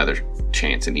him another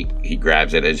chance, and he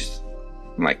grabs it as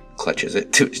like clutches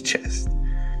it to his chest.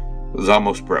 It was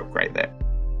almost broke right there.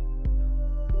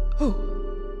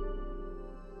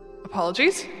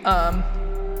 Apologies.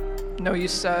 No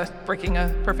use breaking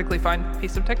a perfectly fine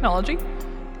piece of technology.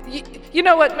 You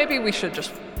know what? Maybe we should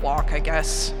just walk, I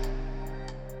guess.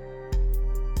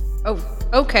 Oh,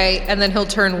 okay. And then he'll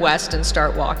turn west and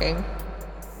start walking.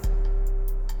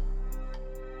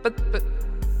 But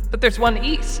there's one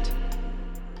east.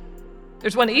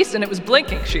 There's one east and it was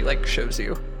blinking. She like shows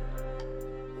you.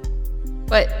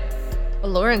 But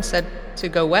Aloran said to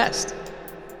go west.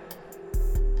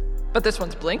 But this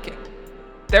one's blinking.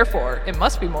 Therefore, it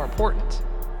must be more important.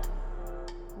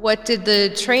 What did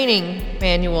the training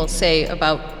manual say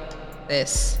about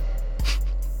this?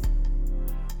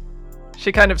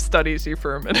 She kind of studies you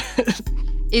for a minute.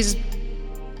 Is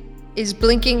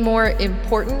blinking more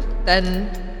important than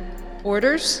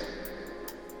orders?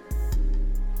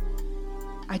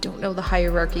 I don't know the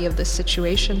hierarchy of this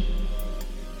situation.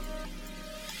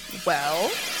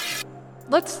 Well,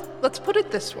 let's put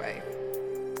it this way.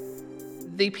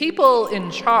 The people in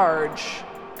charge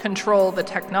control the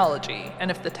technology. And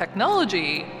if the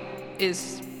technology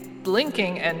is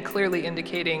blinking and clearly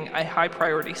indicating a high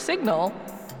priority signal,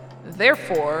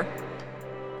 therefore,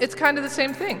 it's kind of the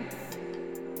same thing.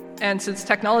 And since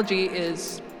technology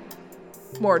is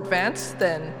more advanced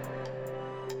than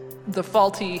the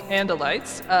faulty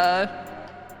Andalites,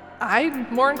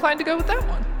 I'm more inclined to go with that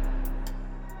one.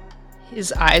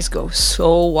 His eyes go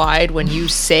so wide when you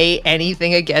say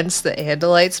anything against the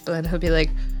Andalites, but then he'll be like,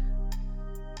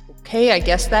 okay, I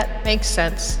guess that makes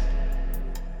sense.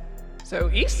 So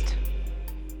east?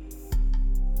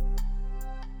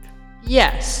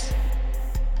 Yes.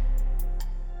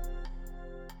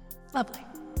 Lovely.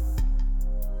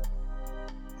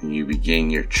 And you begin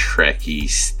your trek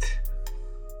east.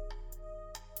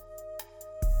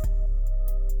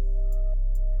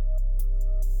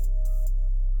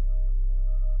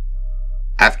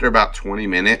 After about 20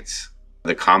 minutes,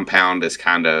 the compound is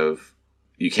kind of,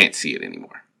 you can't see it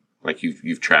anymore. Like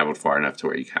you've traveled far enough to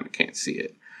where you kind of can't see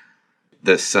it.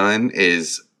 The sun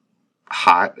is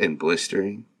hot and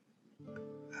blistering.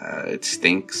 It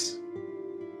stinks.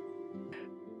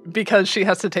 Because she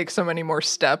has to take so many more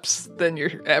steps than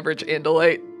your average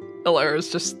Andalite,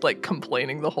 Alara's just like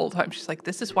complaining the whole time. She's like,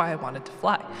 this is why I wanted to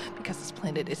fly, because this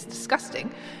planet is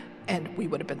disgusting, and we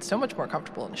would have been so much more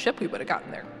comfortable in a ship. We would have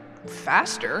gotten there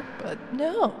faster, but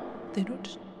no, they don't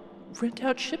just rent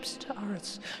out ships to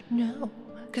Earth. No,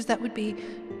 because that would be,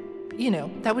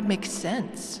 that would make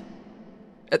sense,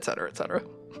 etc., etc.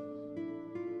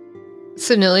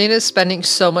 Senilian is spending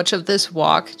so much of this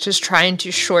walk just trying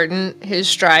to shorten his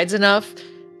strides enough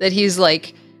that he's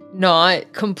like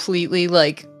not completely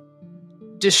like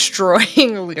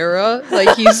destroying Lyra.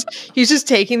 Like he's just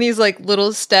taking these like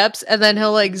little steps, and then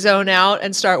he'll like zone out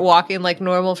and start walking like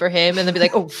normal for him, and then be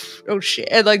like, oh shit,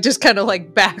 and like just kind of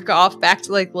like back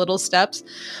to like little steps.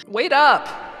 Wait up.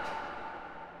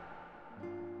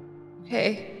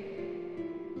 Okay.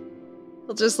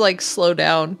 He'll just like slow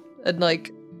down and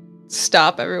like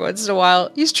stop every once in a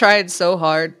while. He's trying so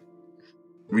hard.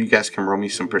 You guys can roll me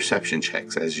some perception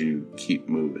checks as you keep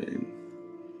moving.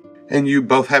 And you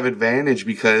both have advantage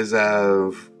because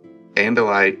of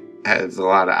Andalite has a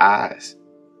lot of eyes.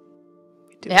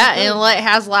 Yeah, Andalite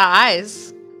has a lot of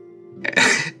eyes.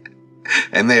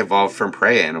 And they evolved from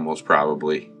prey animals,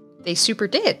 probably. They super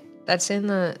did. That's in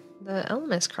the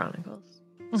Elmas Chronicles.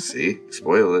 See?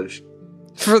 Spoilers.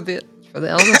 For the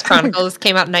Elmas Chronicles,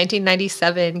 came out in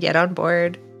 1997. Get on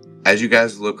board. As you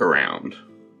guys look around,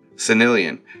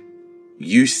 Senilian,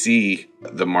 you see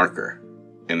the marker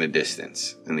in the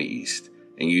distance in the east,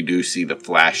 and you do see the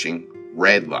flashing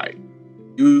red light.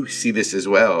 You see this as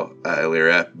well,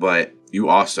 Lyra, but you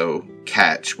also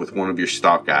catch with one of your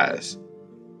stalk eyes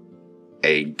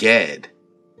a Ged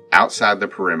outside the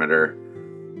perimeter,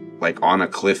 like on a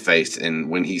cliff face, and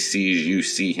when he sees you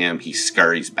see him, he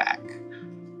scurries back.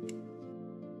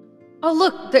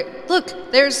 Oh,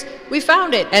 we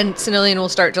found it. And Senilian will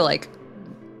start to like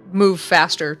move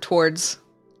faster towards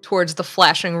the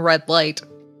flashing red light.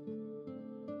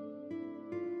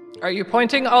 Are you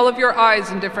pointing all of your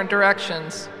eyes in different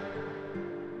directions?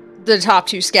 The top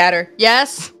two scatter.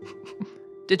 Yes?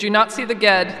 Did you not see the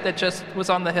Ged that just was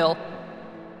on the hill?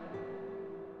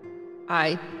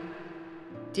 I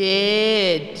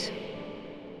did.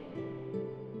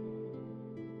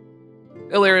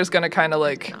 Illyria's gonna kind of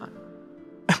like...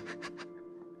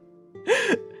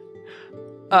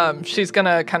 she's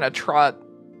gonna kind of trot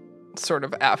sort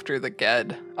of after the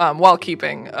Ged, while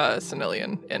keeping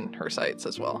Senilian in her sights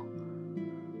as well.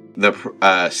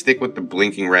 The stick with the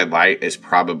blinking red light is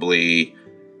probably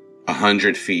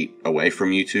 100 feet away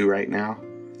from you two right now.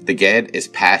 The Ged is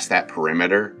past that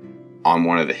perimeter on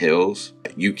one of the hills.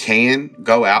 You can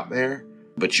go out there,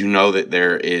 but you know that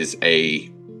there is a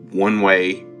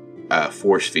one-way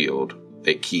force field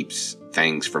that keeps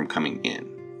things from coming in.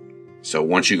 So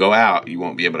once you go out, you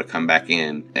won't be able to come back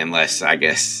in unless, I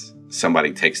guess,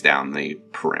 somebody takes down the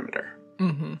perimeter.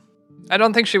 Mm-hmm. I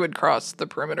don't think she would cross the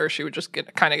perimeter. She would just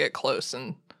get close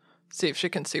and see if she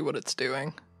can see what it's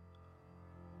doing.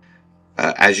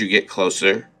 As you get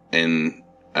closer and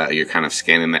you're kind of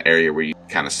scanning the area where you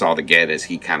kind of saw the Ged as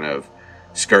he kind of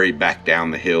scurried back down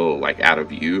the hill, like out of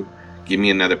view, give me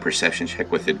another perception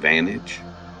check with advantage.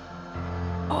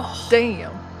 Oh,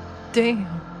 damn.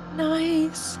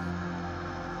 Nice.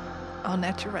 Au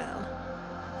naturel.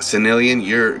 Senilian,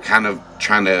 you're kind of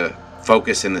trying to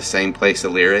focus in the same place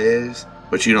Lyra is,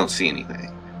 but you don't see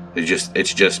anything.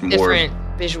 It's just more different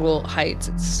visual heights.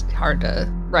 It's hard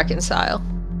to reconcile.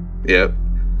 Yep.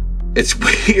 It's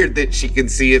weird that she can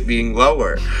see it being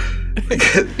lower.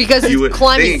 Because you would it's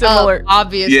climbing think- up, Similar.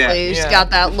 obviously. Yeah. It's Yeah. got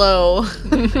that low.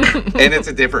 And it's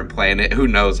a different planet. Who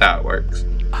knows how it works?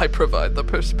 I provide the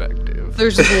perspective.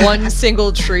 There's one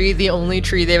single tree, the only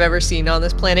tree they've ever seen on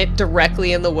this planet,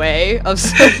 directly in the way of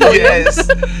Yes,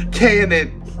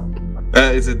 cannon.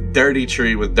 It's a dirty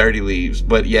tree with dirty leaves,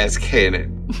 but yes,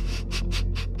 cannon.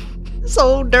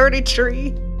 so dirty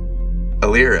tree.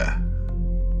 Alira,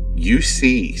 you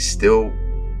see, still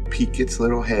peek its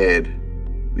little head,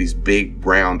 these big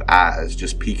round eyes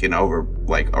just peeking over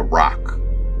like a rock,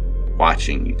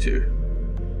 watching you two.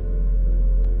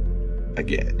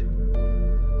 Again.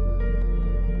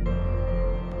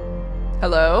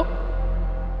 Hello?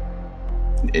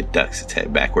 It ducks its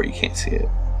head back where you can't see it.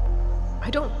 I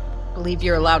don't believe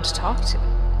you're allowed to talk to it.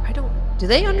 Do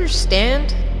they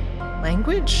understand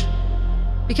language?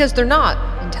 Because they're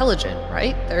not intelligent,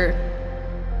 right?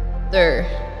 What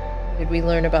did we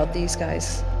learn about these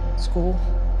guys? School?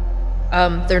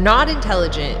 They're not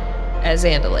intelligent as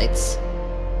Andalites.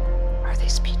 Are they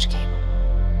speech capable?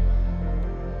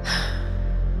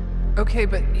 Okay,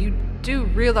 but you do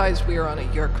realize we are on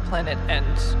a Yerk planet and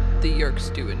the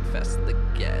Yerks do infest the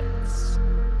Geds.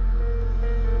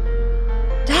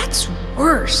 That's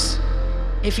worse.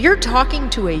 If you're talking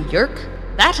to a Yerk,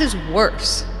 that is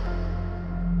worse.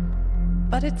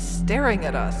 But it's staring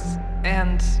at us,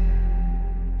 and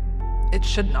it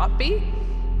should not be?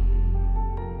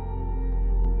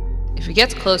 If it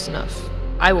gets close enough,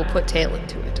 I will put tail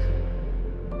into it.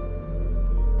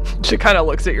 She kind of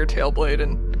looks at your tail blade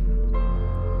and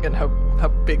how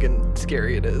big and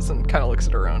scary it is, and kind of looks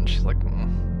at her own. She's like,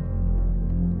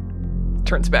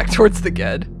 turns back towards the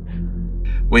Ged.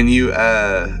 When you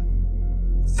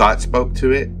thought spoke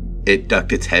to it, it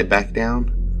ducked its head back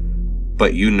down,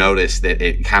 but you noticed that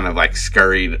it kind of like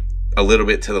scurried a little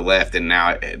bit to the left, and now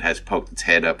it has poked its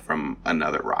head up from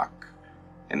another rock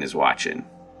and is watching.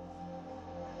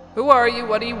 Who are you?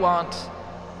 What do you want?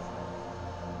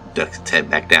 Ducks its head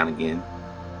back down again.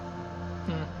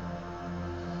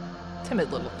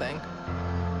 Timid little thing.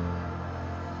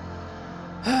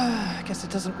 I guess it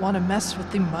doesn't want to mess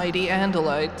with the mighty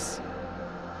Andalites.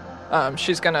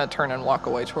 She's gonna turn and walk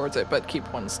away towards it, but keep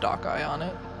one stalk eye on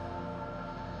it.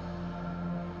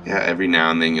 Yeah, every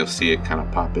now and then you'll see it kind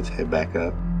of pop its head back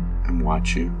up and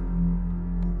watch you.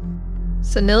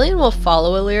 Senilian will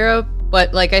follow Alira,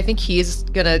 but I think he's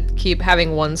gonna keep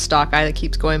having one stalk eye that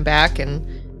keeps going back, and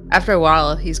after a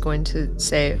while he's going to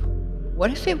say, what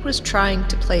if it was trying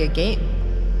to play a game?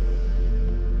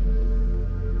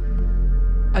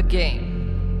 A game.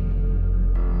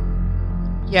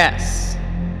 Yes.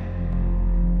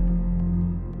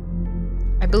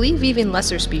 I believe even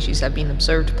lesser species have been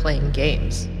observed playing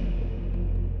games.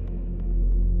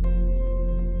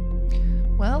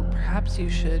 Well, perhaps you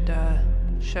should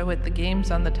show it the games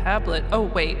on the tablet. Oh,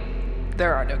 wait.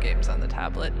 There are no games on the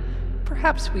tablet.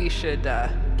 Perhaps we should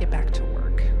get back to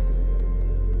work.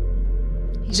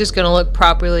 He's just gonna look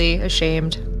properly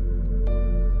ashamed.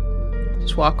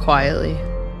 Just walk quietly.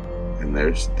 And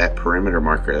there's that perimeter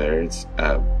marker there. It's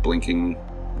blinking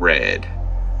red.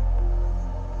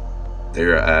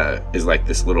 There is like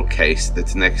this little case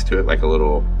that's next to it, like a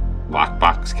little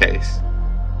lockbox case.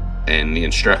 And the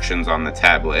instructions on the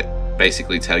tablet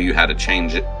basically tell you how to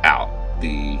change it out,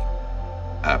 the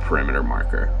perimeter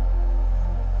marker.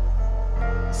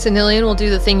 Senilian will do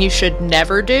the thing you should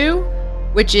never do,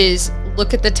 which is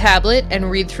look at the tablet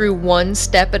and read through one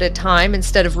step at a time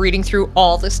instead of reading through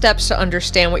all the steps to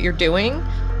understand what you're doing.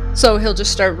 So he'll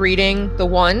just start reading the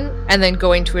one and then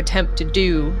going to attempt to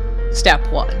do step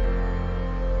one.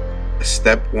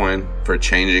 Step one for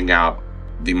changing out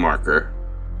the marker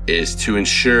is to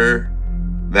ensure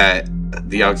that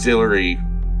the auxiliary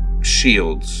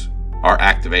shields are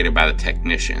activated by the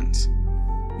technicians.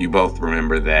 You both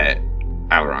remember that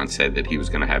Aileron said that he was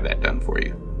going to have that done for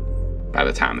you by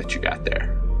the time that you got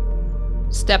there.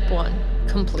 Step one,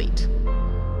 complete.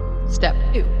 Step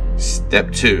two.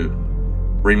 Step two,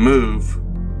 remove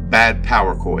bad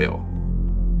power coil.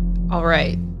 All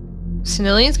right.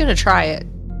 Senilian's gonna try it.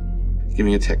 Give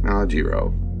me a technology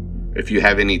roll. If you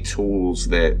have any tools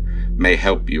that may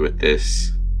help you with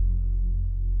this,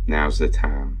 now's the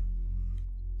time.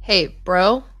 Hey,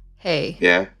 bro. Hey,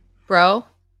 Yeah? bro.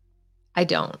 I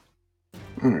don't.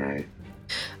 Alright.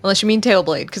 Unless you mean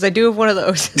Tailblade, because I do have one of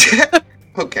those.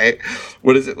 Okay.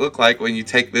 What does it look like when you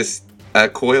take this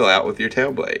coil out with your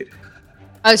tail blade?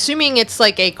 Assuming it's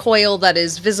like a coil that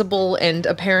is visible and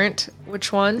apparent.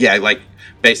 Which one? Yeah, like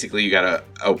basically you gotta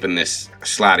open this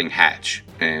sliding hatch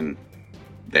and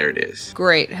there it is.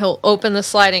 Great. He'll open the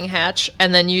sliding hatch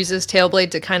and then use his tail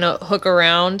blade to kind of hook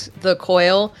around the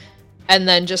coil and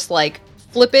then just like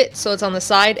flip it so it's on the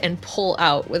side and pull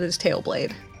out with his tail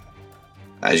blade.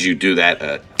 As you do that,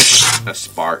 a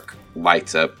spark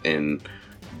lights up and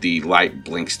the light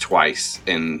blinks twice,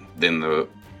 and then the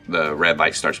red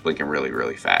light starts blinking really,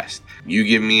 really fast. You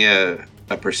give me a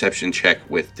perception check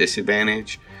with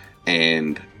disadvantage,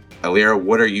 and Alira,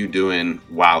 what are you doing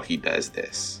while he does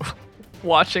this?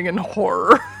 Watching in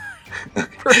horror.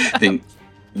 Then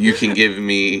you can give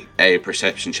me a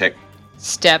perception check.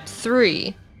 Step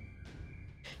 3.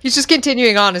 He's just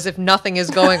continuing on as if nothing is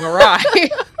going awry.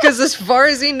 Because as far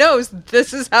as he knows,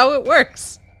 this is how it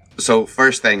works. So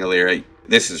first thing, Alira,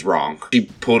 this is wrong. She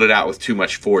pulled it out with too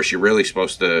much force. You're really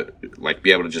supposed to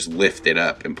be able to just lift it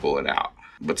up and pull it out.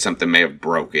 But something may have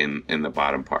broken in the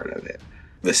bottom part of it.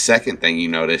 The second thing you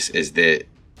notice is that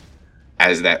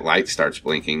as that light starts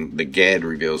blinking, the Ged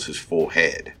reveals his full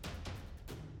head.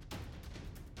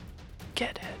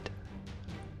 Get it.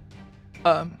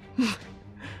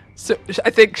 So I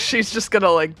think she's just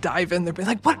gonna dive in there, be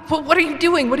like, "What are you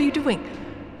doing? What are you doing?"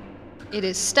 It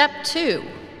is step 2.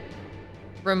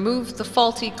 Remove the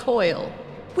faulty coil.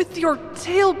 With your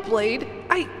tail blade,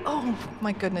 oh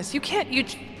my goodness, you can't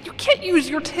use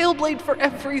your tail blade for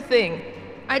everything.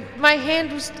 My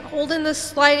hand was holding the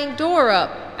sliding door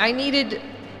up. I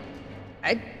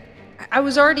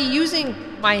was already using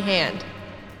my hand.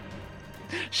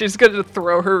 She's gonna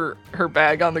throw her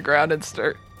bag on the ground and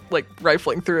start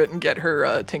rifling through it and get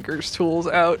her tinker's tools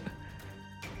out.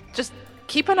 Just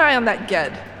keep an eye on that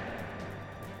Ged.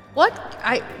 What?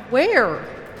 Where?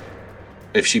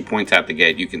 If she points out the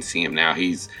Ged, you can see him now.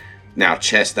 He's now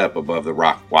chest up above the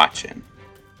rock watching.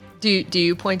 Do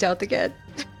you point out the Ged?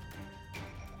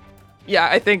 Yeah,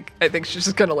 I think she's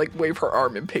just gonna wave her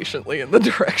arm impatiently in the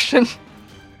direction.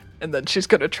 And then she's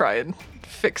gonna try and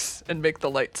fix and make the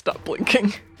light stop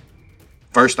blinking.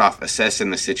 First off,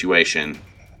 assessing the situation,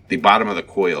 the bottom of the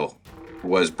coil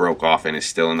was broke off and is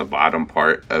still in the bottom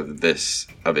part of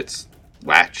its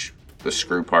latch, the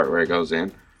screw part where it goes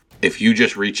in. If you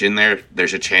just reach in there,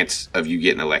 there's a chance of you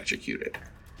getting electrocuted.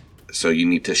 So you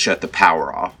need to shut the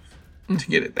power off to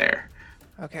get it there.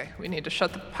 Okay, we need to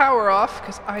shut the power off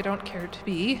because I don't care to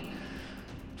be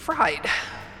fried.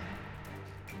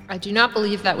 I do not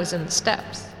believe that was in the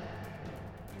steps.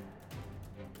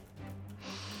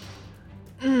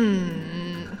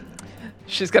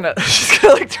 She's gonna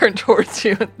turn towards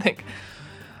you and think,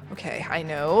 okay, I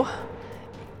know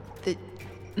that.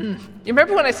 You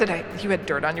remember when I said you had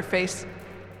dirt on your face?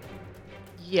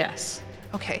 Yes.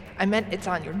 Okay, I meant it's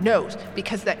on your nose,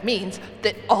 because that means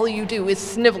that all you do is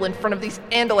snivel in front of these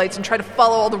Andalites and try to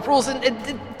follow all the rules, and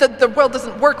the world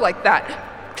doesn't work like that.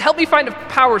 Help me find a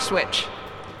power switch.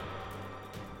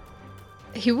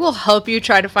 He will help you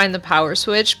try to find the power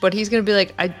switch, but he's gonna be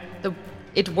like,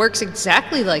 it works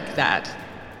exactly like that.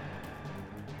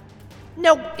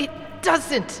 No, it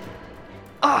doesn't.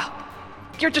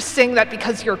 You're just saying that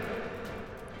because you're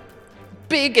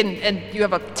big and you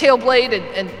have a tail blade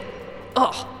and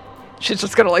she's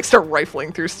just gonna start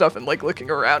rifling through stuff and looking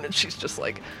around, and she's just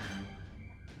like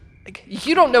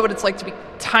you don't know what it's like to be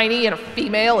tiny and a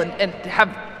female and have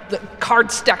the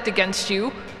cards stacked against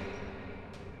you.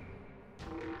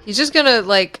 He's just gonna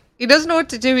he doesn't know what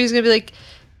to do. He's gonna be like,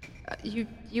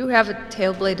 you have a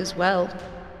tail blade as well.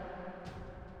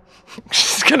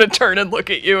 She's gonna turn and look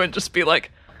at you and just be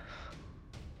like,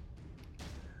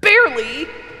 barely.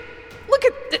 Look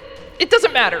at it. It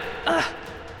doesn't matter.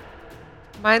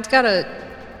 Mine's got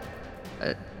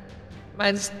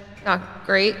mine's not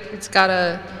great. It's got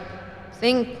a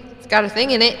thing. It's got a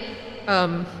thing in it.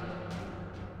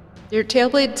 Your tail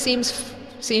blade seems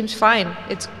fine.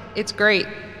 It's great.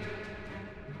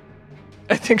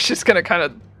 I think she's gonna kind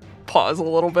of pause a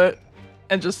little bit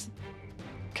and just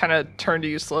kind of turn to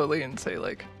you slowly and say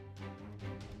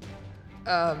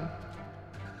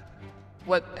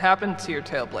what happened to your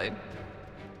tail blade?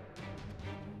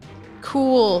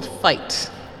 Cool fight.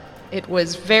 It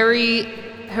was very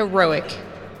heroic.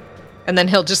 And then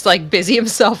he'll just busy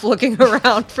himself looking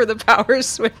around for the power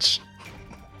switch.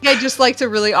 I just like to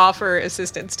really offer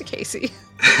assistance to Casey.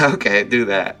 Okay, do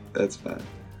that. That's fine.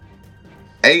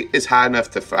 8 is high enough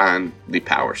to find the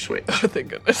power switch. Oh, thank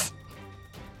goodness.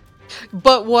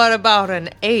 But what about an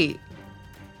 8?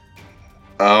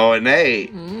 Oh, an 8.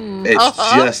 It's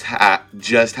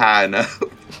just high enough.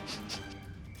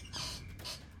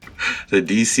 The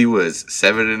DC was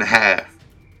 7.5.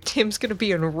 Tim's gonna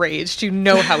be enraged. You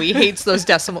know how he hates those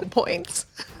decimal points.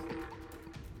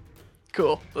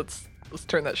 Cool. Let's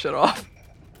turn that shit off.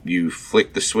 You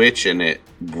flick the switch and it...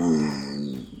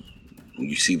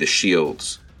 You see the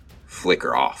shields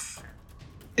flicker off.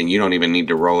 And you don't even need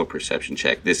to roll a perception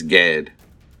check. This Ged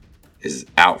is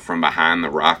out from behind the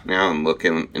rock now and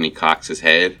looking, and he cocks his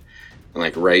head and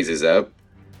like raises up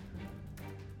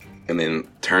and then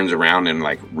turns around and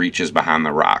like reaches behind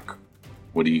the rock.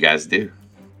 What do you guys do?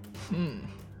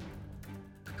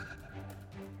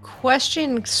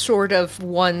 Question sort of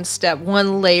one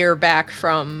layer back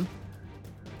from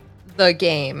the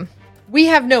game. We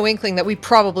have no inkling that we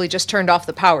probably just turned off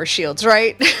the power shields,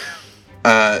 right?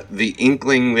 The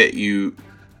inkling that you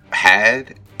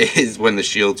had is when the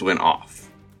shields went off.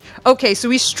 Okay, so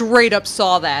we straight up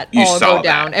saw that all go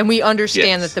down, and we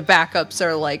understand that the backups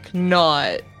are like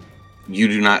not. You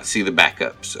do not see the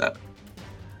backups.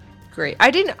 Great. I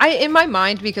in my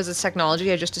mind, because it's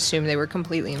technology, I just assumed they were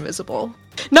completely invisible.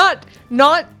 Not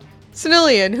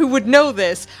Senilian, who would know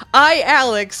this. I,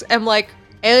 Alex, am like,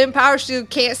 alien power shield,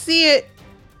 can't see it.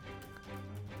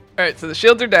 Alright, so the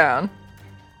shields are down.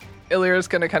 Illyra's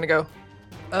gonna kind of go,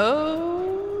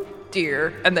 oh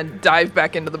dear, and then dive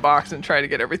back into the box and try to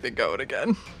get everything going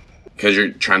again. Because you're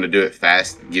trying to do it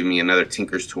fast, give me another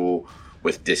Tinker's Tool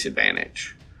with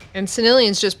disadvantage. And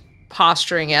Senilian's just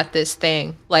posturing at this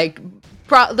thing, like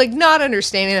not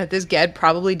understanding that this Ged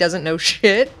probably doesn't know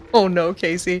shit. Oh no,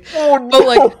 Casey. Oh no. But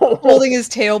like holding his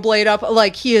tail blade up,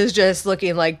 like he is just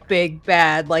looking like big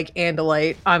bad, like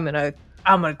Andalite. I'm gonna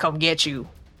come get you.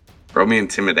 Roll me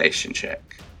intimidation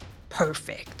check.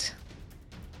 Perfect.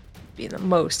 Be the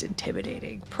most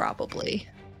intimidating, probably.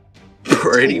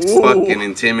 Pretty fucking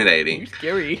intimidating.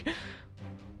 Scary.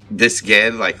 This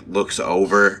Ged like looks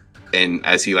over, and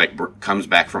as he like comes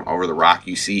back from over the rock,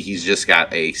 you see he's just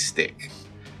got a stick,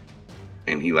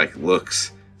 and he like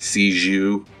looks, sees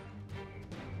you,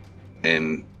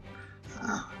 and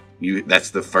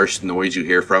that's the first noise you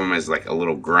hear from him, is like a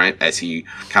little grunt as he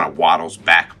kind of waddles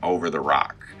back over the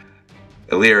rock.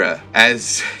 Illyra,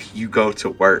 as you go to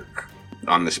work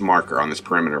on this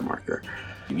perimeter marker,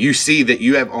 you see that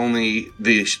you have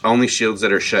the only shields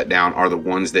that are shut down are the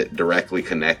ones that directly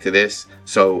connect to this.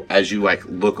 So as you like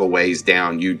look a ways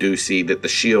down, you do see that the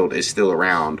shield is still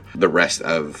around the rest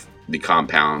of the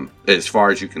compound. As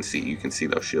far as you can see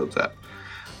those shields up.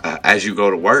 As you go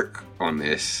to work on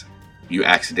this, you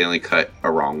accidentally cut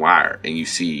a wrong wire, and you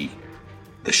see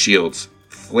the shields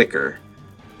flicker.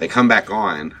 They come back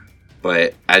on,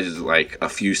 but as like a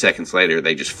few seconds later,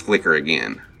 they just flicker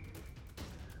again.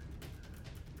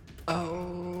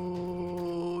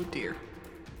 Oh dear.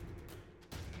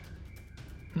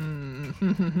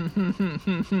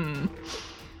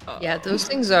 Yeah, those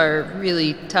things are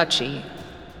really touchy.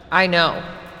 I know,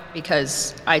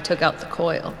 because I took out the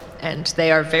coil, and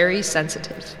they are very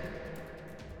sensitive.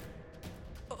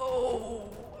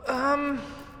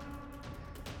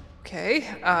 Okay,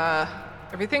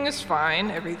 everything is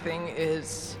fine. Everything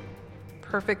is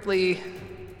perfectly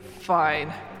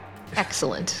fine.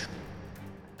 Excellent.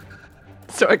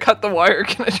 So I cut the wire.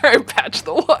 Can I try and patch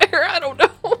the wire? I don't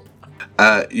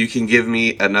know. You can give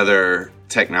me another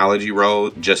technology roll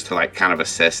just to like kind of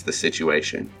assess the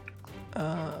situation.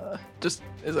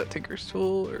 Is that Tinker's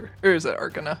Tool or is that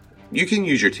Arcana? You can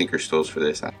use your Tinker's Tools for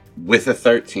this. With a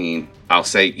 13, I'll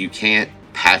say you can't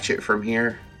patch it from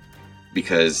here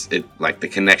because it like the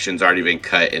connection's already been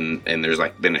cut and there's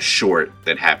like been a short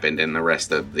that happened in the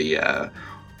rest of the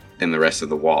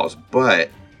walls. But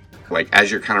like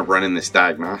as you're kind of running this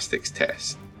diagnostics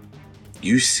test,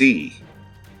 you see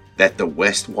that the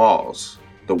west walls,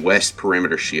 the west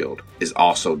perimeter shield is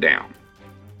also down.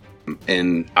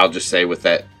 And I'll just say with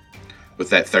that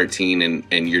 13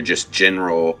 and your just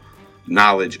general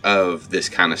knowledge of this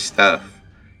kind of stuff,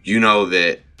 you know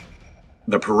that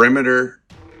the perimeter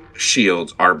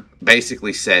shields are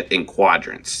basically set in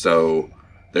quadrants. So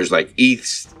there's like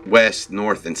east, west,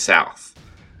 north, and south.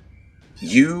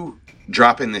 You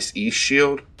dropping this east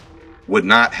shield would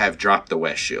not have dropped the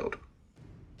west shield.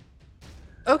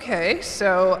 Okay,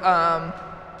 so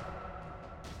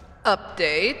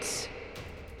update.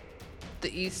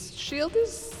 The east shield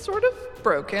is sort of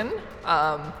broken.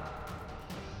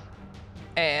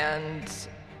 And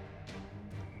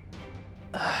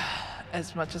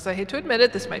as much as I hate to admit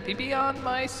it, this might be beyond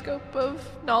my scope of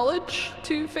knowledge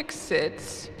to fix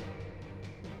it.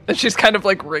 And she's kind of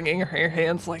like wringing her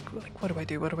hands like what do I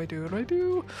do? What do I do? What do I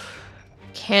do?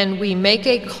 Can we make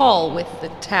a call with the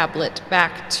tablet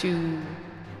back to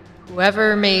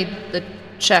whoever made the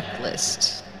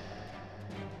checklist?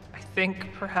 I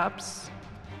think perhaps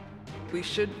we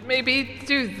should maybe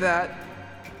do that,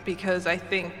 because I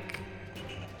think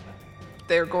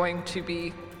they're going to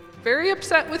be very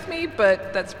upset with me,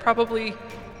 but that's probably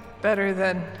better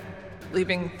than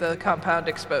leaving the compound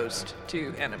exposed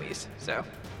to enemies. So,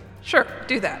 sure,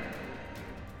 do that.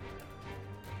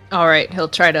 All right, he'll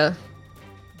try to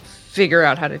figure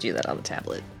out how to do that on the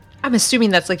tablet. I'm assuming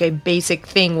that's like a basic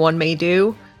thing one may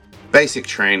do. Basic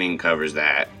training covers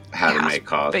that. How to make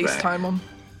calls back. FaceTime them.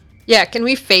 Yeah, can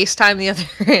we FaceTime the other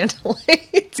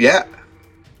Andalites? Yeah.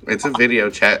 It's a video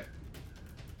chat.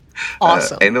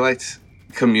 Awesome. Andalites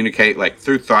communicate like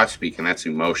through thought speaking. That's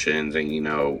emotions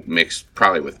and, mixed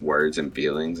probably with words and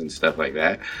feelings and stuff like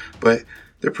that. But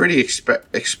they're pretty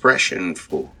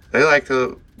expressionful. They like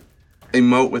to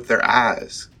emote with their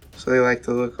eyes. So they like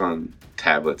to look on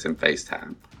tablets and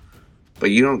FaceTime.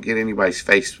 But you don't get anybody's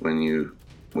face when you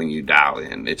dial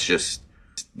in. It's just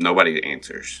nobody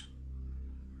answers.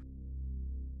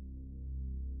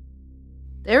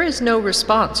 There is no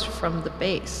response from the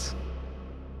base.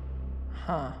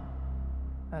 Huh.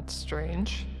 That's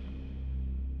strange.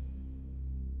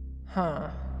 Huh.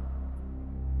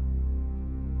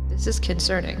 This is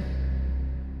concerning.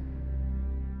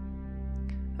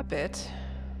 A bit.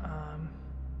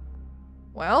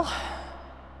 Well,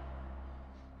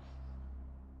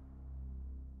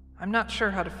 I'm not sure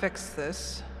how to fix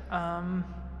this.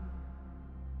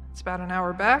 It's about an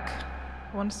hour back,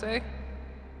 I want to say.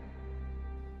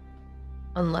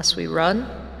 Unless we run.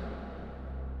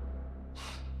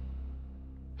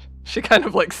 She kind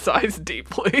of like sighs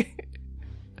deeply.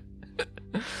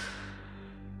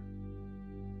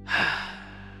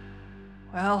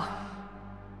 Well,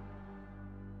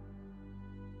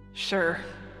 sure.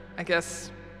 I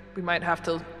guess we might have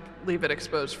to leave it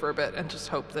exposed for a bit and just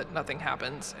hope that nothing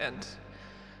happens and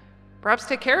perhaps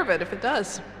take care of it if it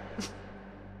does.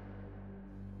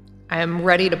 I am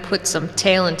ready to put some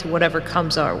tail into whatever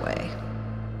comes our way.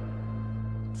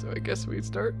 So I guess we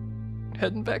start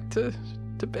heading back to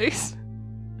base.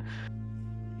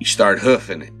 You start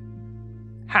hoofing it.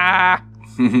 Ha!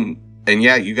 And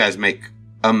yeah, you guys make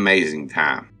amazing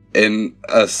time. In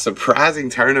a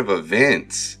surprising turn of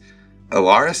events,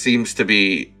 Alara seems to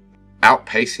be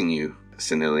outpacing you,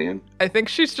 Senilian. I think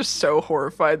she's just so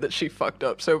horrified that she fucked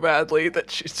up so badly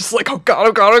that she's just like, oh god,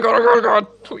 oh god, oh god, oh god, oh god,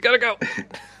 we gotta go.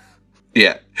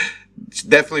 Yeah.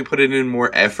 Definitely put in more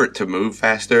effort to move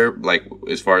faster, like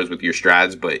as far as with your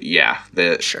strides, but yeah,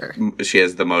 Sure. She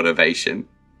has the motivation.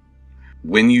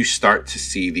 When you start to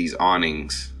see these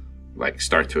awnings like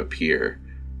start to appear,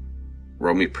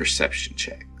 roll me perception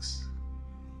checks.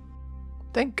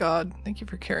 Thank God. Thank you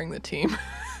for carrying the team.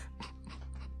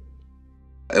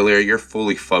 Illyria, you're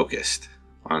fully focused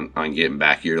on getting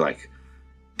back. You're like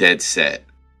dead set.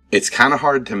 It's kind of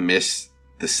hard to miss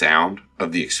the sound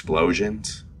of the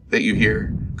explosions that you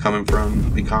hear coming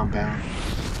from the compound.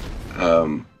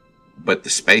 But the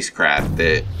spacecraft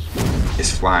that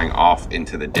is flying off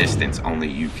into the distance, only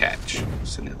you catch,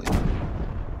 Senilian.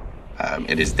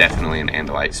 It is definitely an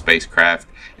Andalite spacecraft,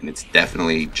 and it's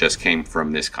definitely just came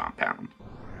from this compound.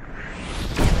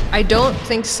 I don't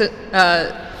think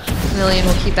Senilian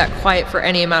will keep that quiet for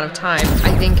any amount of time.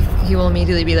 I think he will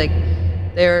immediately be like,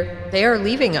 they are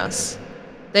leaving us.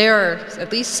 They are,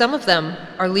 at least some of them,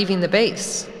 are leaving the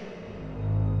base.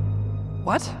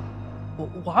 What?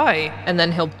 Why? And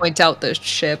then he'll point out the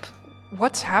ship.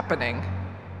 What's happening?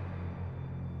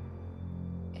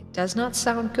 It does not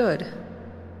sound good.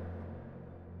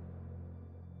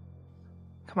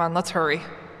 Come on, let's hurry.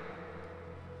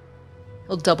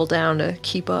 He'll double down to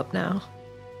keep up now.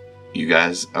 You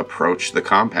guys approach the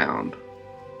compound.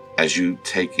 As you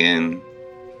take in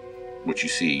what you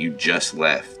see, you just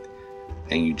left,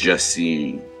 and you just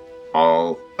see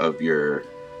all of your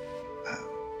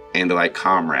Andalite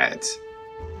comrades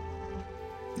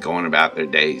going about their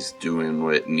days, doing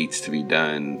what needs to be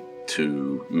done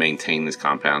to maintain this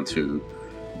compound, to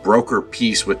broker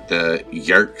peace with the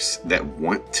Yerks that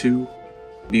want to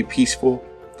be peaceful,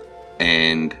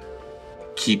 and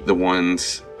keep the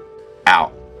ones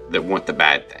out that want the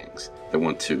bad things, that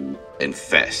want to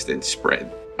infest and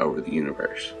spread over the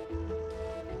universe.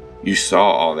 You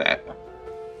saw all that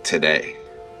today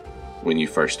when you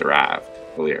first arrived,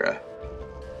 Lyra.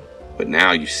 But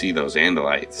now you see those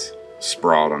Andalites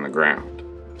sprawled on the ground,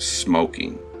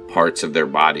 smoking. Parts of their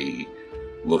body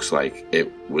looks like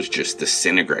it was just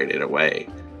disintegrated away.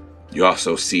 You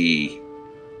also see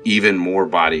even more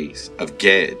bodies of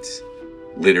Geds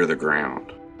litter the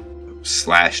ground,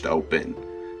 slashed open.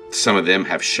 Some of them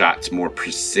have shots, more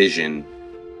precision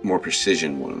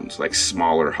wounds, like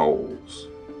smaller holes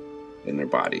in their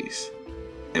bodies.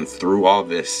 And through all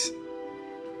this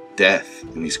death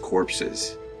and these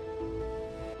corpses,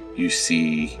 you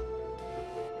see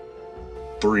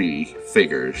 3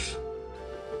 figures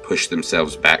push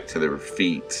themselves back to their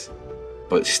feet,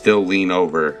 but still lean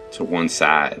over to one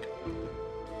side,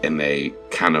 and they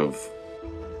kind of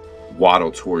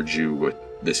waddle towards you with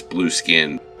this blue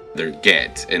skin. They're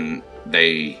Geds, and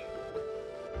they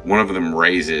one of them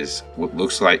raises what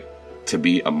looks like to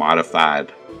be a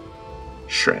modified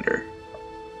shredder.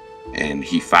 And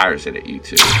he fires it at you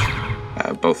two.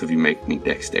 Both of you make me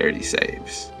dexterity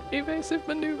saves. Evasive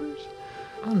maneuvers.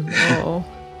 Oh no.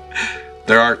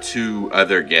 There are 2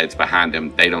 other Geds behind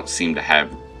him. They don't seem to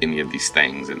have any of these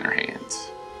things in their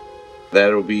hands.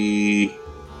 That'll be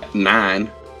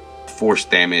 9 force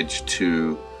damage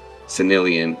to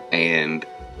Senilian and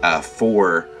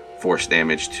 4 force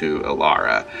damage to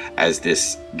Alara as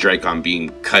this Dracon beam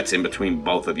cuts in between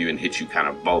both of you and hits you kind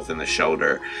of both in the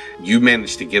shoulder. You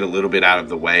manage to get a little bit out of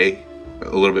the way,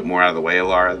 a little bit more out of the way,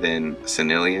 Alara, than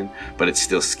Senilian, but it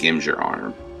still skims your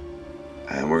arm.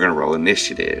 And we're going to roll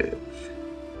initiative.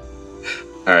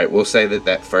 Alright, we'll say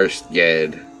that first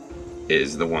Ged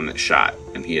is the one that shot,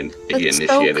 and he initiated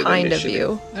so kind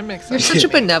initiative. of you. That makes You're sense. such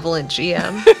a benevolent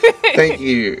GM. Thank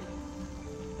you,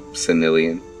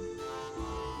 Senilian.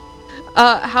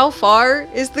 How far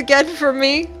is the Ged from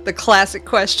me? The classic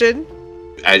question.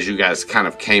 As you guys kind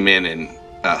of came in and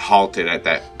halted at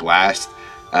that blast,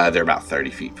 they're about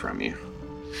 30 feet from you.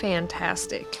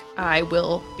 Fantastic. I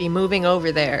will be moving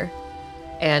over there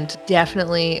and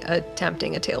definitely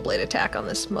attempting a tailblade attack on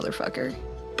this motherfucker.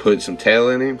 Put some tail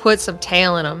in him. Put some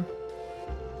tail in him.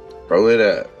 Roll it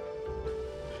up.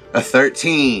 A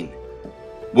 13.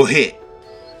 Will hit.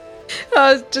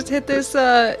 Just hit this,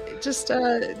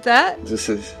 that? This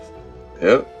is...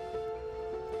 Yep.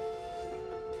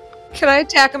 Can I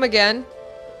attack him again?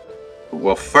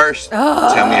 Well, first,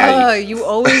 tell me how you... You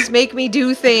always make me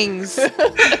do things.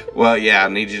 Well, yeah, I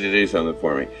need you to do something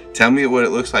for me. Tell me what it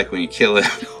looks like when you kill him.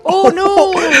 Oh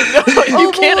no! You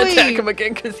Oh, can't boy. attack him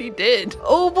again because he did.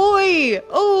 Oh boy!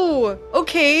 Oh,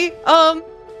 okay.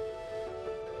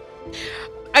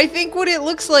 I think what it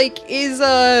looks like is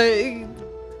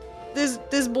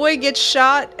this boy gets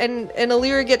shot and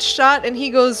Alira gets shot and he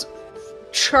goes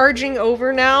charging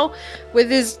over now with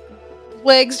his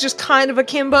legs just kind of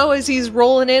akimbo as he's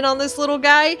rolling in on this little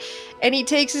guy, and he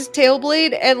takes his tail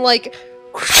blade and like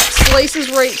slices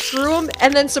right through him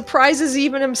and then surprises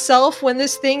even himself when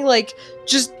this thing like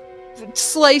just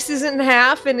slices in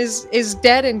half and is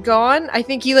dead and gone. I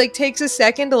think he like takes a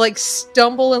second to like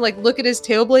stumble and like look at his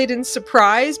tail blade in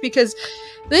surprise because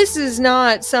this is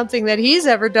not something that he's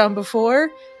ever done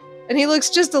before, and he looks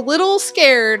just a little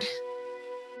scared,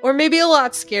 or maybe a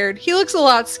lot scared. He looks a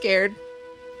lot scared.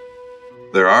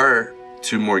 There are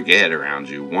 2 more Ged around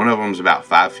you. One of them's about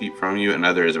 5 feet from you,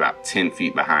 another is about 10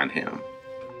 feet behind him.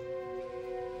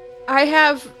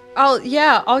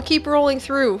 I'll keep rolling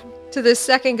through to this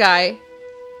second guy.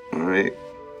 Alright.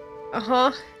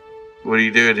 Uh-huh. What do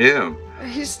you do to him?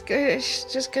 He's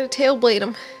just gonna tailblade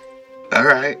him.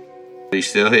 Alright. You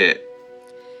still hit.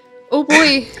 Oh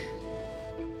boy.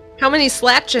 How many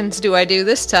slapchins do I do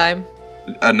this time?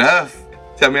 Enough.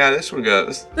 Tell me how this one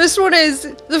goes. This one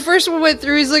is, the first one went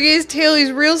through, he's looking at his tail,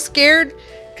 he's real scared,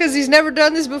 because he's never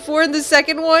done this before. And the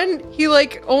second one, he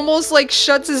like, almost like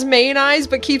shuts his main eyes,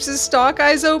 but keeps his stalk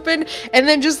eyes open, and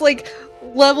then just like,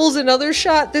 levels another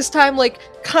shot, this time like,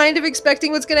 kind of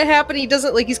expecting what's gonna happen. He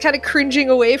doesn't, like, he's kind of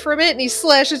cringing away from it, and he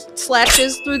slashes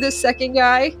through this second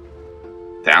guy.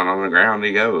 Down on the ground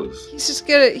he goes. He's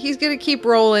gonna keep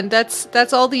rolling.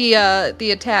 That's all the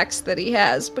attacks that he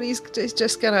has, but he's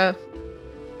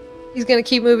gonna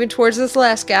keep moving towards this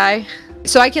last guy.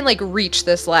 So I can like reach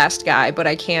this last guy, but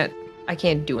I can't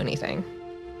do anything.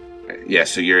 Yeah,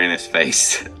 so you're in his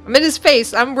face. I'm in his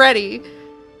face. I'm ready.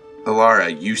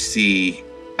 Alara, you see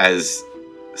as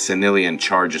Senilian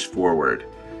charges forward,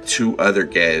 2 other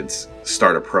Geds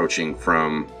start approaching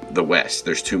from the west.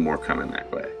 There's 2 more coming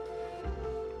that way.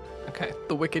 Okay,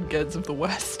 the wicked Geds of the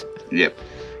West. Yep.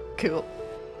 Cool.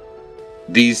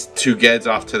 These 2 Geds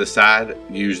off to the side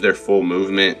use their full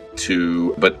movement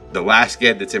but the last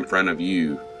Ged that's in front of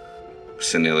you,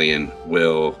 Senilian,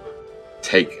 will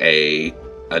take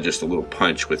just a little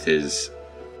punch with his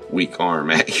weak arm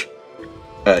at you.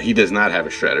 He does not have a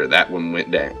shredder. That one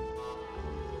went down.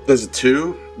 Does a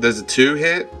 2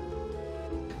 hit?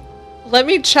 Let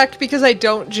me check because I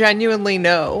don't genuinely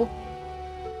know.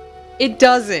 It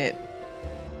doesn't.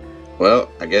 Well,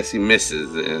 I guess he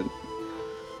misses then.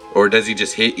 Or does he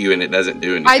just hit you and it doesn't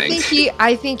do anything?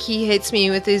 I think he hits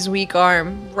me with his weak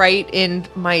arm right in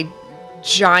my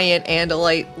giant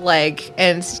Andalite leg,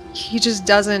 and he just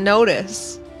doesn't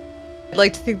notice. I'd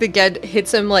like to think the Ged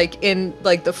hits him like in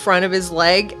like the front of his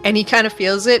leg, and he kind of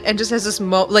feels it and just has this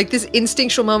this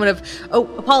instinctual moment of, oh,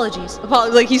 apologies.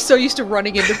 Like he's so used to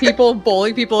running into people and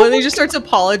bowling people, and he just starts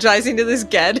apologizing to this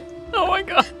Ged. Oh my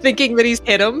god. Thinking that he's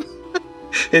hit him.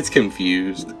 It's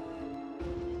confused.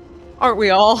 Aren't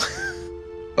we all?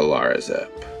 Alara's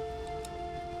up.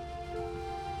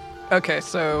 Okay,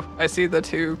 so I see the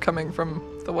two coming from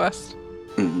the west.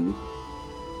 Mm-hmm.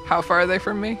 How far are they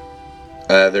from me?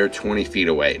 They're 20 feet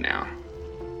away now.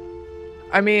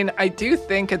 I mean, I do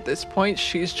think at this point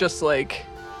she's just like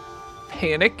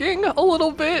panicking a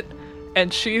little bit,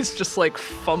 and she's just like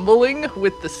fumbling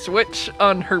with the switch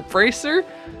on her bracer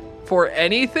for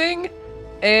anything.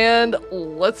 And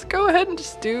let's go ahead and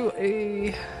just do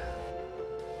a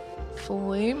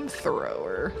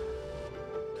flamethrower.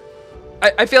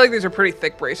 I feel like these are pretty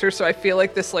thick bracers, so I feel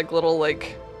like this like little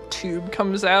like tube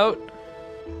comes out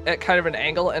at kind of an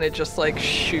angle, and it just like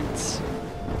shoots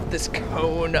this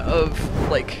cone of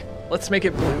like, let's make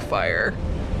it blue fire,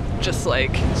 just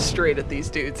like straight at these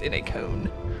dudes in a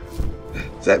cone.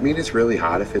 Does that mean it's really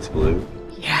hot if it's blue?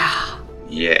 Yeah.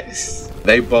 Yes.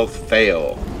 They both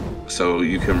fail, so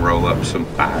you can roll up some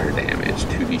fire damage,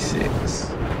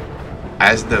 2d6.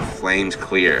 As the flames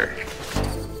clear,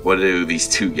 what do these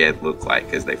two get look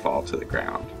like as they fall to the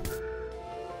ground?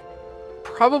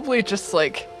 Probably just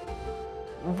like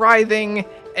writhing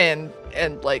and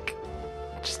like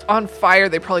just on fire.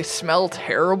 They probably smell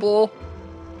terrible,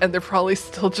 and they're probably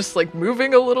still just like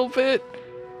moving a little bit.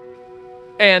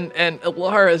 And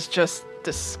Ilara's just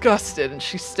disgusted, and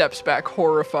she steps back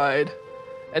horrified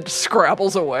and just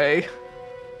scrabbles away.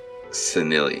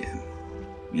 Senilian,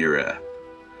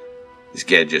 this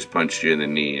guy just punched you in the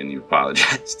knee and you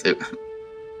apologized to him.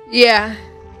 Yeah.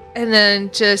 And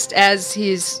then just as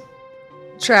he's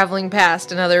traveling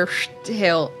past, another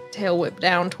tail whip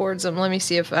down towards him. Let me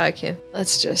see if I can.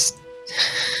 Let's just...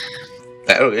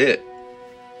 That'll hit.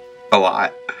 A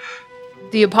lot.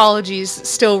 The apologies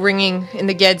still ringing in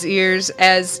the Ged's ears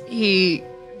as he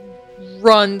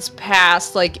runs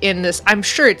past, like, in this... I'm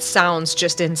sure it sounds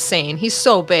just insane. He's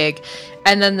so big.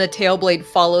 And then the tail blade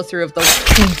follow through of the...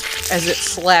 as it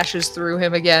slashes through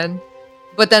him again.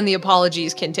 But then the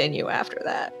apologies continue after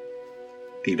that.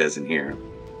 He doesn't hear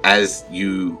him. As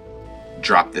you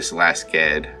drop this last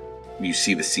Ged, you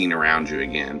see the scene around you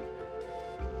again.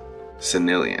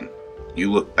 Senilian,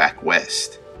 you look back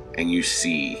west, and you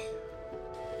see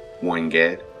 1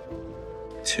 Ged,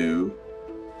 2,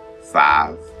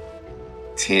 5,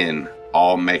 10,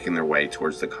 all making their way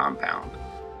towards the compound.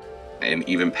 And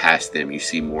even past them, you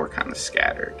see more kind of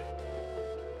scattered.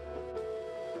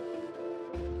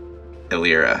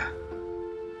 Illyra,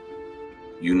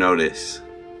 you notice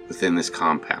within this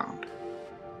compound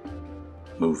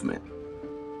movement.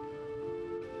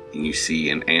 And you see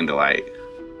an Andalite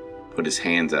put his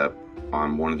hands up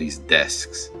on one of these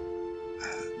desks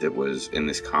that was in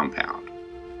this compound.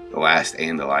 The last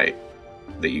Andalite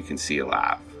that you can see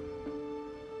alive.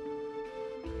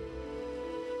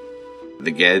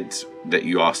 The Geds that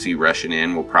you all see rushing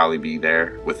in will probably be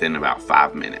there within about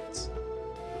 5 minutes.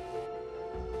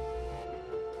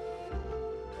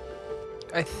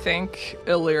 I think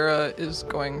Illyra is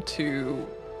going to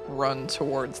run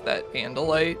towards that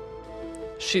Andalite.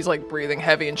 She's like breathing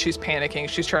heavy and she's panicking.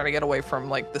 She's trying to get away from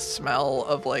like the smell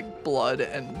of like blood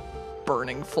and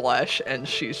burning flesh, and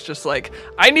she's just like,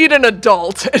 I need an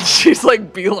adult, and she's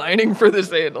like beelining for this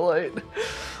Andalite.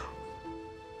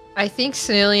 I think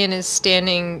Senilian is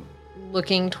standing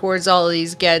looking towards all of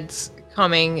these Geds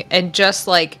coming, and just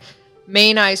like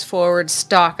main eyes forward,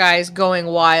 stalk eyes going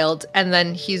wild, and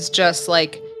then he's just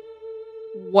like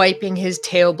wiping his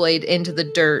tail blade into the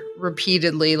dirt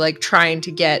repeatedly, like trying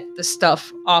to get the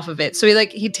stuff off of it. So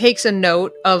he takes a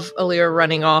note of Illyra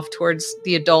running off towards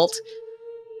the adult,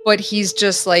 but he's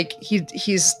just like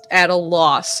he's at a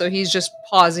loss. So he's just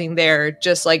pausing there,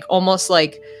 just like almost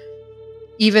like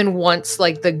even once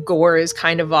like the gore is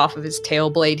kind of off of his tail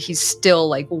blade, he's still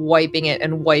like wiping it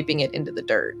into the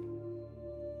dirt.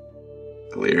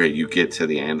 Illyra, you get to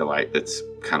the Andalite that's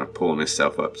kind of pulling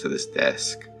himself up to this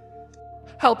desk.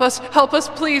 Help us,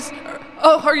 please.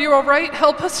 Oh, are you all right?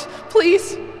 Help us,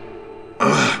 please.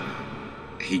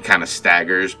 He kind of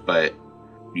staggers, but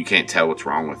you can't tell what's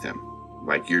wrong with him.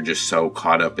 Like, you're just so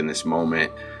caught up in this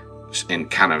moment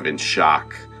and kind of in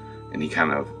shock. And he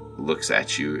kind of looks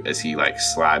at you as he, like,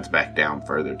 slides back down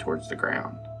further towards the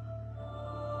ground.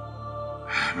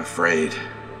 I'm afraid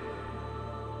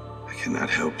I cannot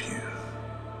help you.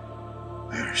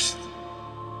 First.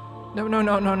 No.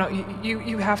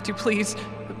 You have to, please.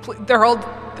 They're all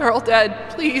dead.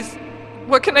 Please.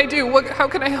 What can I do? How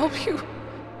can I help you?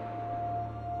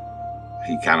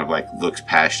 He kind of like looks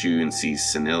past you and sees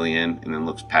Senilian, and then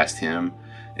looks past him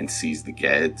and sees the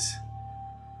Geds.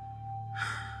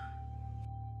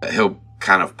 He'll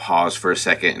kind of pause for a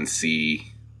second and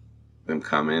see them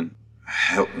coming.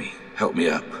 Help me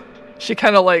up. She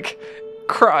kind of like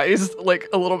cries like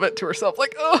a little bit to herself,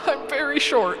 like, oh, I'm very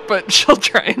short, but she'll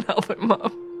try and help him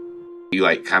up. You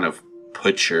like kind of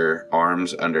put your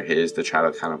arms under his to try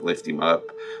to kind of lift him up,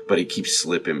 but he keeps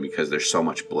slipping because there's so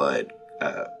much blood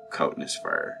coating his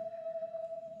fur.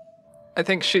 I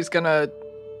think she's gonna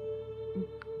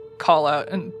call out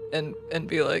and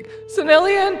be like,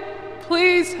 Senillian,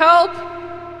 please help.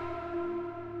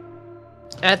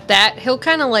 At that, he'll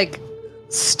kind of like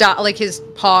stop, like his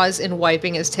pause in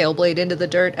wiping his tail blade into the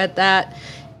dirt at that,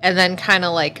 and then kind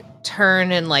of like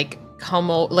turn and like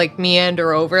like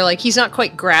meander over. Like he's not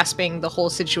quite grasping the whole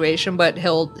situation, but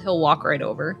he'll walk right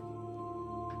over.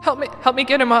 Help me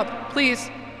get him up, please.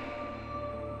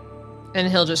 And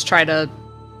he'll just try to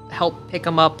help pick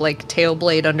him up, like tail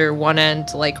blade under one end,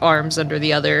 like arms under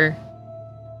the other,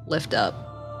 lift up.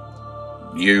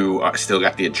 You still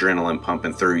got the adrenaline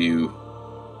pumping through you,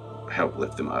 help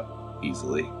lift him up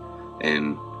easily.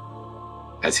 And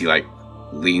as he like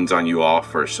leans on you all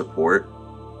for support,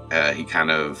 he kind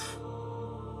of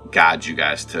guides you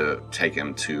guys to take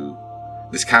him to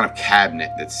this kind of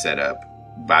cabinet that's set up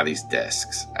by these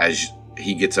desks. As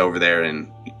he gets over there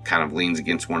and kind of leans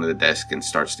against one of the desks and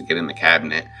starts to get in the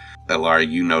cabinet, Alara,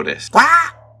 you notice,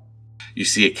 you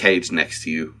see a cage next to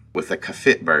you with a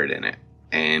kafit bird in it.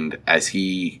 And as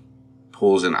he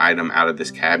pulls an item out of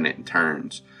this cabinet and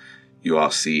turns, you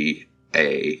all see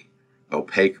a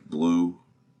opaque blue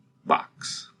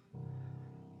box.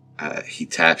 He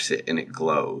taps it and it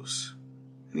glows.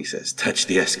 And he says, touch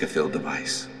the Escafil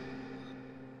device.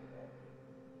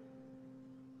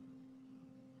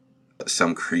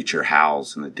 Some creature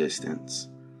howls in the distance.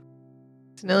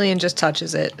 Senillian just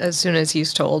touches it as soon as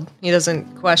he's told. He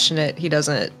doesn't question it. He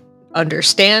doesn't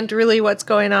understand really what's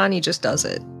going on. He just does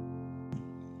it.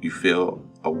 You feel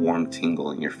a warm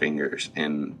tingle in your fingers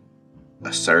and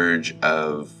a surge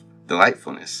of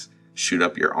delightfulness shoot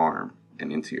up your arm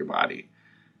and into your body.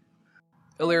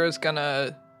 Alira's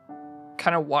gonna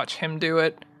kind of watch him do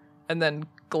it and then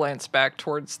glance back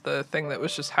towards the thing that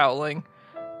was just howling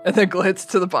and then glance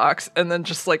to the box and then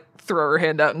just like throw her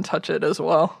hand out and touch it as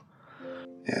well.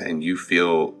 Yeah, and you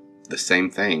feel the same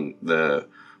thing. The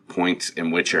points in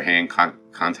which your hand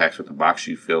contacts with the box,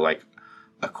 you feel like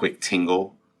a quick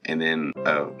tingle and then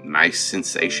a nice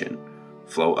sensation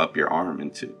flow up your arm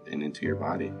into your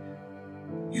body.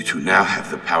 You two now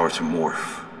have the power to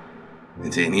morph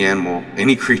into any animal,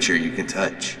 any creature you can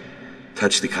touch.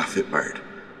 Touch the kafit bird.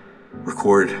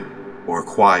 Record or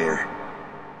acquire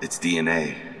its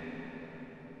DNA.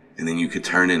 And then you could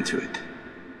turn into it.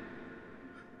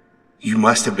 You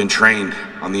must have been trained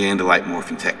on the Andalite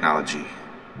morphing technology.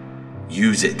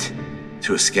 Use it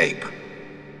to escape.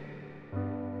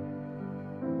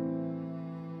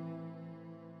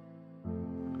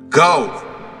 Go!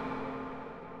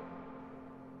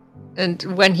 And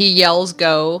when he yells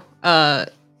go,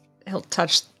 he'll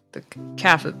touch the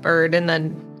kafit bird and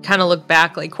then kind of look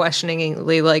back like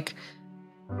questioningly like,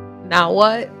 now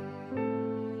what?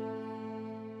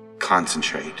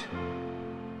 Concentrate.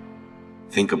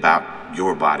 Think about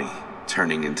your body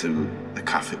turning into the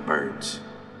kafit birds.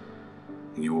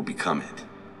 And you will become it.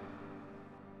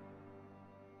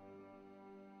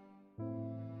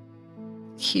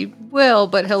 He will,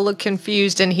 but he'll look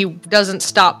confused and he doesn't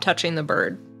stop touching the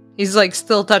bird. He's like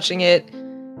still touching it.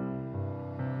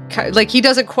 Like he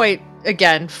doesn't quite,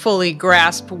 again, fully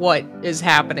grasp what is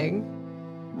happening.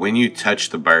 When you touch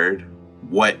the bird,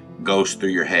 what goes through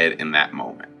your head in that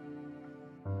moment?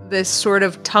 This sort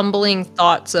of tumbling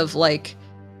thoughts of like,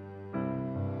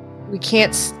 we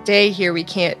can't stay here, we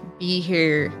can't be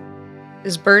here.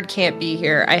 This bird can't be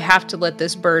here. I have to let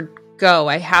this bird go.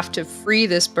 I have to free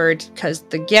this bird because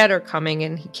the Get are coming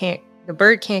and the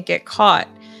bird can't get caught.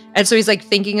 And so he's like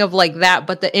thinking of like that,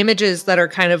 but the images that are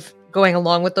kind of going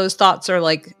along with those thoughts are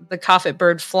like the kafit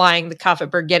bird flying, the kafit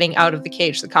bird getting out of the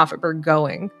cage, the kafit bird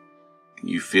going.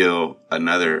 You feel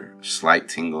another slight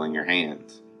tingle in your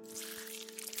hands.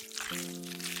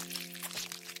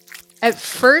 At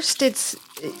first,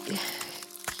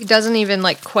 he doesn't even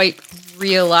like quite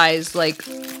realize like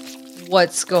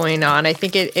what's going on. I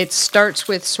think it starts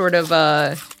with sort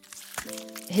of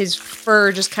his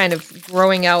fur just kind of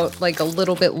growing out like a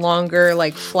little bit longer,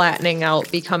 like flattening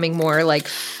out, becoming more like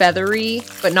feathery,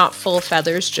 but not full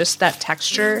feathers, just that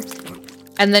texture.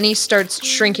 And then he starts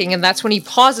shrinking, and that's when he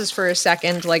pauses for a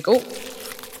second, like,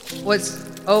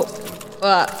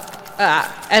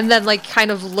 and then like kind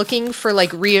of looking for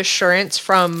like reassurance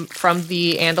from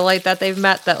the Andalite that they've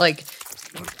met that like,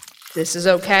 this is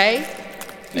okay.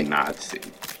 He nods.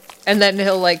 And then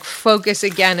he'll like focus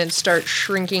again and start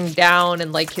shrinking down,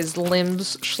 and like his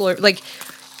limbs like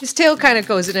His tail kind of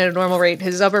goes in at a normal rate.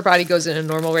 His upper body goes in at a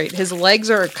normal rate. His legs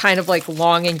are kind of like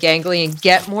long and gangly and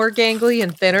get more gangly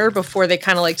and thinner before they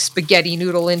kind of like spaghetti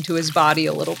noodle into his body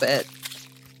a little bit.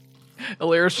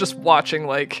 Alira's just watching,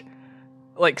 like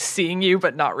seeing you,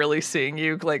 but not really seeing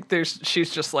you. Like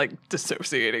she's just like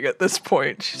dissociating at this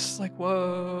point. She's just like,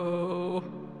 whoa,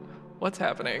 what's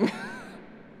happening?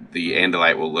 The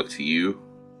Andalite will look to you,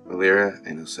 Alira,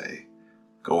 and he'll say,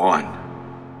 "Go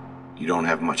on. You don't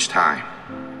have much time."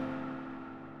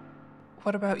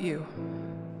 What about you?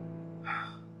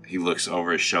 He looks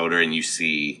over his shoulder and you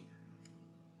see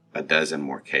a dozen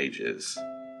more cages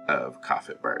of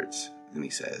Coffet birds. And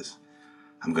he says,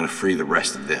 "I'm going to free the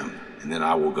rest of them, and then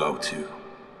I will go too."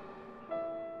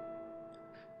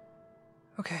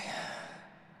 Okay.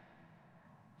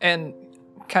 And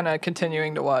kind of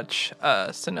continuing to watch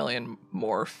Senilian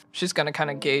morph. She's going to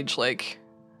kind of gauge, like,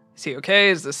 is he okay?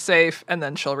 Is this safe? And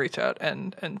then she'll reach out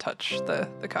and touch the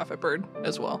Coffet bird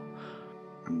as well.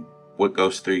 What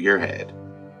goes through your head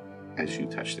as you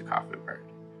touch the Coffet bird?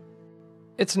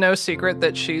 It's no secret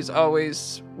that she's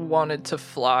always wanted to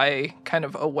fly kind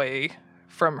of away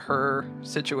from her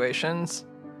situations.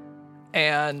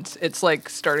 And it's like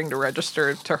starting to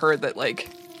register to her that like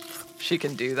she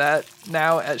can do that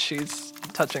now as she's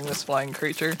touching this flying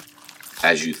creature.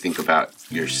 As you think about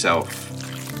yourself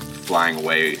flying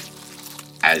away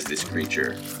as this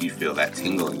creature, you feel that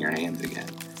tingle in your hands again.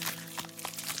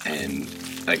 And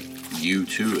like you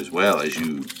too as well, as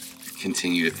you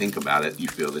continue to think about it, you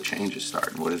feel the changes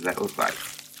start. What does that look like?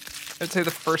 I'd say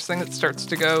the first thing that starts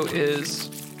to go is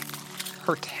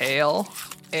her tail,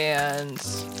 and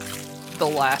the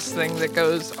last thing that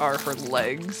goes are her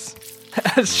legs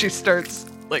as she starts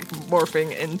like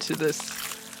morphing into this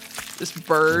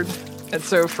bird. And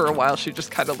so for a while she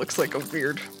just kind of looks like a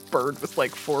weird bird with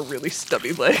like 4 really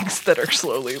stubby legs that are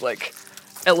slowly like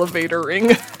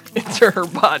elevatoring into her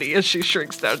body as she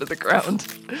shrinks down to the ground.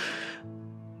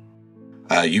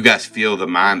 You guys feel the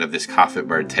mind of this Coffet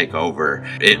bird take over.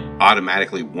 It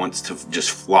automatically wants to just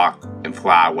flock and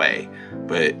fly away,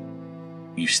 but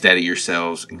you steady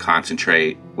yourselves and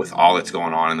concentrate with all that's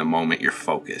going on in the moment. You're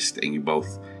focused, and you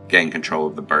both gain control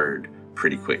of the bird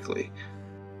pretty quickly.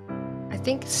 I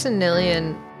think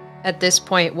Senilian at this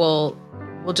point will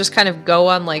just kind of go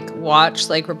on like watch,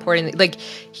 like reporting, like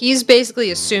he's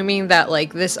basically assuming that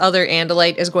like this other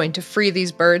Andalite is going to free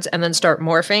these birds and then start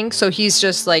morphing. So he's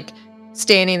just like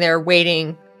standing there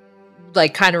waiting,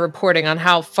 like kind of reporting on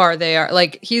how far they are.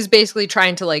 Like he's basically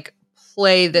trying to like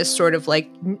play this sort of like,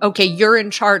 okay, you're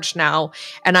in charge now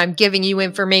and I'm giving you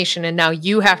information and now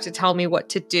you have to tell me what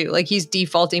to do. Like he's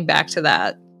defaulting back to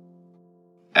that.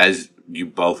 As you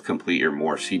both complete your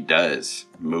morphs, he does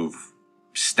move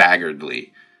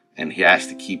staggeredly, and he has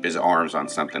to keep his arms on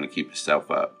something to keep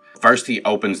himself up. First, he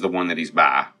opens the one that he's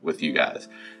by with you guys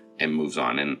and moves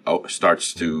on and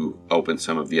starts to open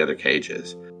some of the other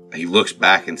cages. He looks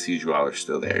back and sees you all are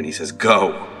still there, and he says,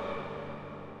 "Go.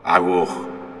 I will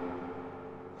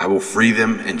free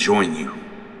them and join you,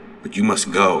 but you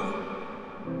must go."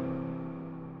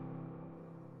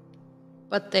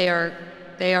 But they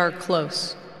are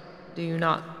close. Do you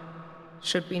not?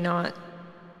 Should we not?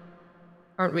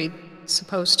 Aren't we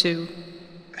supposed to?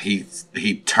 He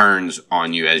turns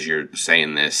on you as you're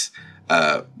saying this,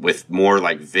 with more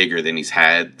like vigor than he's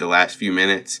had the last few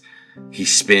minutes. He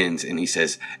spins and he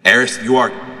says, "Eris, you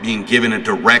are being given a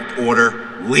direct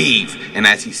order. Leave." And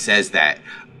as he says that,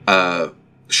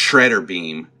 shredder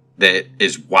beam that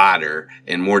is wider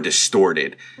and more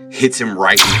distorted hits him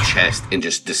right in the chest and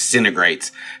just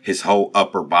disintegrates his whole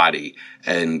upper body.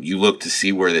 And you look to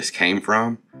see where this came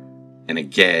from, and a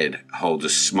Ged holds a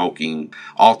smoking,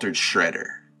 altered shredder.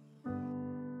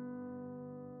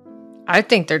 I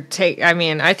think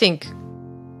I think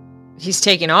he's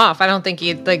taking off. I don't think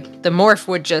the morph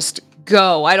would just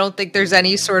go. I don't think there's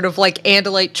any sort of like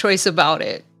Andalite choice about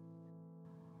it.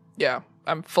 Yeah,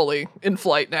 I'm fully in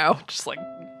flight now. Just like,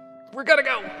 we're gonna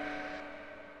go.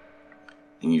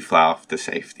 And you fly off to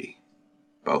safety,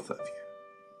 both of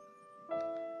you.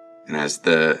 And as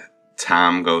the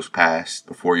time goes past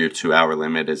before your 2-hour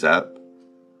limit is up,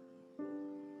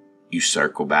 you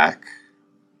circle back.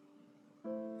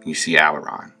 You see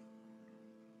Alaron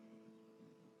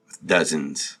with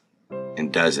dozens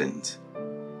and dozens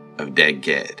of dead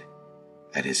Ged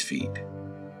at his feet,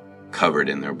 covered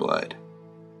in their blood.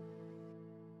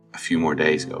 A few more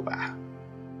days go by.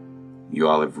 You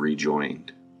all have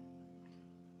rejoined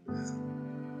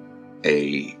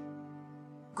a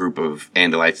group of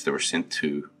Andalites that were sent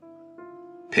to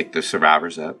pick the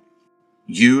survivors up.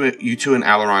 You two and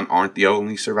Alaron aren't the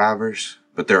only survivors,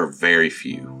 but there are very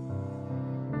few.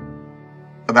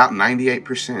 about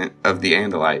 98% of the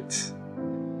Andalites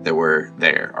that were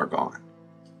there are gone.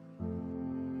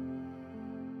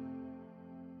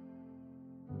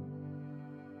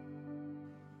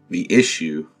 The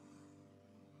issue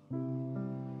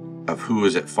of who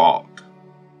is at fault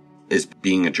is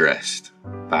being addressed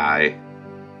by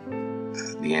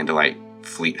the Andalite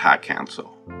Fleet High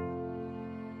Council.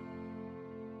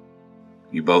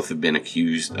 You both have been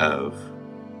accused of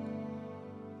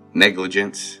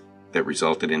negligence that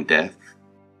resulted in death.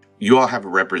 You all have a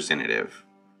representative.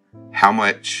 How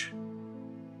much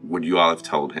would you all have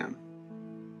told him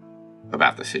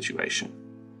about the situation?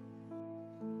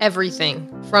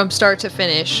 Everything from start to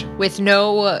finish, with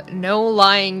no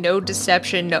lying, no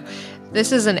deception, no.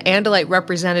 This is an Andalite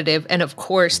representative, and of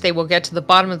course they will get to the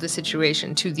bottom of the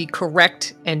situation, to the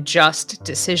correct and just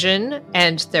decision,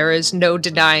 and there is no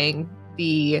denying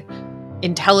the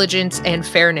intelligence and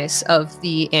fairness of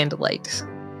the Andalite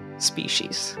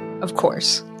species, of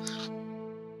course.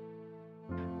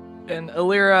 And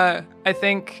Alira, I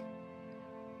think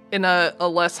in a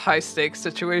less high-stakes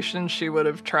situation, she would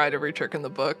have tried every trick in the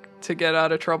book to get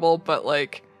out of trouble, but,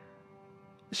 like,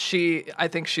 I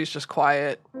think she's just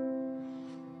quiet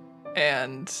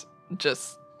and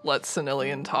just lets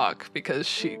Senilian talk because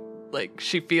she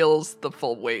feels the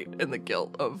full weight and the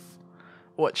guilt of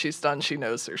what she's done. She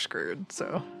knows they're screwed,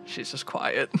 so she's just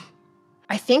quiet.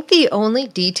 I think the only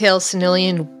details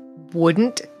Senilian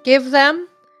wouldn't give them,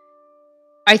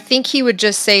 I think he would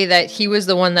just say that he was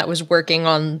the one that was working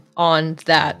on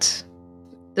that,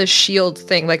 the shield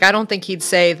thing. Like, I don't think he'd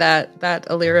say that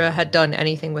Alira had done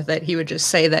anything with it. He would just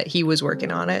say that he was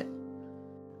working on it.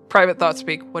 Private thought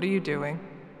speak, what are you doing?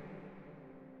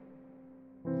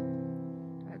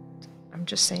 I'm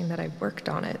just saying that I worked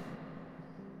on it.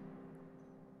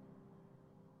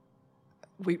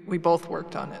 We both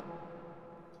worked on it.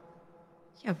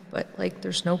 Yeah, but, like,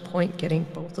 there's no point getting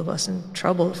both of us in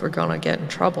trouble if we're gonna get in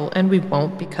trouble, and we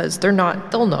won't because they'll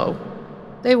know.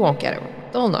 They won't get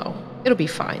it. They'll know. It'll be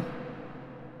fine.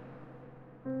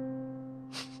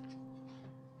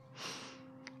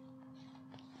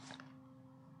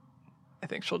 I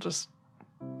think she'll just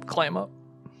clam up.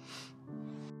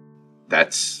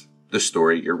 That's the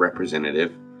story your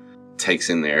representative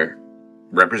takes in there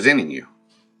representing you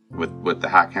with the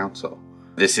High Council.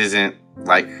 This isn't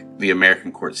like the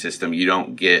American court system. You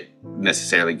don't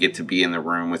necessarily get to be in the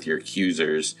room with your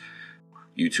accusers.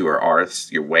 You two are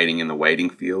Arths. You're waiting in the waiting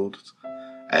field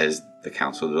as the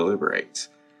council deliberates.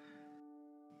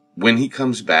 When he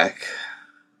comes back,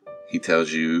 he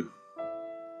tells you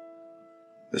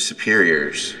the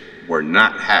superiors were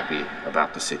not happy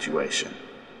about the situation.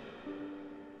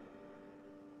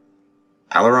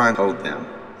 Alaron told them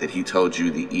that he told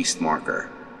you the East Marker,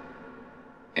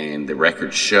 and the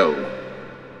records show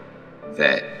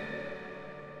that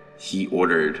he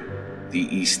ordered the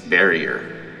East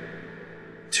Barrier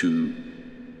to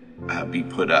be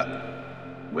put up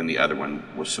when the other one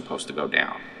was supposed to go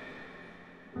down.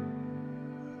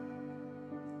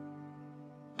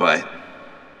 But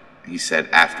he said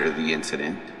after the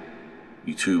incident,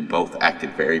 you two both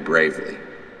acted very bravely,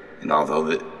 and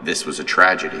although this was a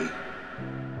tragedy,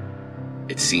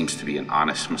 it seems to be an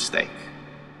honest mistake.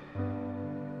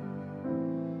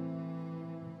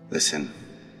 Listen,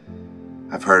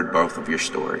 I've heard both of your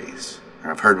stories.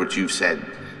 I've heard what you've said,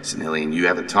 Senilian. You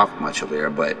haven't talked much,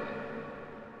 Alira, but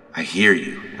I hear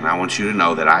you, and I want you to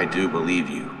know that I do believe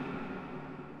you.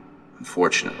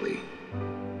 Unfortunately,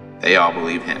 they all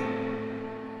believe him.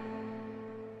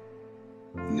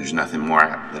 And there's nothing more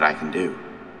that I can do.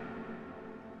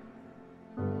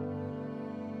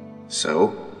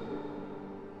 So,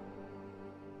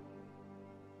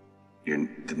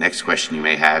 the next question you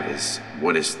may have is,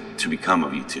 what is to become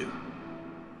of you two?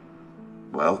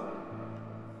 Well,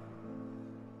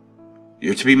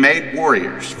 you're to be made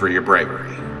warriors for your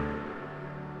bravery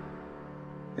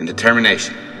and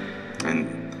determination,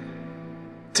 and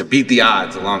to beat the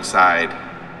odds alongside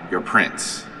your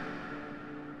prince.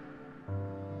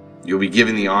 You'll be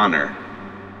given the honor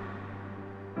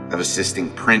of assisting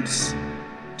Prince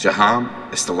Jaham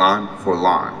Estelan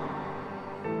Forlan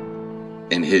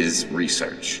in his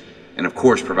research, and of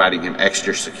course providing him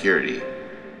extra security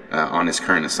on his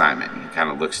current assignment. He kind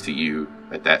of looks to you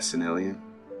at that, Senilian.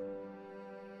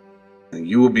 And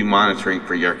you will be monitoring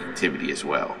for your activity as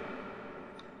well.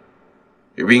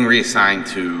 You're being reassigned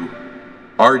to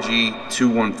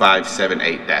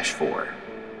RG-21578-4.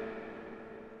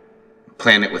 A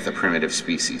planet with a primitive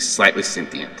species, slightly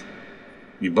sentient.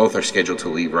 You both are scheduled to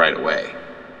leave right away.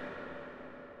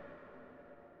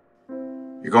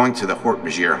 You're going to the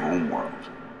Hork-Bajir homeworld.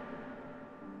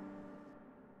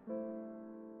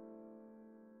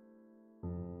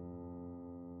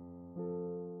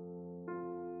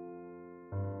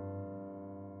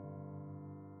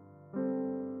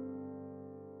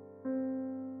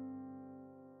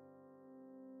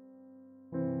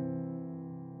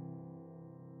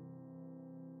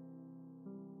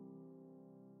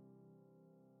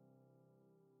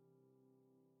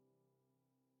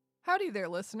 Howdy there,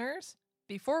 listeners.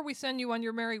 Before we send you on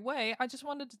your merry way, I just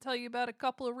wanted to tell you about a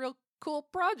couple of real cool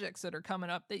projects that are coming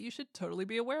up that you should totally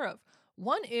be aware of.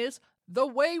 One is The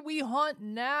Way We Haunt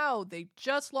Now. They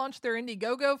just launched their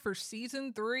Indiegogo for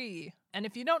Season 3. And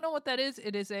if you don't know what that is,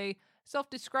 it is a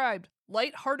self-described,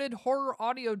 light-hearted horror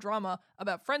audio drama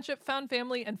about friendship, found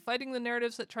family, and fighting the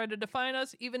narratives that try to define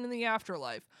us even in the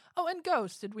afterlife. Oh, and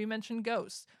ghosts. Did we mention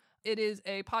ghosts? It is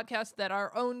a podcast that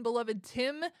our own beloved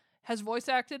Tim has voice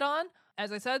acted on.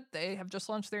 As I said, they have just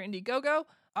launched their Indiegogo.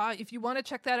 If you want to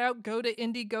check that out, go to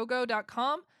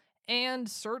Indiegogo.com and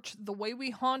search The Way We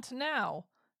Haunt Now.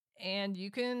 And you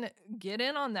can get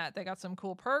in on that. They got some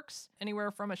cool perks,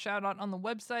 anywhere from a shout out on the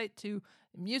website to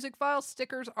music files,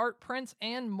 stickers, art prints,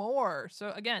 and more.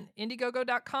 So again,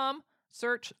 Indiegogo.com,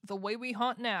 search The Way We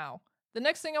Haunt Now. The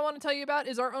next thing I want to tell you about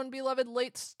is our own beloved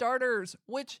Late Starters,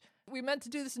 which we meant to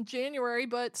do this in January,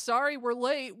 but sorry, we're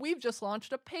late. We've just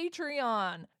launched a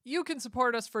Patreon. You can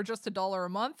support us for just $1 a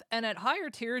month, and at higher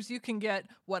tiers, you can get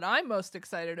what I'm most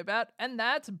excited about, and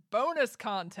that's bonus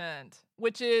content,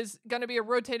 which is going to be a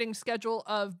rotating schedule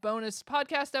of bonus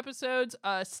podcast episodes,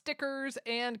 stickers,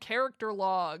 and character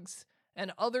logs,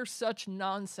 and other such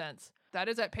nonsense. That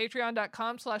is at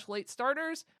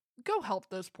patreon.com/latestarters. Go help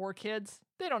those poor kids.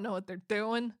 They don't know what they're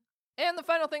doing. And the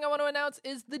final thing I want to announce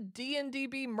is the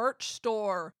D&DB merch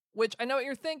store, which I know what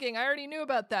you're thinking. I already knew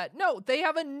about that. No, they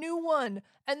have a new one,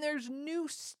 and there's new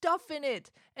stuff in it,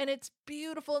 and it's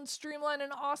beautiful and streamlined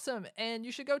and awesome, and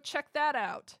you should go check that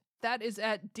out. That is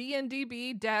at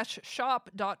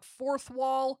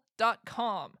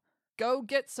dndb-shop.fourthwall.com. Go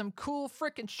get some cool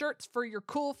frickin' shirts for your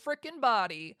cool frickin'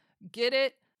 body. Get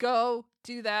it, go,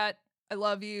 do that. I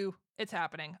love you. It's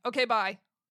happening. Okay, bye.